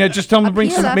 Can you just tell them to bring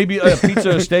pizza. some, maybe a pizza,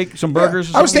 a steak, some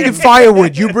burgers? Or I was something? thinking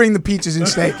firewood. You bring the pizzas and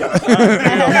steak.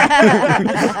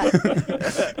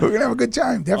 We're gonna have a good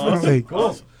time, definitely.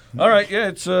 Awesome. All right, yeah,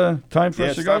 it's time for Yeah,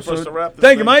 us to it's go. time for us So to wrap this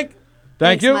thank you, thing. Mike.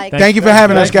 Thank Thanks, you. Mike. Thank you for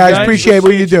having us, Thank you, guys. guys. Appreciate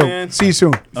what you do. Man. See you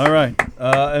soon. All right,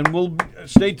 and we'll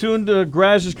stay tuned.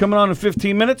 Graz is coming on in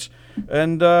 15 minutes,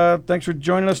 and thanks for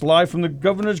joining us live from the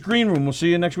Governor's Green Room. We'll see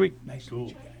you next week.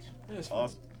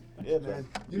 Awesome. Yeah, man.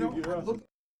 You know, look.